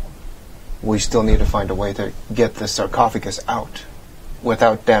 We still need to find a way to get the sarcophagus out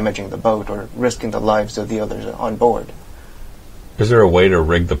without damaging the boat or risking the lives of the others on board. Is there a way to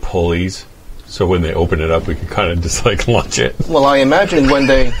rig the pulleys so when they open it up, we can kind of just like launch it? Well, I imagine when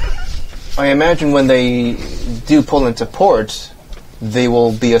they do pull into port, they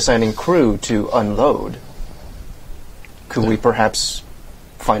will be assigning crew to unload. Could we perhaps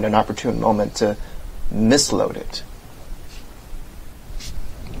find an opportune moment to misload it?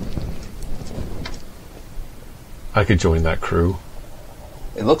 I could join that crew.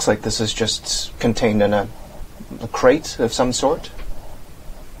 It looks like this is just contained in a crate of some sort.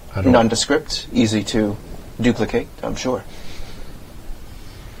 I don't. Nondescript, easy to duplicate, I'm sure.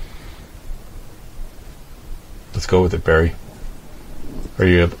 Let's go with it, Barry. Are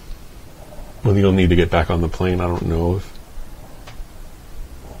you? Well, you'll need to get back on the plane. I don't know if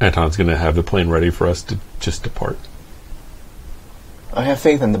Anton's going to have the plane ready for us to just depart. I have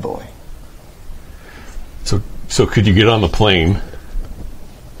faith in the boy. So could you get on the plane?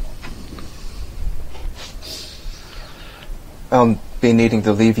 I'll be needing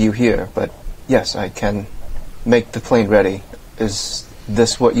to leave you here, but yes, I can make the plane ready. Is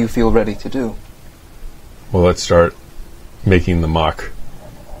this what you feel ready to do? Well, let's start making the mock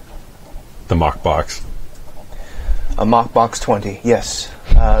box. A mock box 20, yes.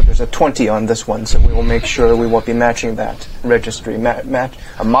 There's a 20 on this one, so we will make sure we won't be matching that registry. Match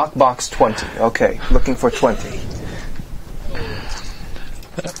a mock box 20. Okay, looking for 20.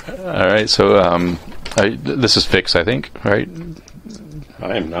 All right, so this is Fix, I think, right?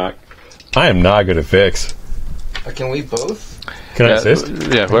 I am not good at fix. Can we both? Can I assist?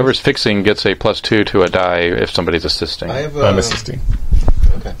 Yeah, whoever's fixing gets a +2 to a die if somebody's assisting. I have. I'm assisting.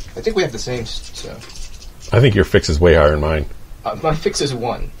 Okay. I think we have the same. So I think your fix is way higher than mine. my fix is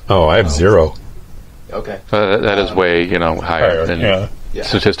 1. Oh, I have 0. Okay. That is way, higher than yeah.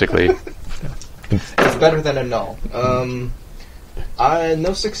 statistically. It's better than a null. No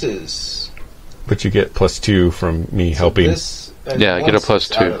 6s. But you get +2 from me helping. This and Yeah, get a one six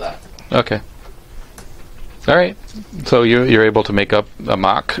 +2. out of that. Okay. All right. So you're able to make up a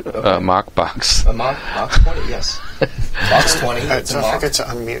mock box. A mock box 20, yes. Box 20. It's a Don't mock. forget to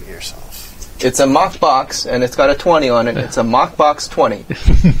unmute yourself. It's a mock box, and it's got a 20 on it. It's a mock box 20.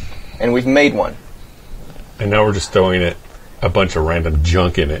 And we've made one. And now we're just throwing it a bunch of random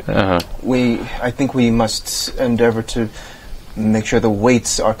junk in it. I think we must endeavor to make sure the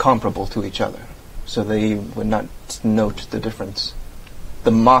weights are comparable to each other, so they would not note the difference.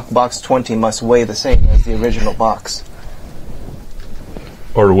 The mock box 20 must weigh the same as the original box.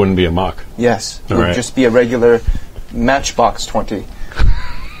 Or it wouldn't be a mock. Yes, it All would right. just be a regular matchbox 20.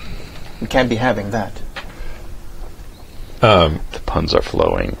 We can't be having that. The puns are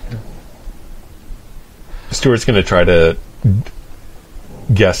flowing. Stuart's going to try to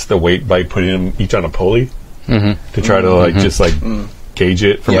guess the weight by putting them each on a pulley to try to gauge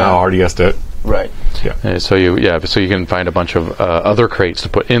it from Yeah. how hard he has to. Right. So you can find a bunch of other crates to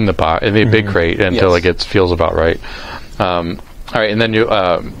put in the big crate until Yes. feels about right. All right, and then you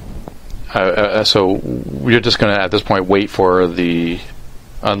so you're just going to at this point wait for the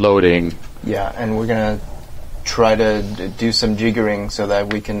unloading. Yeah, and we're going to try to do some jiggering so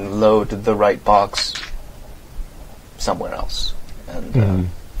that we can load the right box somewhere else and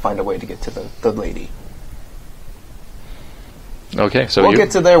find a way to get to the lady. Okay, so We'll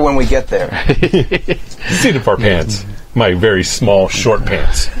get to there when we get there. Seat of our pants. My very small, short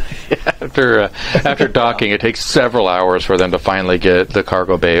pants. after docking, it takes several hours for them to finally get the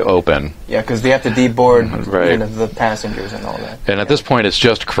cargo bay open. Yeah, because they have to deboard Right. the passengers and all that. And at this point, it's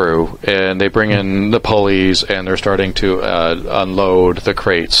just crew, and they bring in the pulleys, and they're starting to unload the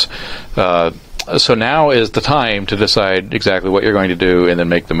crates. So now is the time to decide exactly what you're going to do, and then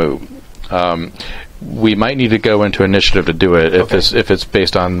make the move. We might need to go into initiative to do it if it's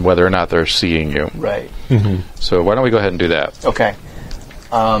based on whether or not they're seeing you. Right. So why don't we go ahead and do that? Okay.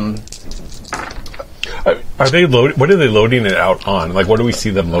 Are they load? What are they loading it out on? Like, what do we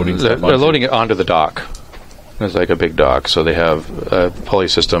see them loading? They're stuff onto? loading it onto the dock. There's like a big dock, so they have a pulley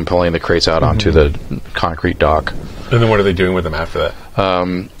system pulling the crates out onto the concrete dock. And then what are they doing with them after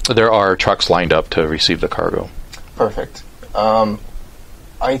that? There are trucks lined up to receive the cargo. Perfect.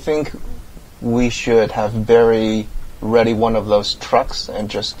 I think we should have Barry ready one of those trucks and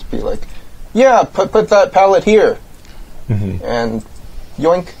just be like, yeah, put that pallet here. And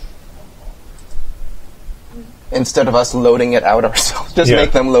yoink. Instead of us loading it out ourselves, just Yeah.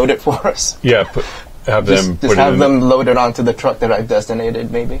 make them load it for us. Yeah, have them Just put have it in them load it onto the truck that I've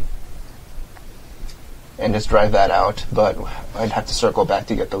designated, maybe. And just drive that out. But I'd have to circle back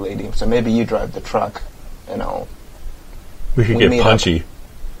to get the lady. So maybe you drive the truck, and We could we get meet up. punchy.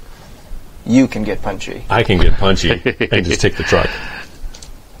 you can get punchy. I can get punchy and just take the truck.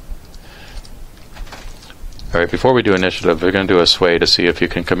 All right, before we do initiative, we're going to do a sway to see if you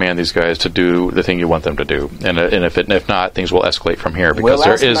can command these guys to do the thing you want them to do. And if not, things will escalate from here because We'll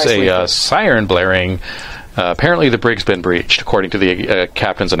there ask is nicely a first. siren blaring. Apparently the brig's been breached, according to the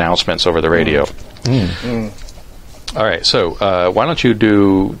captain's announcements over the radio. All right, so why don't you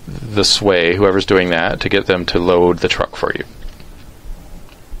do the sway, whoever's doing that, to get them to load the truck for you.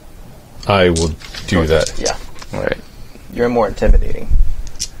 I will do that. Yeah. All right. You're more intimidating.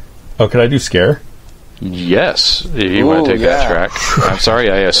 Oh, could I do scare? Yes, you want Ooh, to take yeah. that track. I'm sorry,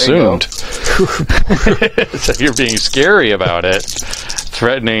 I you assumed. So you're being scary about it,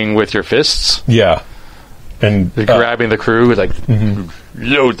 threatening with your fists, Yeah. And grabbing the crew, with like,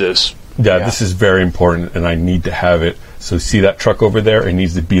 load this. yeah, this is very important, and I need to have it. So see that truck over there? It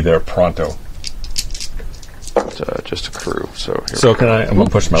needs to be there pronto. It's, just a crew. So here So can I? I'm gonna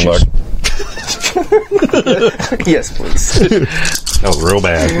push my luck. Yes, please. Oh, real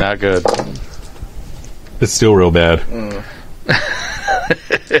bad. not good. It's still real bad.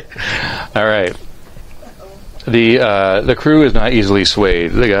 All right. The crew is not easily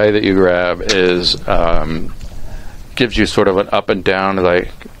swayed. The guy that you grab is gives you sort of an up and down,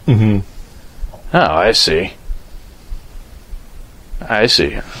 like, oh, I see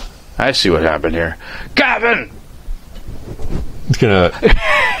what happened here, Gavin. It's gonna.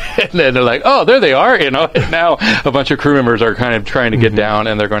 And then they're like, oh, there they are. And now a bunch of crew members are kind of trying to get down,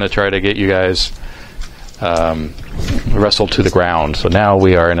 and they're going to try to get you guys wrestled to the ground. So now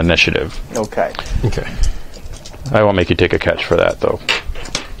we are in initiative. Okay. Okay. I won't make you take a catch for that, though.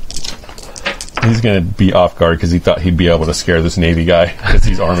 He's going to be off guard because he thought he'd be able to scare this Navy guy because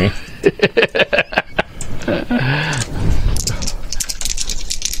he's Army.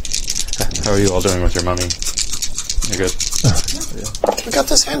 How are you all doing with your mummy? You good? We got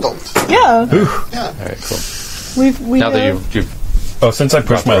this handled. Yeah. Yeah. All right, cool. We Now that you've Oh, since I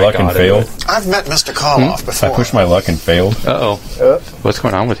pushed my luck and God, failed. I've met Mr. Karloff before. I pushed my luck and failed. What's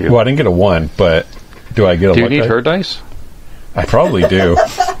going on with you? Well, I didn't get a 1, but do I get a Do you luck need die? her dice? I probably do.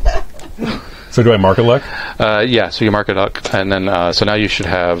 So do I mark a luck? Yeah, so you mark it up, and then so now you should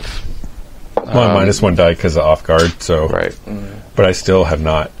have Well, minus 1 die because of off guard, so. right. But I still have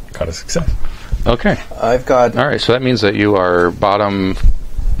not got a success. Okay. I've got All right, so that means that you are bottom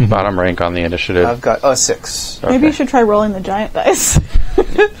rank on the initiative. I've got a 6. Maybe you should try rolling the giant dice.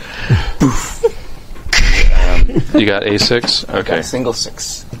 You got A6? Got Okay. a single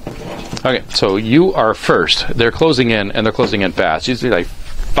 6. Okay, so you are first. They're closing in, and they're closing in fast. Usually like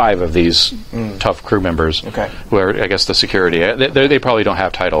 5 of these tough crew members Okay. who are, I guess, the security. They probably don't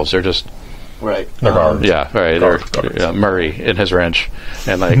have titles. They're just, Right. They're guards. yeah, right. Guards. They're Murray in his wrench,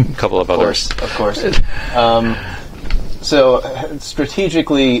 and like a couple of others. Of course. So,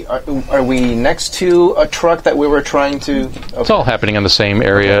 strategically, are we next to a truck that we were trying to... It's all happening in the same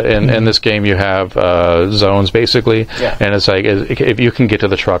area. In this game, you have zones, basically. Yeah. And it's like, if you can get to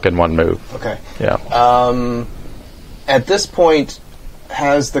the truck in one move. Okay. Yeah. At this point,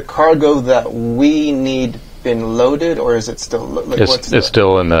 has the cargo that we need been loaded, or is it still... Like, It's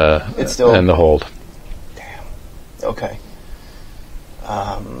still in the It's still- in the hold. Okay.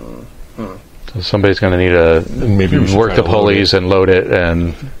 So somebody's going to need to Maybe we should work try the to load pulleys it. and load it,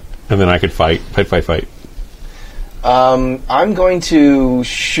 and And then I could fight. Fight. I'm going to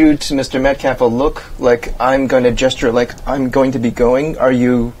shoot Mr. Metcalf a look, like I'm going to gesture like I'm going to be going. Are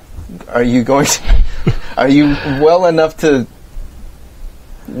you going to... Are you well enough to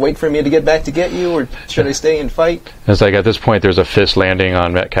wait for me to get back to get you, or should I stay and fight? it's like at this point there's a fist landing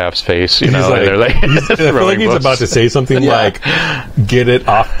on Metcalf's face. You know, and they're like, I feel like he's books. about to say something Yeah. like, get it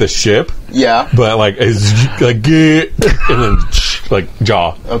off the ship, Yeah. but like, it's like, get, and then, like,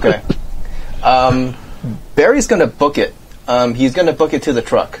 jaw. Okay. Barry's going to book it. He's going to book it to the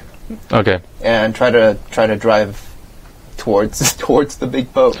truck Okay. and try to drive towards the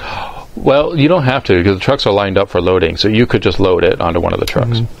big boat. Well, you don't have to because the trucks are lined up for loading, so you could just load it onto one of the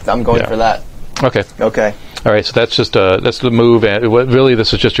trucks. I'm going Yeah. for that. Okay. Okay. All right. So that's just that's the move, and really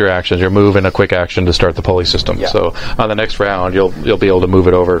this is just your actions. Your move and a quick action to start the pulley system. Yeah. So on the next round, you'll be able to move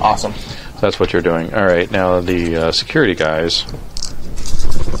it over. Awesome. So that's what you're doing. All right. Now the security guys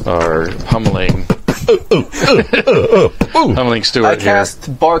are pummeling. Pummeling I Stewart here.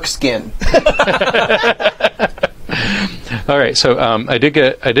 cast Bark Skin. All right, so I did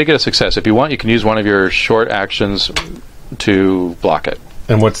get a success. If you want, you can use one of your short actions to block it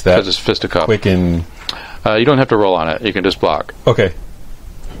And what's that? because it's fisticuff. Quick and, You don't have to roll on it. You can just block. okay.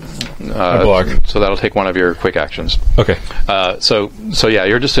 I block. So that'll take one of your quick actions. Okay. So yeah,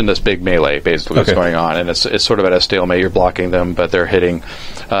 you're just in this big melee, basically, what's Okay. going on, and it's sort of at a stalemate. You're blocking them, but they're hitting.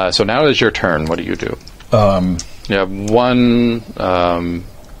 So now is your turn. What do you do? You have one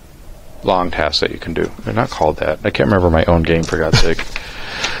long task that you can do. They're not called that. I can't remember my own game, for God's sake.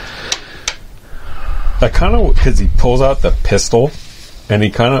 I kind of, because he pulls out the pistol, and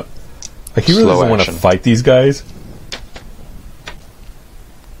he kind of, like, he really Slow doesn't want to action. fight these guys.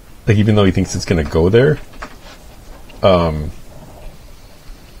 Like, even though he thinks it's going to go there.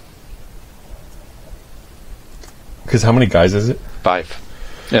 Because how many guys is it?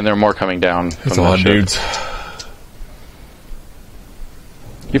 5. And there are more coming down. It's from a the lot of ship. dudes.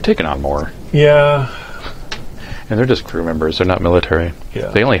 You've taken on more. Yeah. And they're just crew members. They're not military. Yeah.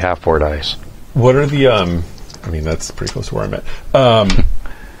 They only have 4 dice. What are the, I mean, that's pretty close to where I'm at.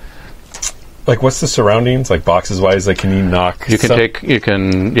 Like, what's the surroundings? Like, boxes-wise, like, can you knock You can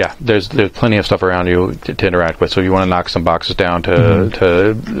some- there's plenty of stuff around you to interact with. So you want to knock some boxes down to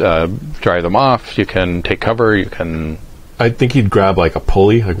drive them off. You can take cover. You can... I think he'd grab, like, a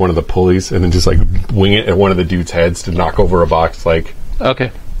pulley, like one of the pulleys, and then just, like, wing it at one of the dudes' heads to knock over a box, like,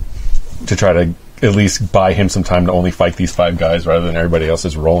 Okay. to try to at least buy him some time to only fight these 5 guys rather than everybody else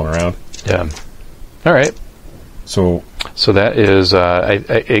is rolling around. Yeah. All right. So, So that is...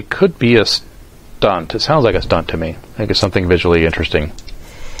 it could be a stunt. It sounds like a stunt to me. I think it's something visually interesting.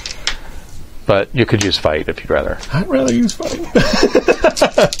 But you could use fight if you'd rather. I'd rather use fight.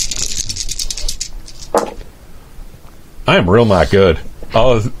 I am real not good.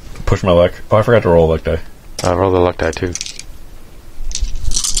 I'll push my luck. Oh, I forgot to roll a luck die. Roll the luck die, too.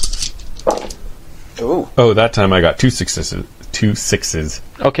 Ooh. Oh, that time I got 2 sixes. 2 sixes.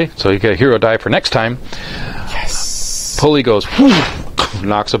 Okay, so you get a hero die for next time. Yes. pulley goes,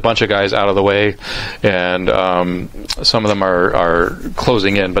 knocks a bunch of guys out of the way, and some of them are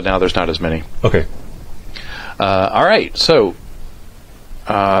closing in, but now there's not as many. Okay. All right, so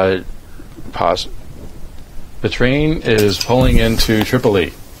pause. The train is pulling into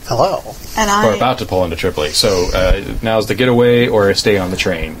Tripoli, Hello. And or about to pull into Tripoli. So now's the getaway or stay on the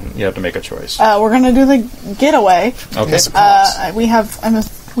train. You have to make a choice. we're gonna do the getaway. Okay. Yes, of course. We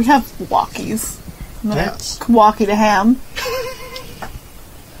have walkies. I'm gonna Yes. walkie to Ham.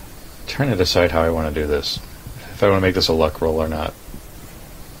 Trying to decide how I want to do this. If I want to make this a luck roll or not.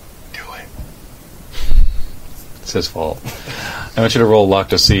 Do it. It's his fault. I want you to roll luck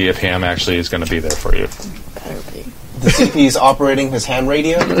to see if Ham actually is going to be there for you. Better be. The CP is operating his ham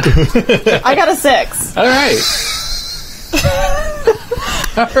radio. I got a 6. All right.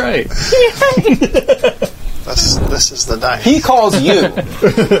 All right. This is the dice. He calls you.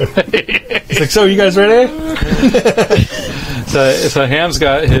 It's like, so you guys ready? So Ham's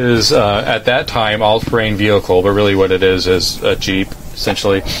got his, at that time, all-terrain vehicle, but really what it is a Jeep,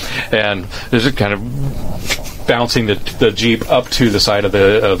 essentially. And there's a kind of bouncing the Jeep up to the side of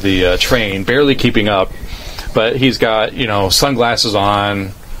the train, barely keeping up. But he's got, sunglasses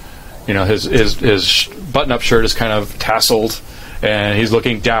on, his button-up shirt is kind of tasseled, and he's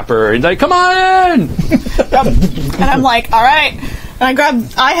looking dapper. And like, come on in! And I'm like, all right. And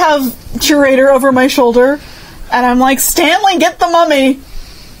I have Curator over my shoulder, and I'm like, Stanley, get the mummy.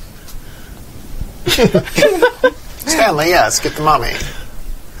 Stanley, yes, get the mummy.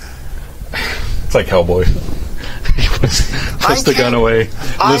 It's like Hellboy. He puts the gun away,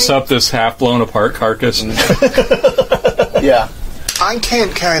 lifts up this half-blown apart carcass. Yeah. I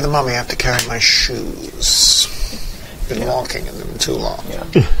can't carry the mummy. I have to carry my shoes. Been walking in them too long. Yeah.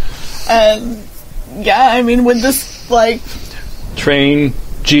 And with this, Train,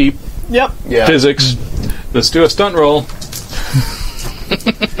 Jeep, yep. Yeah. physics. Let's do a stunt roll.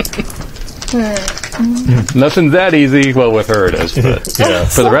 Nothing's that easy. Well, with her it is, but Yeah.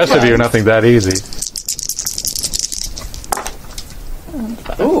 for the rest of you, nothing's that easy.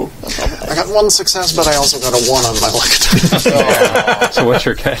 Ooh. I got one success, but I also got a 1 on my luck. So what's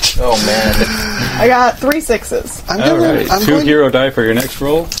your catch? Oh man. I got 3 6s. All right, two hero die for your next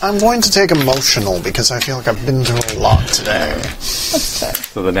roll. I'm going to take emotional because I feel like I've been through a lot today. That's fair.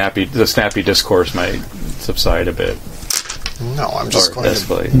 So the snappy discourse might subside a bit. No, I'm just Or going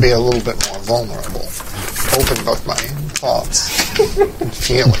display. to be a little bit more vulnerable. Open about my thoughts and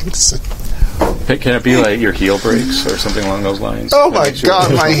feelings. Can it be like your heel breaks or something along those lines? Oh my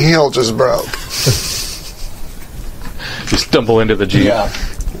god, my heel just broke. You stumble into the Jeep. Yeah.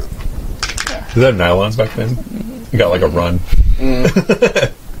 Did they have nylons back then? You got like a run.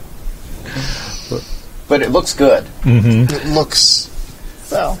 But it looks good. It looks,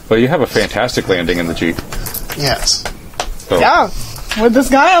 So, Well, you have a fantastic landing in the Jeep. yes. So yeah. With this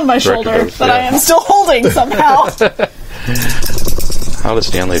guy on my shoulder goes, that I yeah. am still holding somehow. How does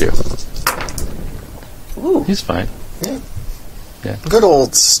Stanley do? Ooh. He's fine. Good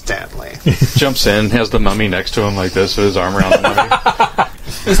old Stanley. Jumps in, has the mummy next to him like this with his arm around the mummy.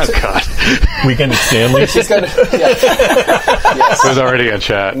 Oh, God. Weekend at Stanley's. He's got. Yeah. It was already in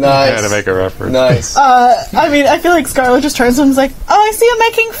chat. Nice. I had to make a reference. Nice. I feel like Scarlett just turns to him and is like, oh, I see you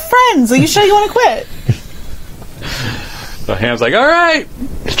making friends. Are you sure you want to quit? The Ham's like, all right,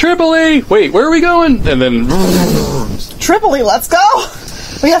 Tripoli. Wait, where are we going? And then Tripoli, let's go.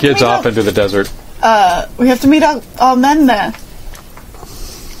 We have kids to meet off into the desert. We have to meet our men there.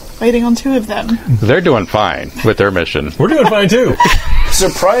 Waiting on 2 of them. They're doing fine with their mission. We're doing fine too.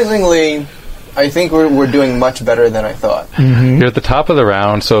 Surprisingly, I think we're doing much better than I thought. You're at the top of the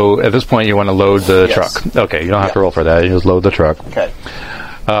round, so at this point you want to load the Yes. truck. Okay, you don't have to roll for that. You just load the truck. Okay.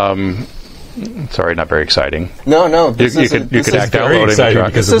 Sorry, not very exciting. No. You This is could act out very loading the exciting truck.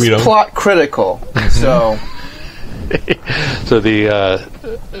 because This we is don't. plot critical. So So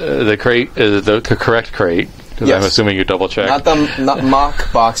the crate is the correct crate. Because Yes. I'm assuming you double check. not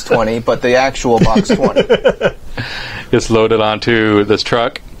mock box 20, but the actual box 20. It's loaded onto this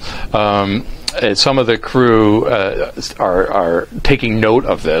truck. And some of the crew are taking note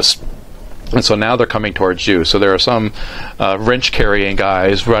of this. And so now they're coming towards you. So there are some wrench-carrying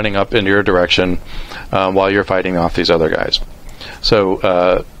guys running up in your direction while you're fighting off these other guys.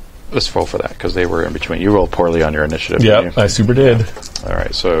 So let's roll for that, because they were in between. You rolled poorly on your initiative, Yep, didn't you? I super did. All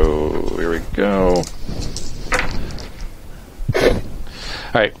right, so here we go. All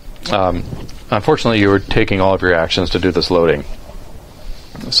right. Unfortunately, you were taking all of your actions to do this loading.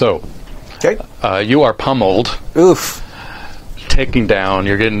 So Okay. you are pummeled, Oof. taking down.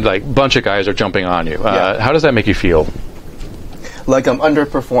 You're getting like a bunch of guys are jumping on you. Yeah. How does that make you feel? Like I'm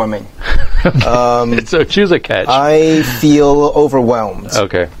underperforming. So choose a catch. I feel overwhelmed.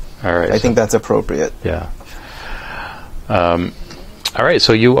 Okay. All right. I think that's appropriate. Yeah. All right.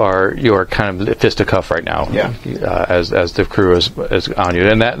 So you are kind of fisticuff right now. Yeah. As the crew is on you,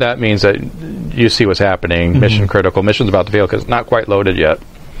 and that means that you see what's happening. Mission critical. Mission's about to fail because it's not quite loaded yet.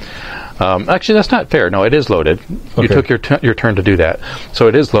 Actually, that's not fair. No, it is loaded. You Okay. took your turn to do that, so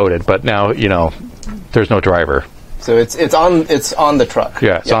it is loaded. But now there's no driver. So it's on the truck.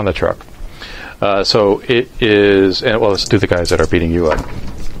 Yeah, it's on the truck. So it is. And let's do the guys that are beating you up.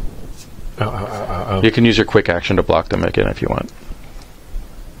 You can use your quick action to block them again if you want,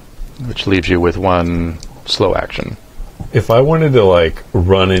 which leaves you with one slow action. If I wanted to like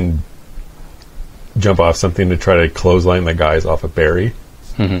run and jump off something to try to clothesline the guys off of Barry,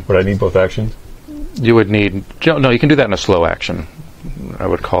 would I need both actions? You would need no. You can do that in a slow action. I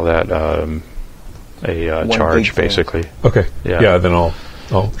would call that a One charge, big thing. basically. Okay. Yeah. Yeah. Then I'll.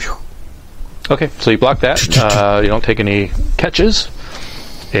 Okay, so you block that. You don't take any catches,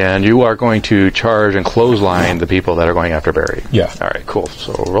 and you are going to charge and clothesline the people that are going after Barry. Yeah. All right, cool.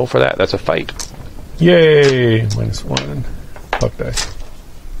 So roll for that. That's a fight. Yay! -1. Fuck dice.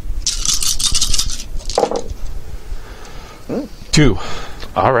 2.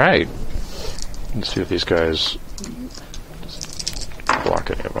 All right. Let's see if these guys block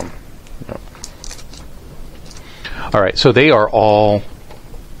any of them. Yep. All right, so they are all.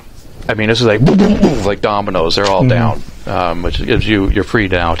 I mean, this is like dominoes. They're all down, which gives you're free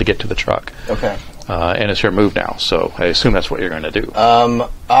now to get to the truck. Okay. And it's your move now, so I assume that's what you're going to do.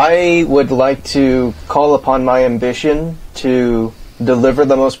 I would like to call upon my ambition to deliver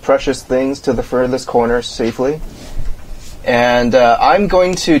the most precious things to the furthest corner safely. And I'm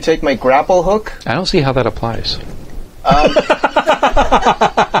going to take my grapple hook. I don't see how that applies.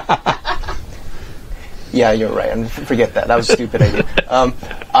 Yeah, you're right. Forget that. That was a stupid idea.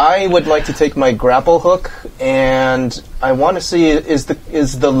 I would like to take my grapple hook, and I want to see is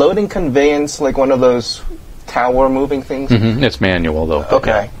the loading conveyance like one of those tower moving things? It's manual, though.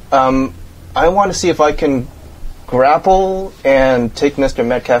 Okay. I want to see if I can grapple and take Mr.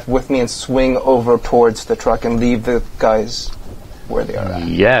 Metcalf with me and swing over towards the truck and leave the guys where they are at.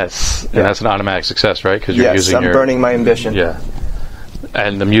 Yes. And that's an automatic success, right? Because you're Yes, using I'm your burning my ambition. Yeah.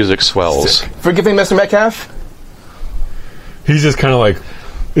 And the music swells. Forgive me, Mr. Metcalf. He's just kind of like,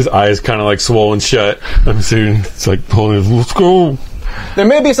 his eyes kind of like swollen shut. I'm saying, it's like pulling his, let's go. There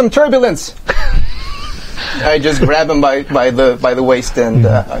may be some turbulence. I just grab him by the waist and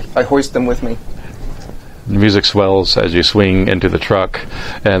I hoist him with me. The music swells as you swing into the truck,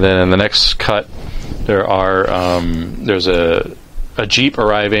 and then in the next cut, there's a jeep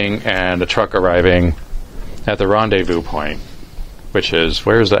arriving and a truck arriving at the rendezvous point, which is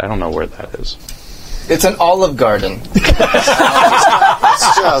where is that? I don't know where that is. It's an Olive Garden.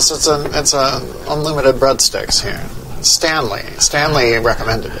 It's unlimited breadsticks here. Stanley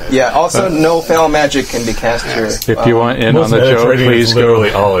recommended it. Yeah. Also, no foul magic can be cast here. If you want in on the joke, Mediterranean please is go.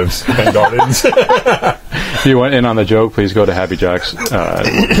 literally olives and gardens. If you want in on the joke, please go to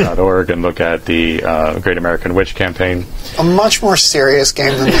happyjacks.org and look at the Great American Witch campaign. A much more serious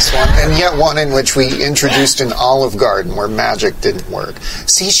game than this one, and yet one in which we introduced an Olive Garden where magic didn't work.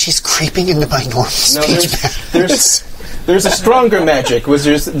 See, she's creeping into my normal speech patterns. There's a stronger magic, which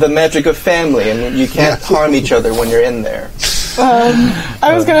is the magic of family, and you can't harm each other when you're in there.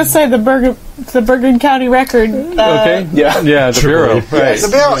 I was going to say the Bergen County Record. Okay. Yeah. The Bureau. Right. The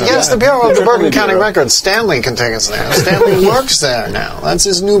Bureau, yes, the Bureau of the Tripoli Bergen County Bureau. Records. Stanley can take us there. Stanley works there now. That's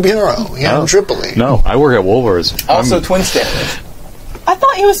his new bureau here in Tripoli. No, I work at Woolworths. Also, Twin Stanley. I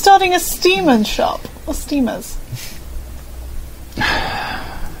thought you were starting a steamer shop. Or steamers.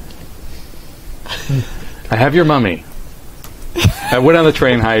 I have your mummy. I went on the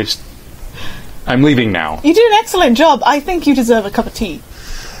train heist. I'm leaving now. You do an excellent job. I think you deserve a cup of tea.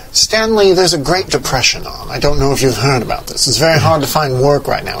 Stanley, there's a Great Depression on. I don't know if you've heard about this. It's very hard to find work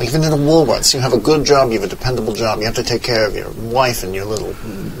right now. Even in a Woolworths, you have a good job, you have a dependable job, you have to take care of your wife and your little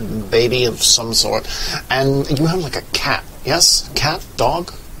baby of some sort, and you have like a cat. Yes? Cat?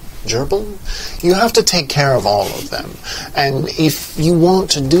 Dog? Gerbil? You have to take care of all of them. And if you want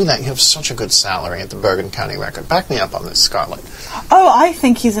to do that, you have such a good salary at the Bergen County Record. Back me up on this, Scarlett. Oh, I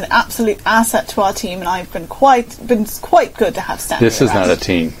think he's an absolute asset to our team, and I've been quite good to have Stanley. This is not around. a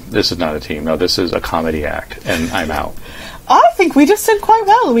team. This is not a team. No, this is a comedy act, and I'm out. I think we just did quite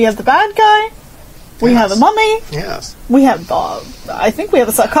well. We have the bad guy. We have a mummy. Yes. We have, I think we have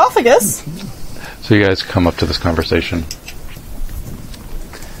a sarcophagus. So you guys come up to this conversation.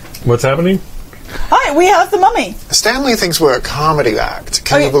 What's happening? Hi, we have the mummy. Stanley thinks we're a comedy act.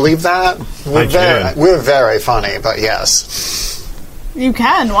 Can Okay. you believe that? I can. We're very funny, but yes. You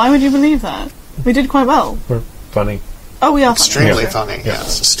can. Why would you believe that? We did quite well. We're funny. Oh, we are Extremely funny. funny,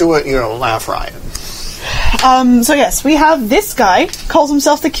 yes. Stuart, you're a laugh riot. So yes, we have this guy, calls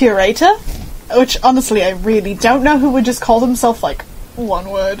himself the Curator, which honestly I really don't know who would just call himself like one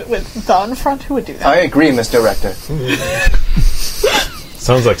word with the in front. Who would do that? I agree, Mr. Director.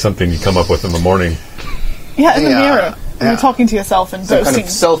 Sounds like something you come up with in the morning. Yeah, in the Yeah, mirror. And yeah. you're talking to yourself and Some boasting. kind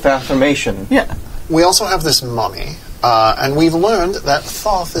of self-affirmation. Yeah. We also have this mummy, and we've learned that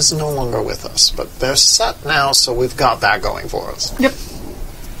Thoth is no longer with us, but they're set now, so we've got that going for us. Yep.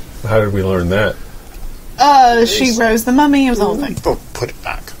 How did we learn that? She rose the mummy, it was the whole thing. Oh, put it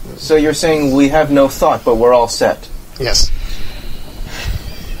back. So you're saying we have no thought, but we're all set. Yes.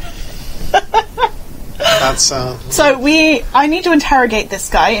 That's, So I need to interrogate this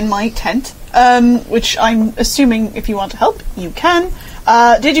guy in my tent, which I'm assuming if you want to help, you can.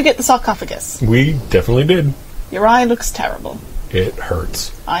 Did you get the sarcophagus? We definitely did. Your eye looks terrible. It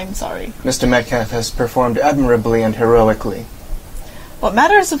hurts. I'm sorry. Mr. Metcalf has performed admirably and heroically. What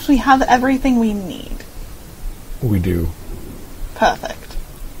matters is we have everything we need. We do. Perfect.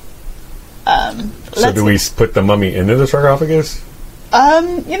 So do we put the mummy into the sarcophagus? I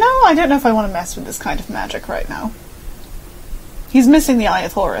don't know if I want to mess with this kind of magic right now. He's missing the Eye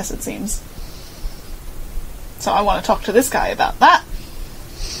of Horus, it seems. So I want to talk to this guy about that.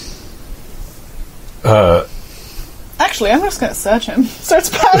 Actually, I'm just going to search him. Starts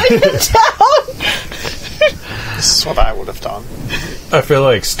patting him down. this is what I would have done. I feel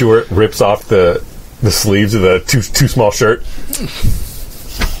like Stuart rips off the sleeves of the too small shirt.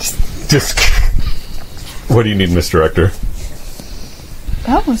 Just what do you need, Mr. Director?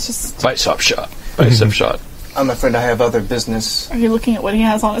 Oh, it's just... Bicep shot. Bicep shot. I'm afraid I have other business. Are you looking at what he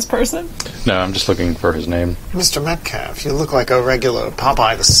has on his person? No, I'm just looking for his name. Mr. Metcalf, you look like a regular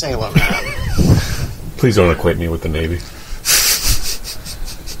Popeye the Sailor Man. Please don't acquaint me with the Navy.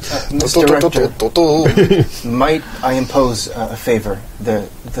 Mr. Director, might I impose a favor? The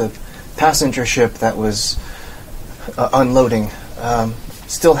passenger ship that was unloading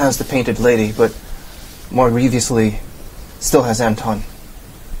still has the Painted Lady, but more grievously, still has Anton.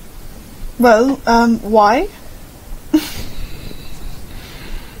 Well, why?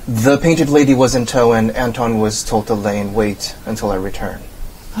 The Painted Lady was in tow, and Anton was told to lay in wait until I return.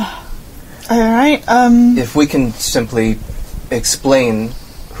 Alright, If we can simply explain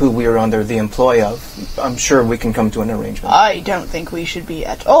who we are under the employ of, I'm sure we can come to an arrangement. I don't think we should be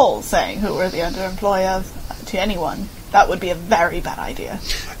at all saying who we're the underemploy of to anyone. That would be a very bad idea.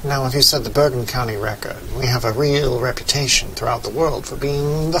 Now, if you said the Bergen County Record, we have a real reputation throughout the world for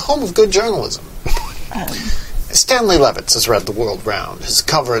being the home of good journalism. Stanley Levitz has read the world round. His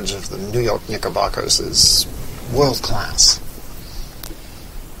coverage of the New York Knickerbockers is world class.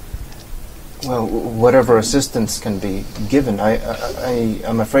 Well, whatever assistance can be given,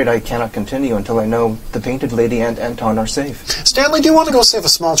 I'm afraid I cannot continue until I know the Painted Lady and Anton are safe. Stanley, do you want to go save a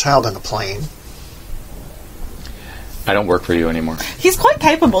small child in a plane? I don't work for you anymore. He's quite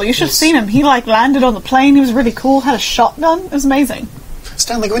capable. You should have seen him. He, landed on the plane. He was really cool. Had a shotgun. It was amazing.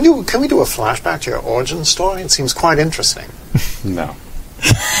 Stanley, can we do a flashback to your origin story? It seems quite interesting. No.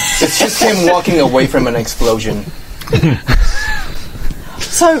 It's just him walking away from an explosion.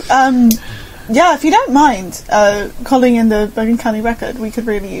 So, yeah, if you don't mind calling in the Bergen County Record, we could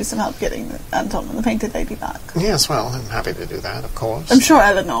really use some help getting Anton and the Painted Lady back. Yes, well, I'm happy to do that, of course. I'm sure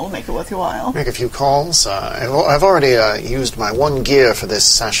Eleanor will make it worth your while. Make a few calls. I've already used my one gear for this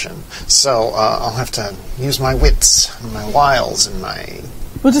session, so I'll have to use my wits, and my wiles, and my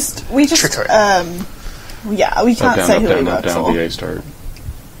We just, trickery. Yeah, we can't say who we work for. VA start.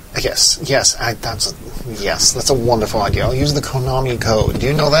 Yes, that's a wonderful idea. I'll use the Konami code. Do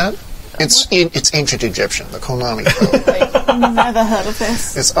you know that? It's ancient Egyptian, the Konami code. I've never heard of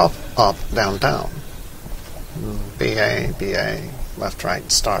this. It's up, up, down, down. BA, left,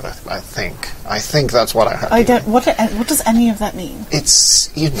 right, start, I think. I think that's what I heard. I don't. What does any of that mean? It's,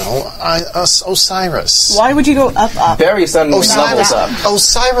 Osiris. Why would you go up, up? Barry suddenly levels up.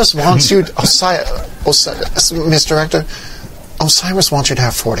 Osiris wants you... Miss Director, Osiris wants you to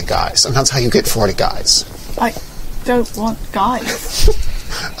have 40 guys, and that's how you get 40 guys. I don't want guys.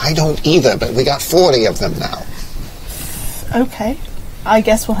 I don't either, but we got 40 of them now. Okay. I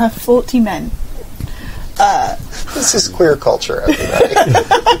guess we'll have 40 men. This is queer culture, everybody.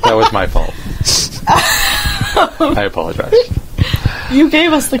 That was my fault. I apologize. You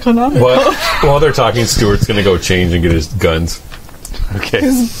gave us the Konami code. While they're talking, Stuart's going to go change and get his guns. Okay.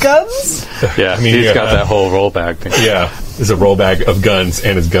 His guns? Yeah, he's got that whole rollback thing. Yeah, there's a roll bag of guns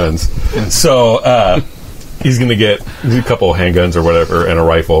and his guns. So he's going to get a couple of handguns or whatever and a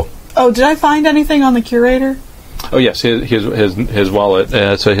rifle. Oh, did I find anything on the Curator? Oh yes, his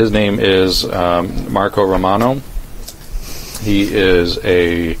wallet. So his name is Marco Romano. He is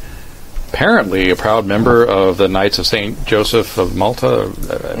apparently a proud member of the Knights of Saint Joseph of Malta.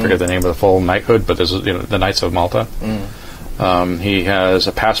 I forget the name of the full knighthood, but this is the Knights of Malta. He has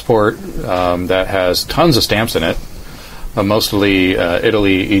a passport that has tons of stamps in it, mostly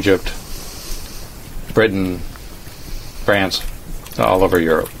Italy, Egypt, Britain, France, all over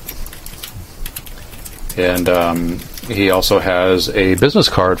Europe. And he also has a business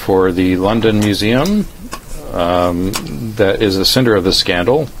card for the London Museum that is the center of the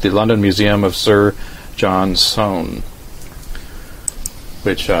scandal, the London Museum of Sir John Soane,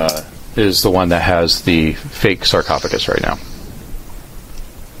 which is the one that has the fake sarcophagus right now.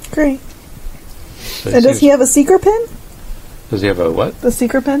 Great. So And does he have a seeker pin? Does he have a what? The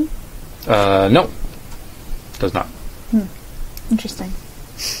seeker pin? No. Does not. Interesting.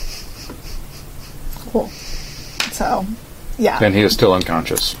 Cool. So, yeah. And he is still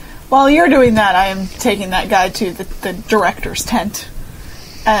unconscious. While you're doing that, I am taking that guy to the director's tent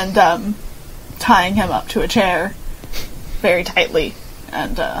and tying him up to a chair very tightly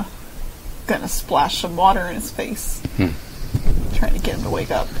and gonna splash some water in his face. Trying to get him to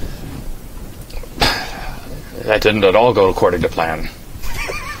wake up. That didn't at all go according to plan.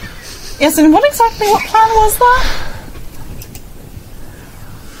 Yes, and what plan was that?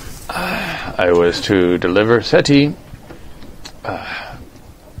 I was to deliver Seti. I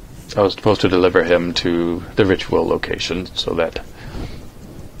was supposed to deliver him to the ritual location so that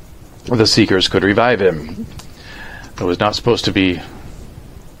the Seekers could revive him. I was not supposed to be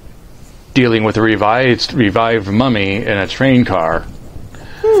dealing with a revived mummy in a train car.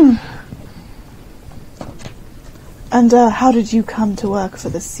 And how did you come to work for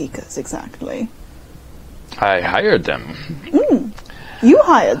the Seekers exactly? I hired them. You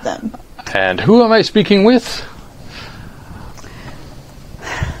hired them. And who am I speaking with?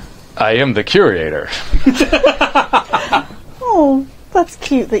 I am the curator. Oh, that's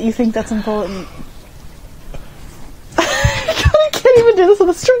cute that you think that's important. I can't even do this with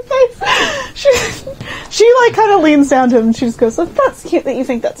a straight face. She like kind of leans down to him and she just goes, oh, that's cute that you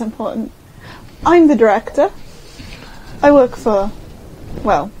think that's important. I'm the director. I work for,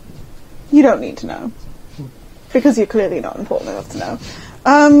 well, you don't need to know. Because you're clearly not important enough to know.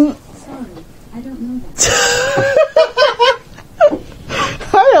 Sorry, I don't know that.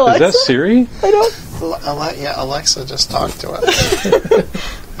 Hi, Alexa. Is that Siri? I don't... Yeah, Alexa just talked to us.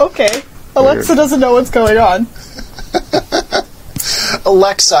 Okay. Alexa doesn't know what's going on.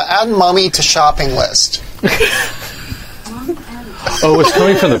 Alexa, add mummy to shopping list. Oh, it's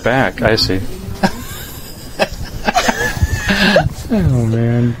coming from the back. I see. Oh,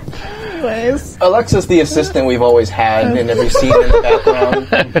 man. Anyways. Alexa's the assistant we've always had in every scene in the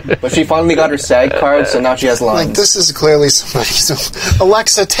background. But she finally got her SAG card, so now she has lines. Like, this is clearly somebody's...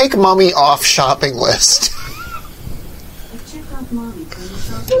 Alexa, take mummy off shopping list. Check off mommy from the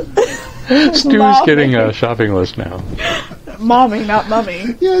shopping list. Stu's Mommy. getting a shopping list now. Mommy, not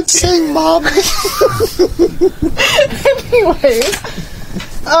mummy. Yeah, it's saying mommy. Anyways.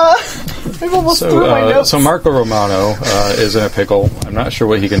 I've almost threw my notes. So Marco Romano is in a pickle. I'm not sure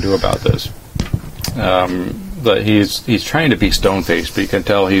what he can do about this. But he's trying to be stone-faced, but you can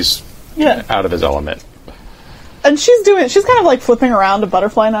tell he's Yeah. out of his element. And she's kind of like flipping around a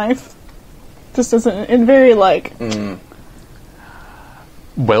butterfly knife. Just as in very like...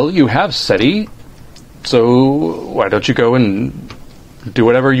 Well, you have SETI, so why don't you go and do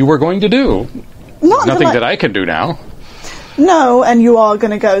whatever you were going to do? Not Nothing until that I can do now. No, and you are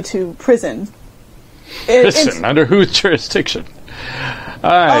going to go to prison. Listen, under whose jurisdiction?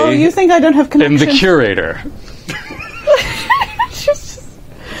 Oh, you think I don't have am connections? the curator.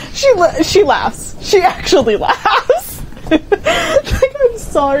 She laughs. She actually laughs. Like, I'm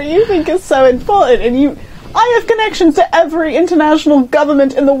sorry, you think it's so important, and I have connections to every international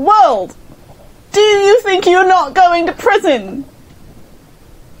government in the world. Do you think you're not going to prison?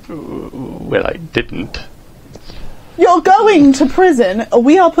 Well, I didn't. You're going to prison.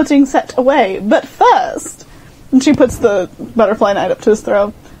 We are putting Set away. But first... And she puts the butterfly knife up to his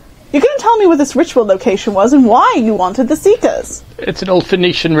throat. You're going to tell me where this ritual location was and why you wanted the Seekers. It's an old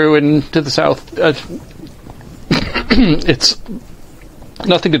Phoenician ruin to the south. It's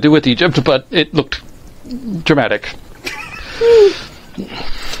nothing to do with Egypt, but it looked dramatic.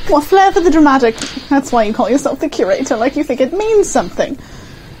 Well, flair for the dramatic. That's why you call yourself the curator, like you think it means something.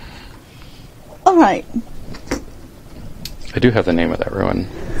 Alright. I do have the name of that ruin.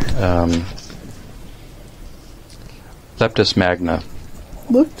 Leptis Magna.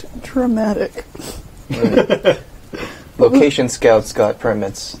 Looked dramatic. Location scouts got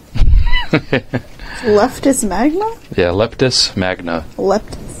permits. Leptis magna? Yeah, Leptis magna.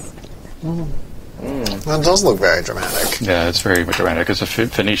 Leptis. That does look very dramatic. Yeah, it's very dramatic. It's a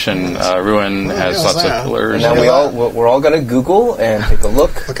Phoenician ruin, has is lots that? of pillars. And now we're all going to Google and take a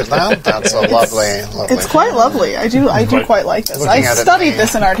look. Look at that. That's a lovely. It's quite lovely. I do quite like this. I Looking at it, studied the-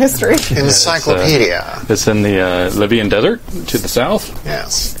 this in art history. Encyclopedia. It's in the Libyan desert to the south.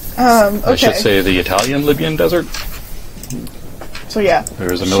 Yes. Okay. I should say the Italian Libyan desert. So yeah.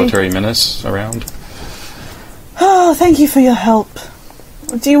 There is a military menace around. Oh, thank you for your help.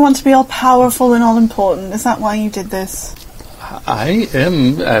 Do you want to be all powerful and all important? Is that why you did this? I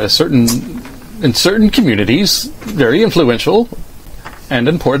am in certain communities, very influential and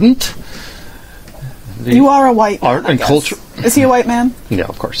important. You are a white man, Art I and guess. culture. Is he a white man? Yeah,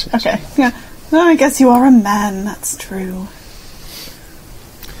 of course. Yes. Okay. Yeah. No, I guess you are a man. That's true.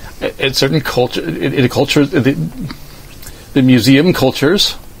 In certain culture, in cultures, the museum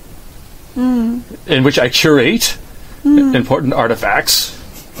cultures, in which I curate important artifacts.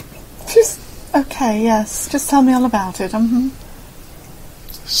 Okay, yes. Just tell me all about it.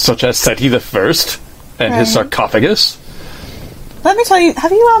 Such as Seti the First and his Right. sarcophagus. Let me tell you,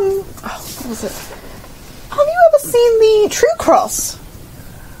 have you, what was it? Have you ever seen the True Cross?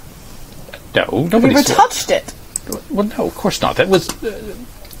 No, Have you nobody ever saw. touched it? Well, no, of course not. That was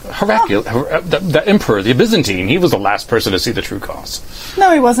Heraclius, the emperor, the Byzantine. He was the last person to see the true cross.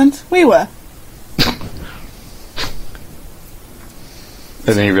 No, he wasn't. We were.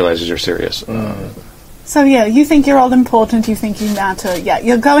 And then he realizes you're serious. So yeah, you think you're all important, you think you matter. Yeah,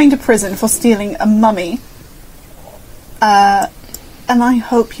 you're going to prison for stealing a mummy. And I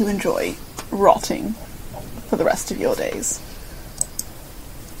hope you enjoy rotting for the rest of your days.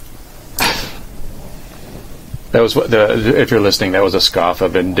 That was what if you're listening, that was a scoff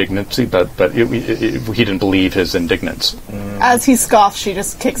of indignancy, but he didn't believe his indignance. As he scoffs, she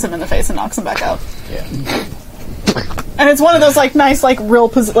just kicks him in the face and knocks him back out. Yeah. And it's one of those like nice, like real,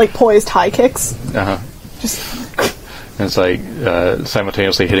 poised high kicks. Uh-huh. Just And it's like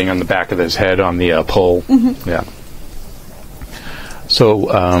simultaneously hitting on the back of his head on the pole. Yeah.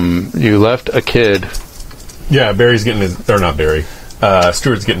 So you left a kid. Yeah, Barry's getting his... Or not Barry.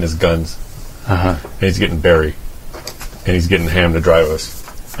 Stuart's getting his guns. Uh-huh. And he's getting Barry. And he's getting Ham to drive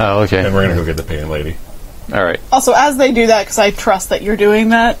us. Oh, okay. And we're going to go get the painted lady. All right. also, as they do that, because I trust that you're doing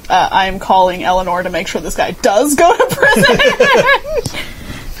that, I'm calling Eleanor to make sure this guy does go to prison.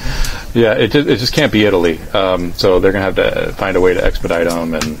 Yeah, it just can't be Italy. So they're going to have to find a way to expedite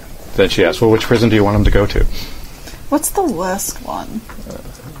him. And then she asks, well, which prison do you want him to go to? What's the worst one?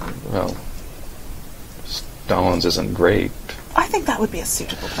 Well, Stalin's isn't great. I think that would be a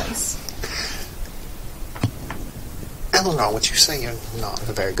suitable place. Eleanor, would you say you're not in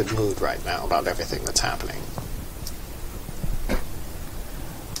a very good mood right now about everything that's happening?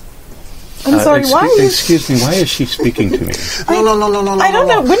 I'm sorry, why are you... Excuse me, why is she speaking to me? No. I don't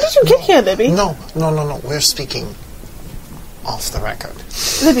know. When did you get here, Libby? No. We're speaking off the record.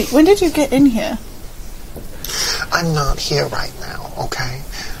 Libby, when did you get in here? I'm not here right now, okay?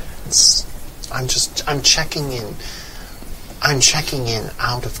 I'm checking in. I'm checking in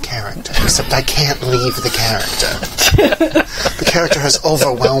out of character, except I can't leave the character. The character has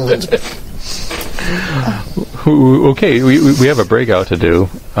overwhelmed me. Okay, we have a breakout to do,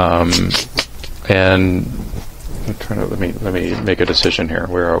 and I'm trying to let me make a decision here.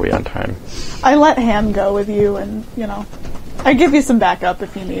 Where are we on time? I let Ham go with you, and, I give you some backup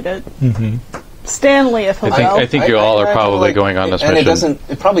if you need it. Mm-hmm. Stanley, if he'll go. I think you all are probably going on this mission.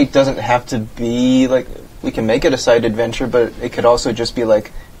 It probably doesn't have to be like, we can make it a side adventure, but it could also just be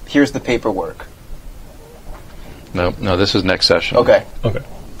like, here's the paperwork. No, this is next session. Okay, Okay.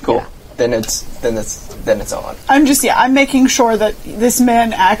 cool. Yeah. Then it's on. I'm making sure that this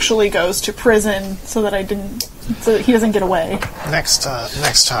man actually goes to prison so that he doesn't get away. Next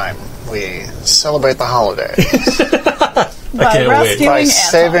time we celebrate the holiday By can't wait. rescuing by Anton.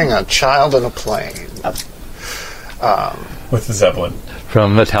 saving a child in a plane. With the Zeppelin.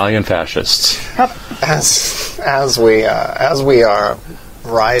 From Italian fascists. As we are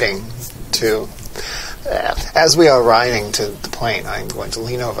riding to the plane, I'm going to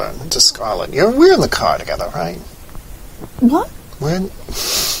lean over to Scarlett. We're in the car together, right? What? We're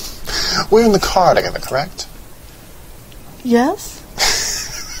in the car together, correct? Yes?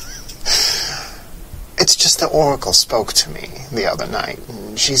 It's just the Oracle spoke to me the other night,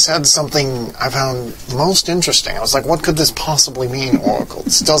 and she said something I found most interesting. I was like, what could this possibly mean, Oracle?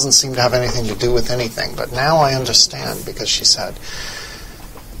 This doesn't seem to have anything to do with anything, but now I understand, because she said,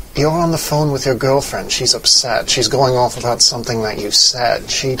 you're on the phone with your girlfriend. She's upset. She's going off about something that you said.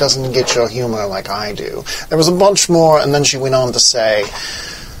 She doesn't get your humor like I do. There was a bunch more, and then she went on to say,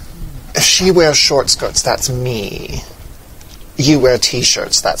 She wears short skirts, that's me. You wear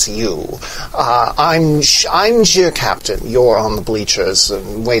t-shirts, that's you. I'm cheer captain. You're on the bleachers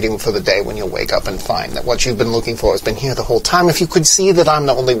and waiting for the day when you'll wake up and find that what you've been looking for has been here the whole time. If you could see that I'm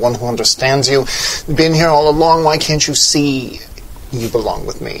the only one who understands you, been here all along, why can't you see you belong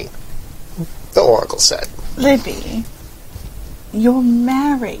with me? The Oracle said. Libby, you're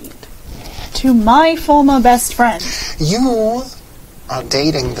married to my former best friend. You are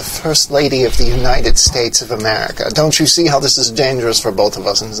dating the First Lady of the United States of America. Don't you see how this is dangerous for both of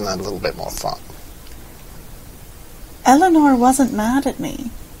us, and isn't that a little bit more fun? Eleanor wasn't mad at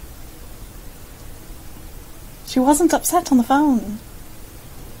me. She wasn't upset on the phone.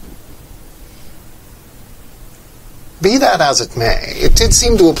 Be that as it may, it did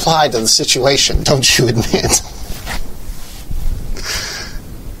seem to apply to the situation, don't you admit?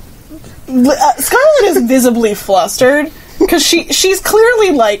 Scarlet is visibly flustered because she's clearly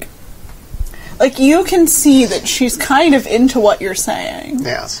like you can see that she's kind of into what you're saying.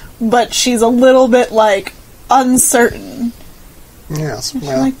 Yes. But she's a little bit like uncertain. Yes. She's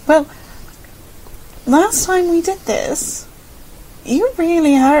like, well, last time we did this, you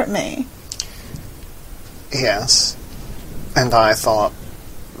really hurt me. Yes. And I thought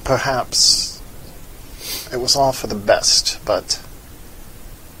perhaps it was all for the best, but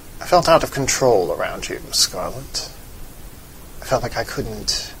I felt out of control around you, Scarlet. I felt like I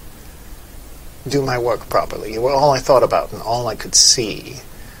couldn't do my work properly. You were all I thought about and all I could see.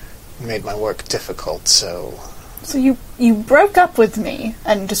 It made my work difficult, so... So you broke up with me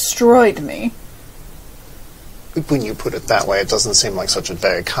and destroyed me. When you put it that way, it doesn't seem like such a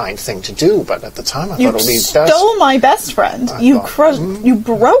very kind thing to do, but at the time I You thought it would be best. stole my best friend. I You thought- you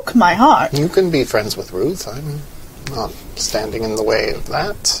broke my heart. You can be friends with Ruth. I'm not standing in the way of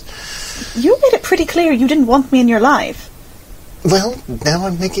that. You made it pretty clear you didn't want me in your life. Well, now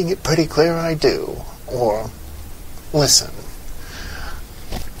I'm making it pretty clear I do. Or, listen.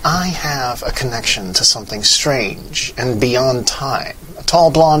 I have a connection to something strange and beyond time. A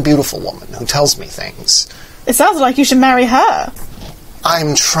tall, blonde, beautiful woman who tells me things. It sounds like you should marry her.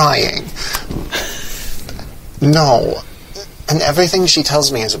 I'm trying. No. And everything she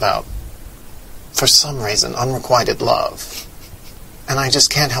tells me is about, for some reason, unrequited love. And I just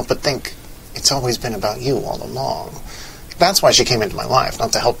can't help but think it's always been about you all along. That's why she came into my life,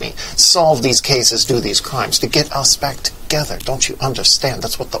 not to help me solve these cases, do these crimes, to get us back together. Don't you understand?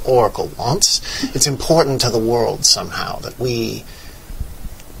 That's what the Oracle wants. It's important to the world somehow that we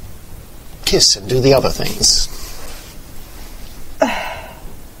kiss and do the other things.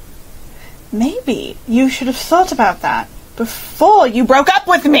 Maybe you should have thought about that before you broke up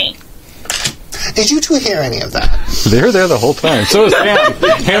with me. Did you two hear any of that? They're there the whole time. So is Ham.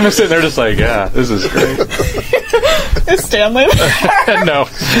 Ham is sitting there just like, yeah, this is great. Is Stanley there? No,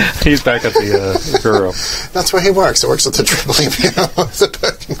 he's back at the bureau. That's where he works. He works at the Tripoli Bureau of the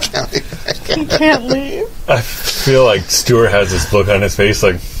Bergen County. You can't leave. I feel like Stuart has this look on his face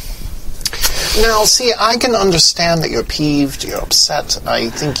like, Now, see, I can understand that you're peeved, you're upset. I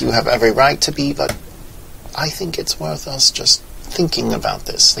think you have every right to be, but I think it's worth us just thinking about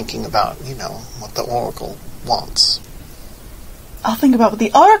this, thinking about, what the Oracle wants. I'll think about what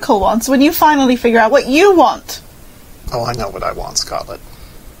the Oracle wants when you finally figure out what you want. Oh, I know what I want, Scarlet.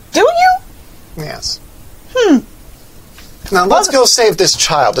 Do you? Yes. Now, let's go save this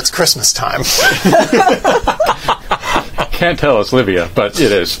child. It's Christmas time. Can't tell it's Livia, but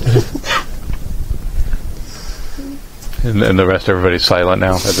it is. And the rest, everybody's silent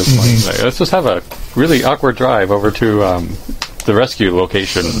now at this point. Like, let's just have a really awkward drive over to the rescue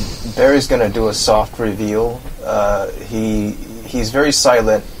location. Barry's gonna do a soft reveal. He's very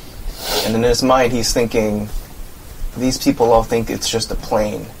silent, and in his mind he's thinking, these people all think it's just a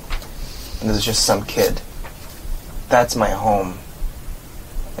plane, and there's just some kid. That's my home,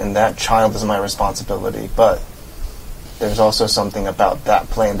 and that child is my responsibility, but there's also something about that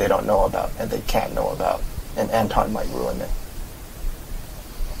plane they don't know about, and they can't know about, and Anton might ruin it.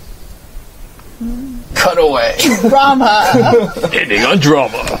 Cut away. Drama. Ending on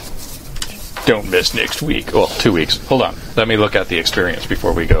drama. Don't miss next week. Well, 2 weeks. Hold on. Let me look at the experience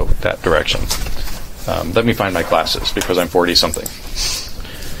before we go that direction. Let me find my glasses because I'm 40-something.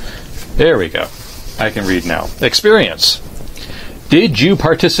 There we go. I can read now. Experience. Did you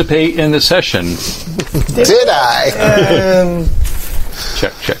participate in the session? Did I?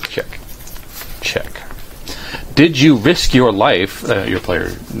 Check, check, check. Check. Did you risk your life, your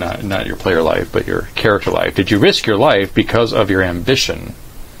player, not your player life, but your character life? Did you risk your life because of your ambition?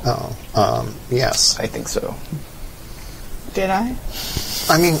 Yes. I think so. Did I?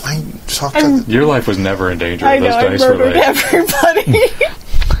 I mean, I talked to... Your life was never in danger. I know, Those I dice were murdered like, everybody.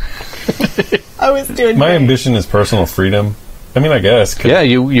 I was doing My great. ambition is personal freedom. I mean, I guess. 'cause- Yeah,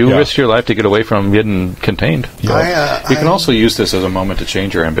 you Yeah. risk your life to get away from getting contained. Yeah. You can also use this as a moment to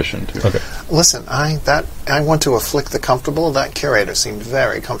change your ambition too. Okay. Listen, I want to afflict the comfortable. That curator seemed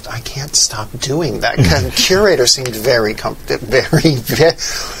very comfortable. I can't stop doing that. Curator seemed very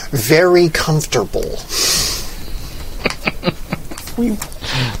very comfortable.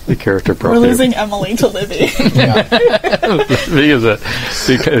 The character We're property. losing Emily to Libby. He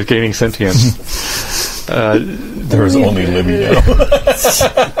is gaining sentience. There was only Libby now.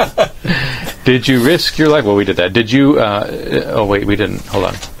 Did you risk your life? Well, we did that. Did you? Oh, wait, we didn't. Hold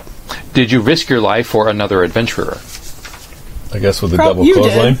on. Did you risk your life for another adventurer? I guess with the Prob- double you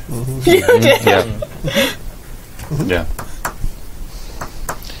clothesline. You did. Yeah. Yeah.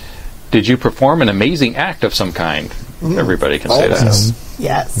 Did you perform an amazing act of some kind? Everybody can say that. Always.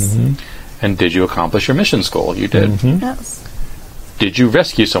 Yes. And did you accomplish your mission's goal? You did. Yes. Did you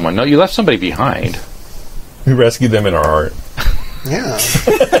rescue someone? No, you left somebody behind. We rescued them in our heart. Yeah,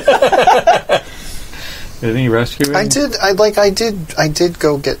 Didn't he rescue him? I did. I did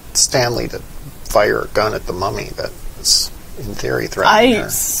go get Stanley to fire a gun at the mummy that was in theory threatening her.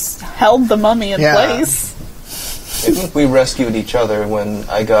 held the mummy in Yeah. place. I think we rescued each other when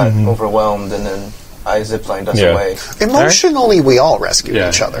I got overwhelmed, and then I ziplined us Yeah. away. Emotionally, we all rescued Yeah,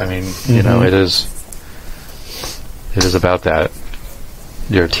 each other. I mean, you know, it is about that.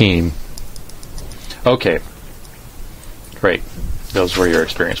 Your team. Okay. Great. Those were your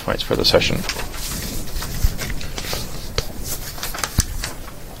experience points for the session.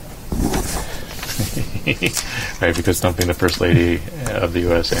 Right, because dumping the First Lady of the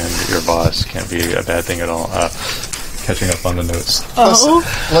U.S. and your boss can't be a bad thing at all. Catching up on the notes.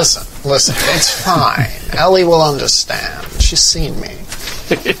 Listen, it's fine. Ellie will understand. She's seen me.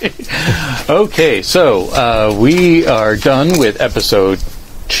 Okay, so we are done with episode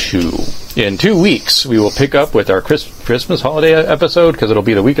 2. In 2 weeks, we will pick up with our Christmas holiday episode, because it'll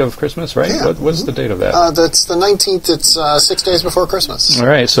be the week of Christmas, right? Yeah. What's the date of that? That's the 19th. It's 6 days before Christmas. All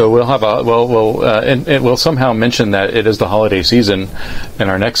right, so we'll have and we'll somehow mention that it is the holiday season in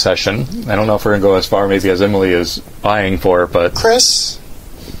our next session. I don't know if we're going to go as far maybe as Emily is eyeing for, but Chris,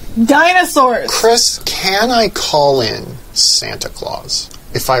 Dinosaurs. can I call in Santa Claus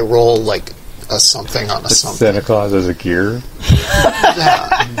if I roll like a something on a something? Santa Claus as a gear.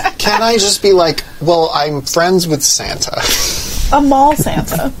 Yeah. Can I just be like, well, I'm friends with Santa? A mall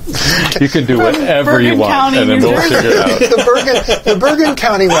Santa. You can do whatever Bergen you want, County, and then New we'll Jersey. figure it out. The Bergen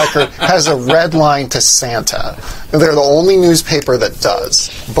County Record has a red line to Santa. They're the only newspaper that does.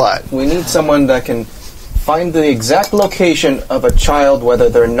 But We need someone that can find the exact location of a child, whether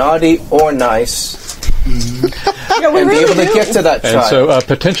they're naughty or nice, Yeah, we and be really able to do. get to that And child. so, a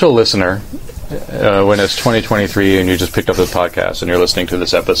potential listener, when it's 2023 and you just picked up this podcast and you're listening to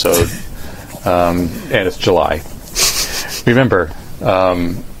this episode, and it's July, remember,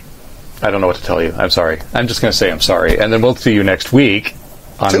 I don't know what to tell you. I'm sorry. I'm just going to say I'm sorry. And then we'll see you next week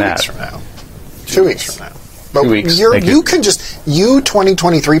on 2 that. weeks from now. 2 weeks from now. But 2 weeks. You're, Thank you you. can just, you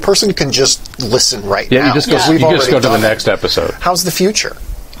 2023 person can just listen right Yeah, now. you just go, because you we've just already go to the done it. next episode. How's the future?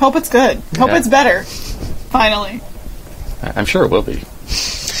 Hope it's good. Hope Yeah. it's better. Finally. I'm sure it will be.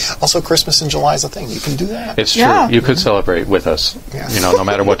 Also, Christmas in July is a thing. You can do that. It's true. Yeah. You could celebrate with us, Yeah. no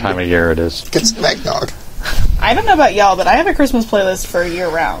matter what time of year it is. Get some eggnog. I don't know about y'all, but I have a Christmas playlist for year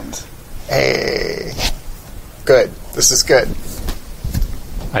round. Hey. Good. This is good.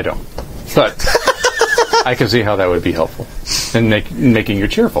 I don't. But I can see how that would be helpful in making you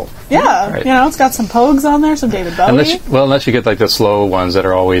cheerful. Yeah, Right. it's got some Pogues on there, some David Bowie. Unless you get like the slow ones that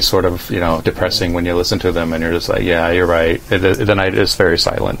are always sort of, depressing when you listen to them and you're just like, yeah, you're right. The night is very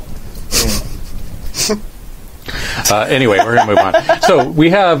silent. Anyway, we're going to move on. So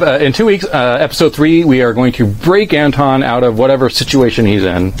we have, in 2 weeks, episode 3, we are going to break Anton out of whatever situation he's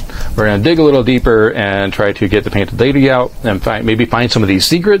in. We're going to dig a little deeper and try to get the Painted Lady out and maybe find some of these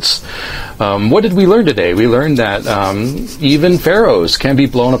secrets. What did we learn today? We learned that even pharaohs can be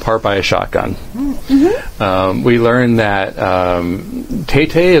blown apart by a shotgun. Mm-hmm. We learned that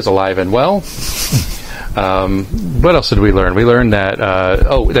Tay-Tay is alive and well. What else did we learn? We learned that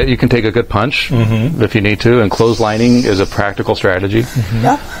that you can take a good punch if you need to, and clotheslining is a practical strategy.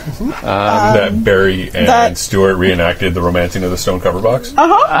 Yeah. That Barry and that- Stuart reenacted the romancing of the stone cover box.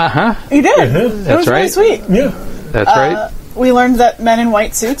 He did. It was That's really right. sweet. Yeah. That's right. We learned that men in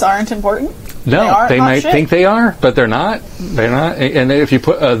white suits aren't important. No, they hot might shit. think they are, but they're not. They're not. And if you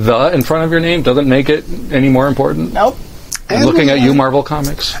put a "the" in front of your name, doesn't make it any more important. Nope. I'm looking at you, Marvel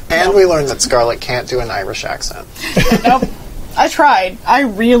Comics. And we learned that Scarlet can't do an Irish accent. Nope. I tried. I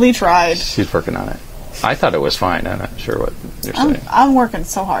really tried. She's working on it. I thought it was fine. I'm not sure what you're saying. I'm working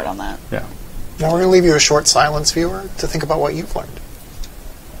so hard on that. Yeah. Now we're going to leave you a short silence, viewer, to think about what you've learned.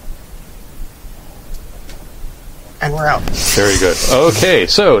 And we're out. Very good. Okay,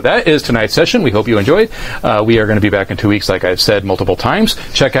 so that is tonight's session. We hope you enjoyed. We are going to be back in 2 weeks, like I've said multiple times.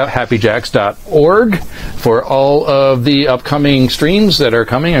 Check out happyjacks.org for all of the upcoming streams that are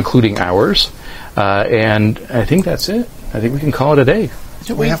coming, including ours. And I think that's it. I think we can call it a day.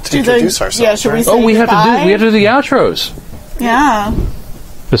 We have to introduce ourselves. Yeah, should we right? say We have goodbye? to do the outros. Yeah,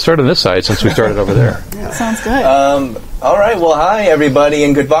 Let's start on this side since we started over there. sounds good. All right, well, hi, everybody,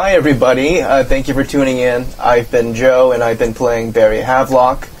 and goodbye, everybody. Thank you for tuning in. I've been Joe, and I've been playing Barry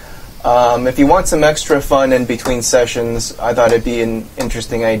Havelock. If you want some extra fun in between sessions, I thought it'd be an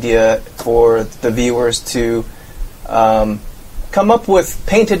interesting idea for the viewers to come up with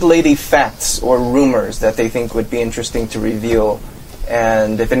Painted Lady facts or rumors that they think would be interesting to reveal.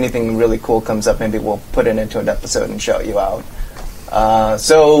 And if anything really cool comes up, maybe we'll put it into an episode and shout you out.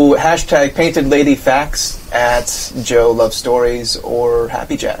 So hashtag Painted Lady Facts at Joe Love Stories or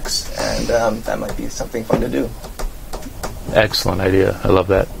Happy Jacks, and that might be something fun to do. Excellent idea. I love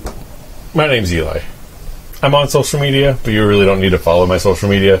that. My name's Eli. I'm on social media, but you really don't need to follow my social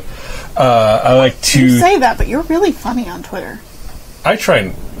media. I like You to. say that, but you're really funny on Twitter. I try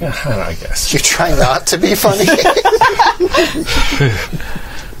and. I guess You try not to be funny.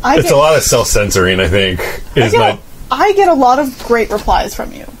 it's a lot of self-censoring. I think is my. I get a lot of great replies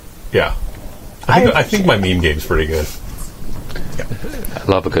from you. Yeah. I think my meme game's pretty good. I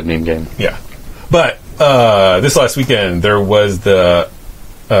love a good meme game. Yeah. But this last weekend, there was the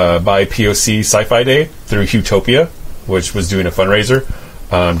by POC Sci-Fi Day through Hutopia, which was doing a fundraiser.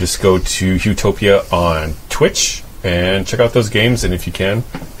 Just go to Hutopia on Twitch and check out those games, and if you can,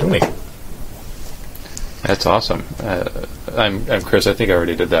 donate. That's awesome. I'm Chris. I think I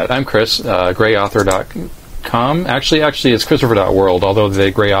already did that. I'm Chris, grayauthor.com. Actually, it's Christopher.world, although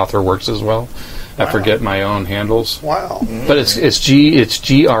the Gray Author works as well. I forget my own handles. Wow. But it's Grey,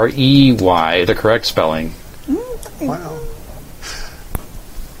 the correct spelling. Wow.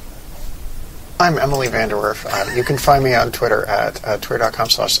 I'm Emily Vanderwerf. You can find me on Twitter at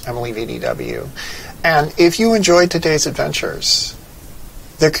twitter.com/EmilyVDW. And if you enjoyed today's adventures,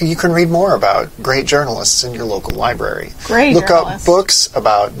 you can read more about great journalists in your local library. Look up books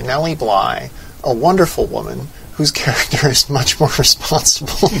about Nellie Bly, a wonderful woman whose character is much more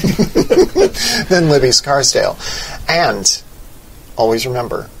responsible than Libby Scarsdale. And always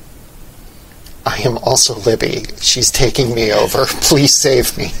remember, I am also Libby. She's taking me over. Please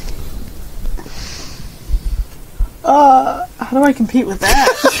save me. How do I compete with that?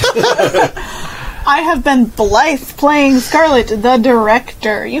 I have been Blythe playing Scarlet, the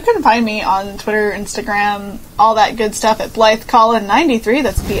director. You can find me on Twitter, Instagram, all that good stuff at BlytheCollin93.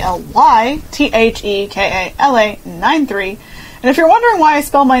 That's BlytheThekala93. And if you're wondering why I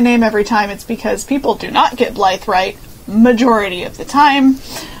spell my name every time, it's because people do not get Blythe right majority of the time.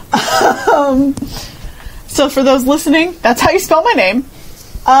 So for those listening, that's how you spell my name.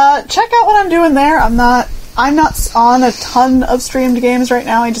 Check out what I'm doing there. I'm not on a ton of streamed games right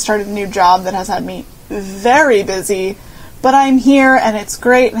now. I just started a new job that has had me very busy. But I'm here, and it's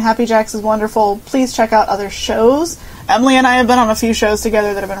great, and Happy Jacks is wonderful. Please check out other shows. Emily and I have been on a few shows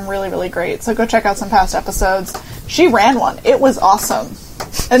together that have been really, really great. So go check out some past episodes. She ran one. It was awesome.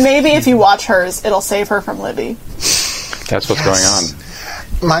 And maybe if you watch hers, it'll save her from Libby. That's what's going on.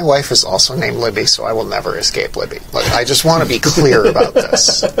 My wife is also named Libby, so I will never escape Libby. Like, I just want to be clear about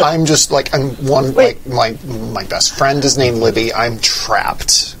this. I'm just like my best friend is named Libby. I'm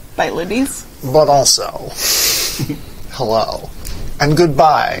trapped. By Libby's? But also, hello and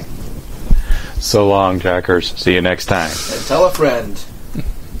goodbye. So long, Jackers. See you next time. And tell a friend.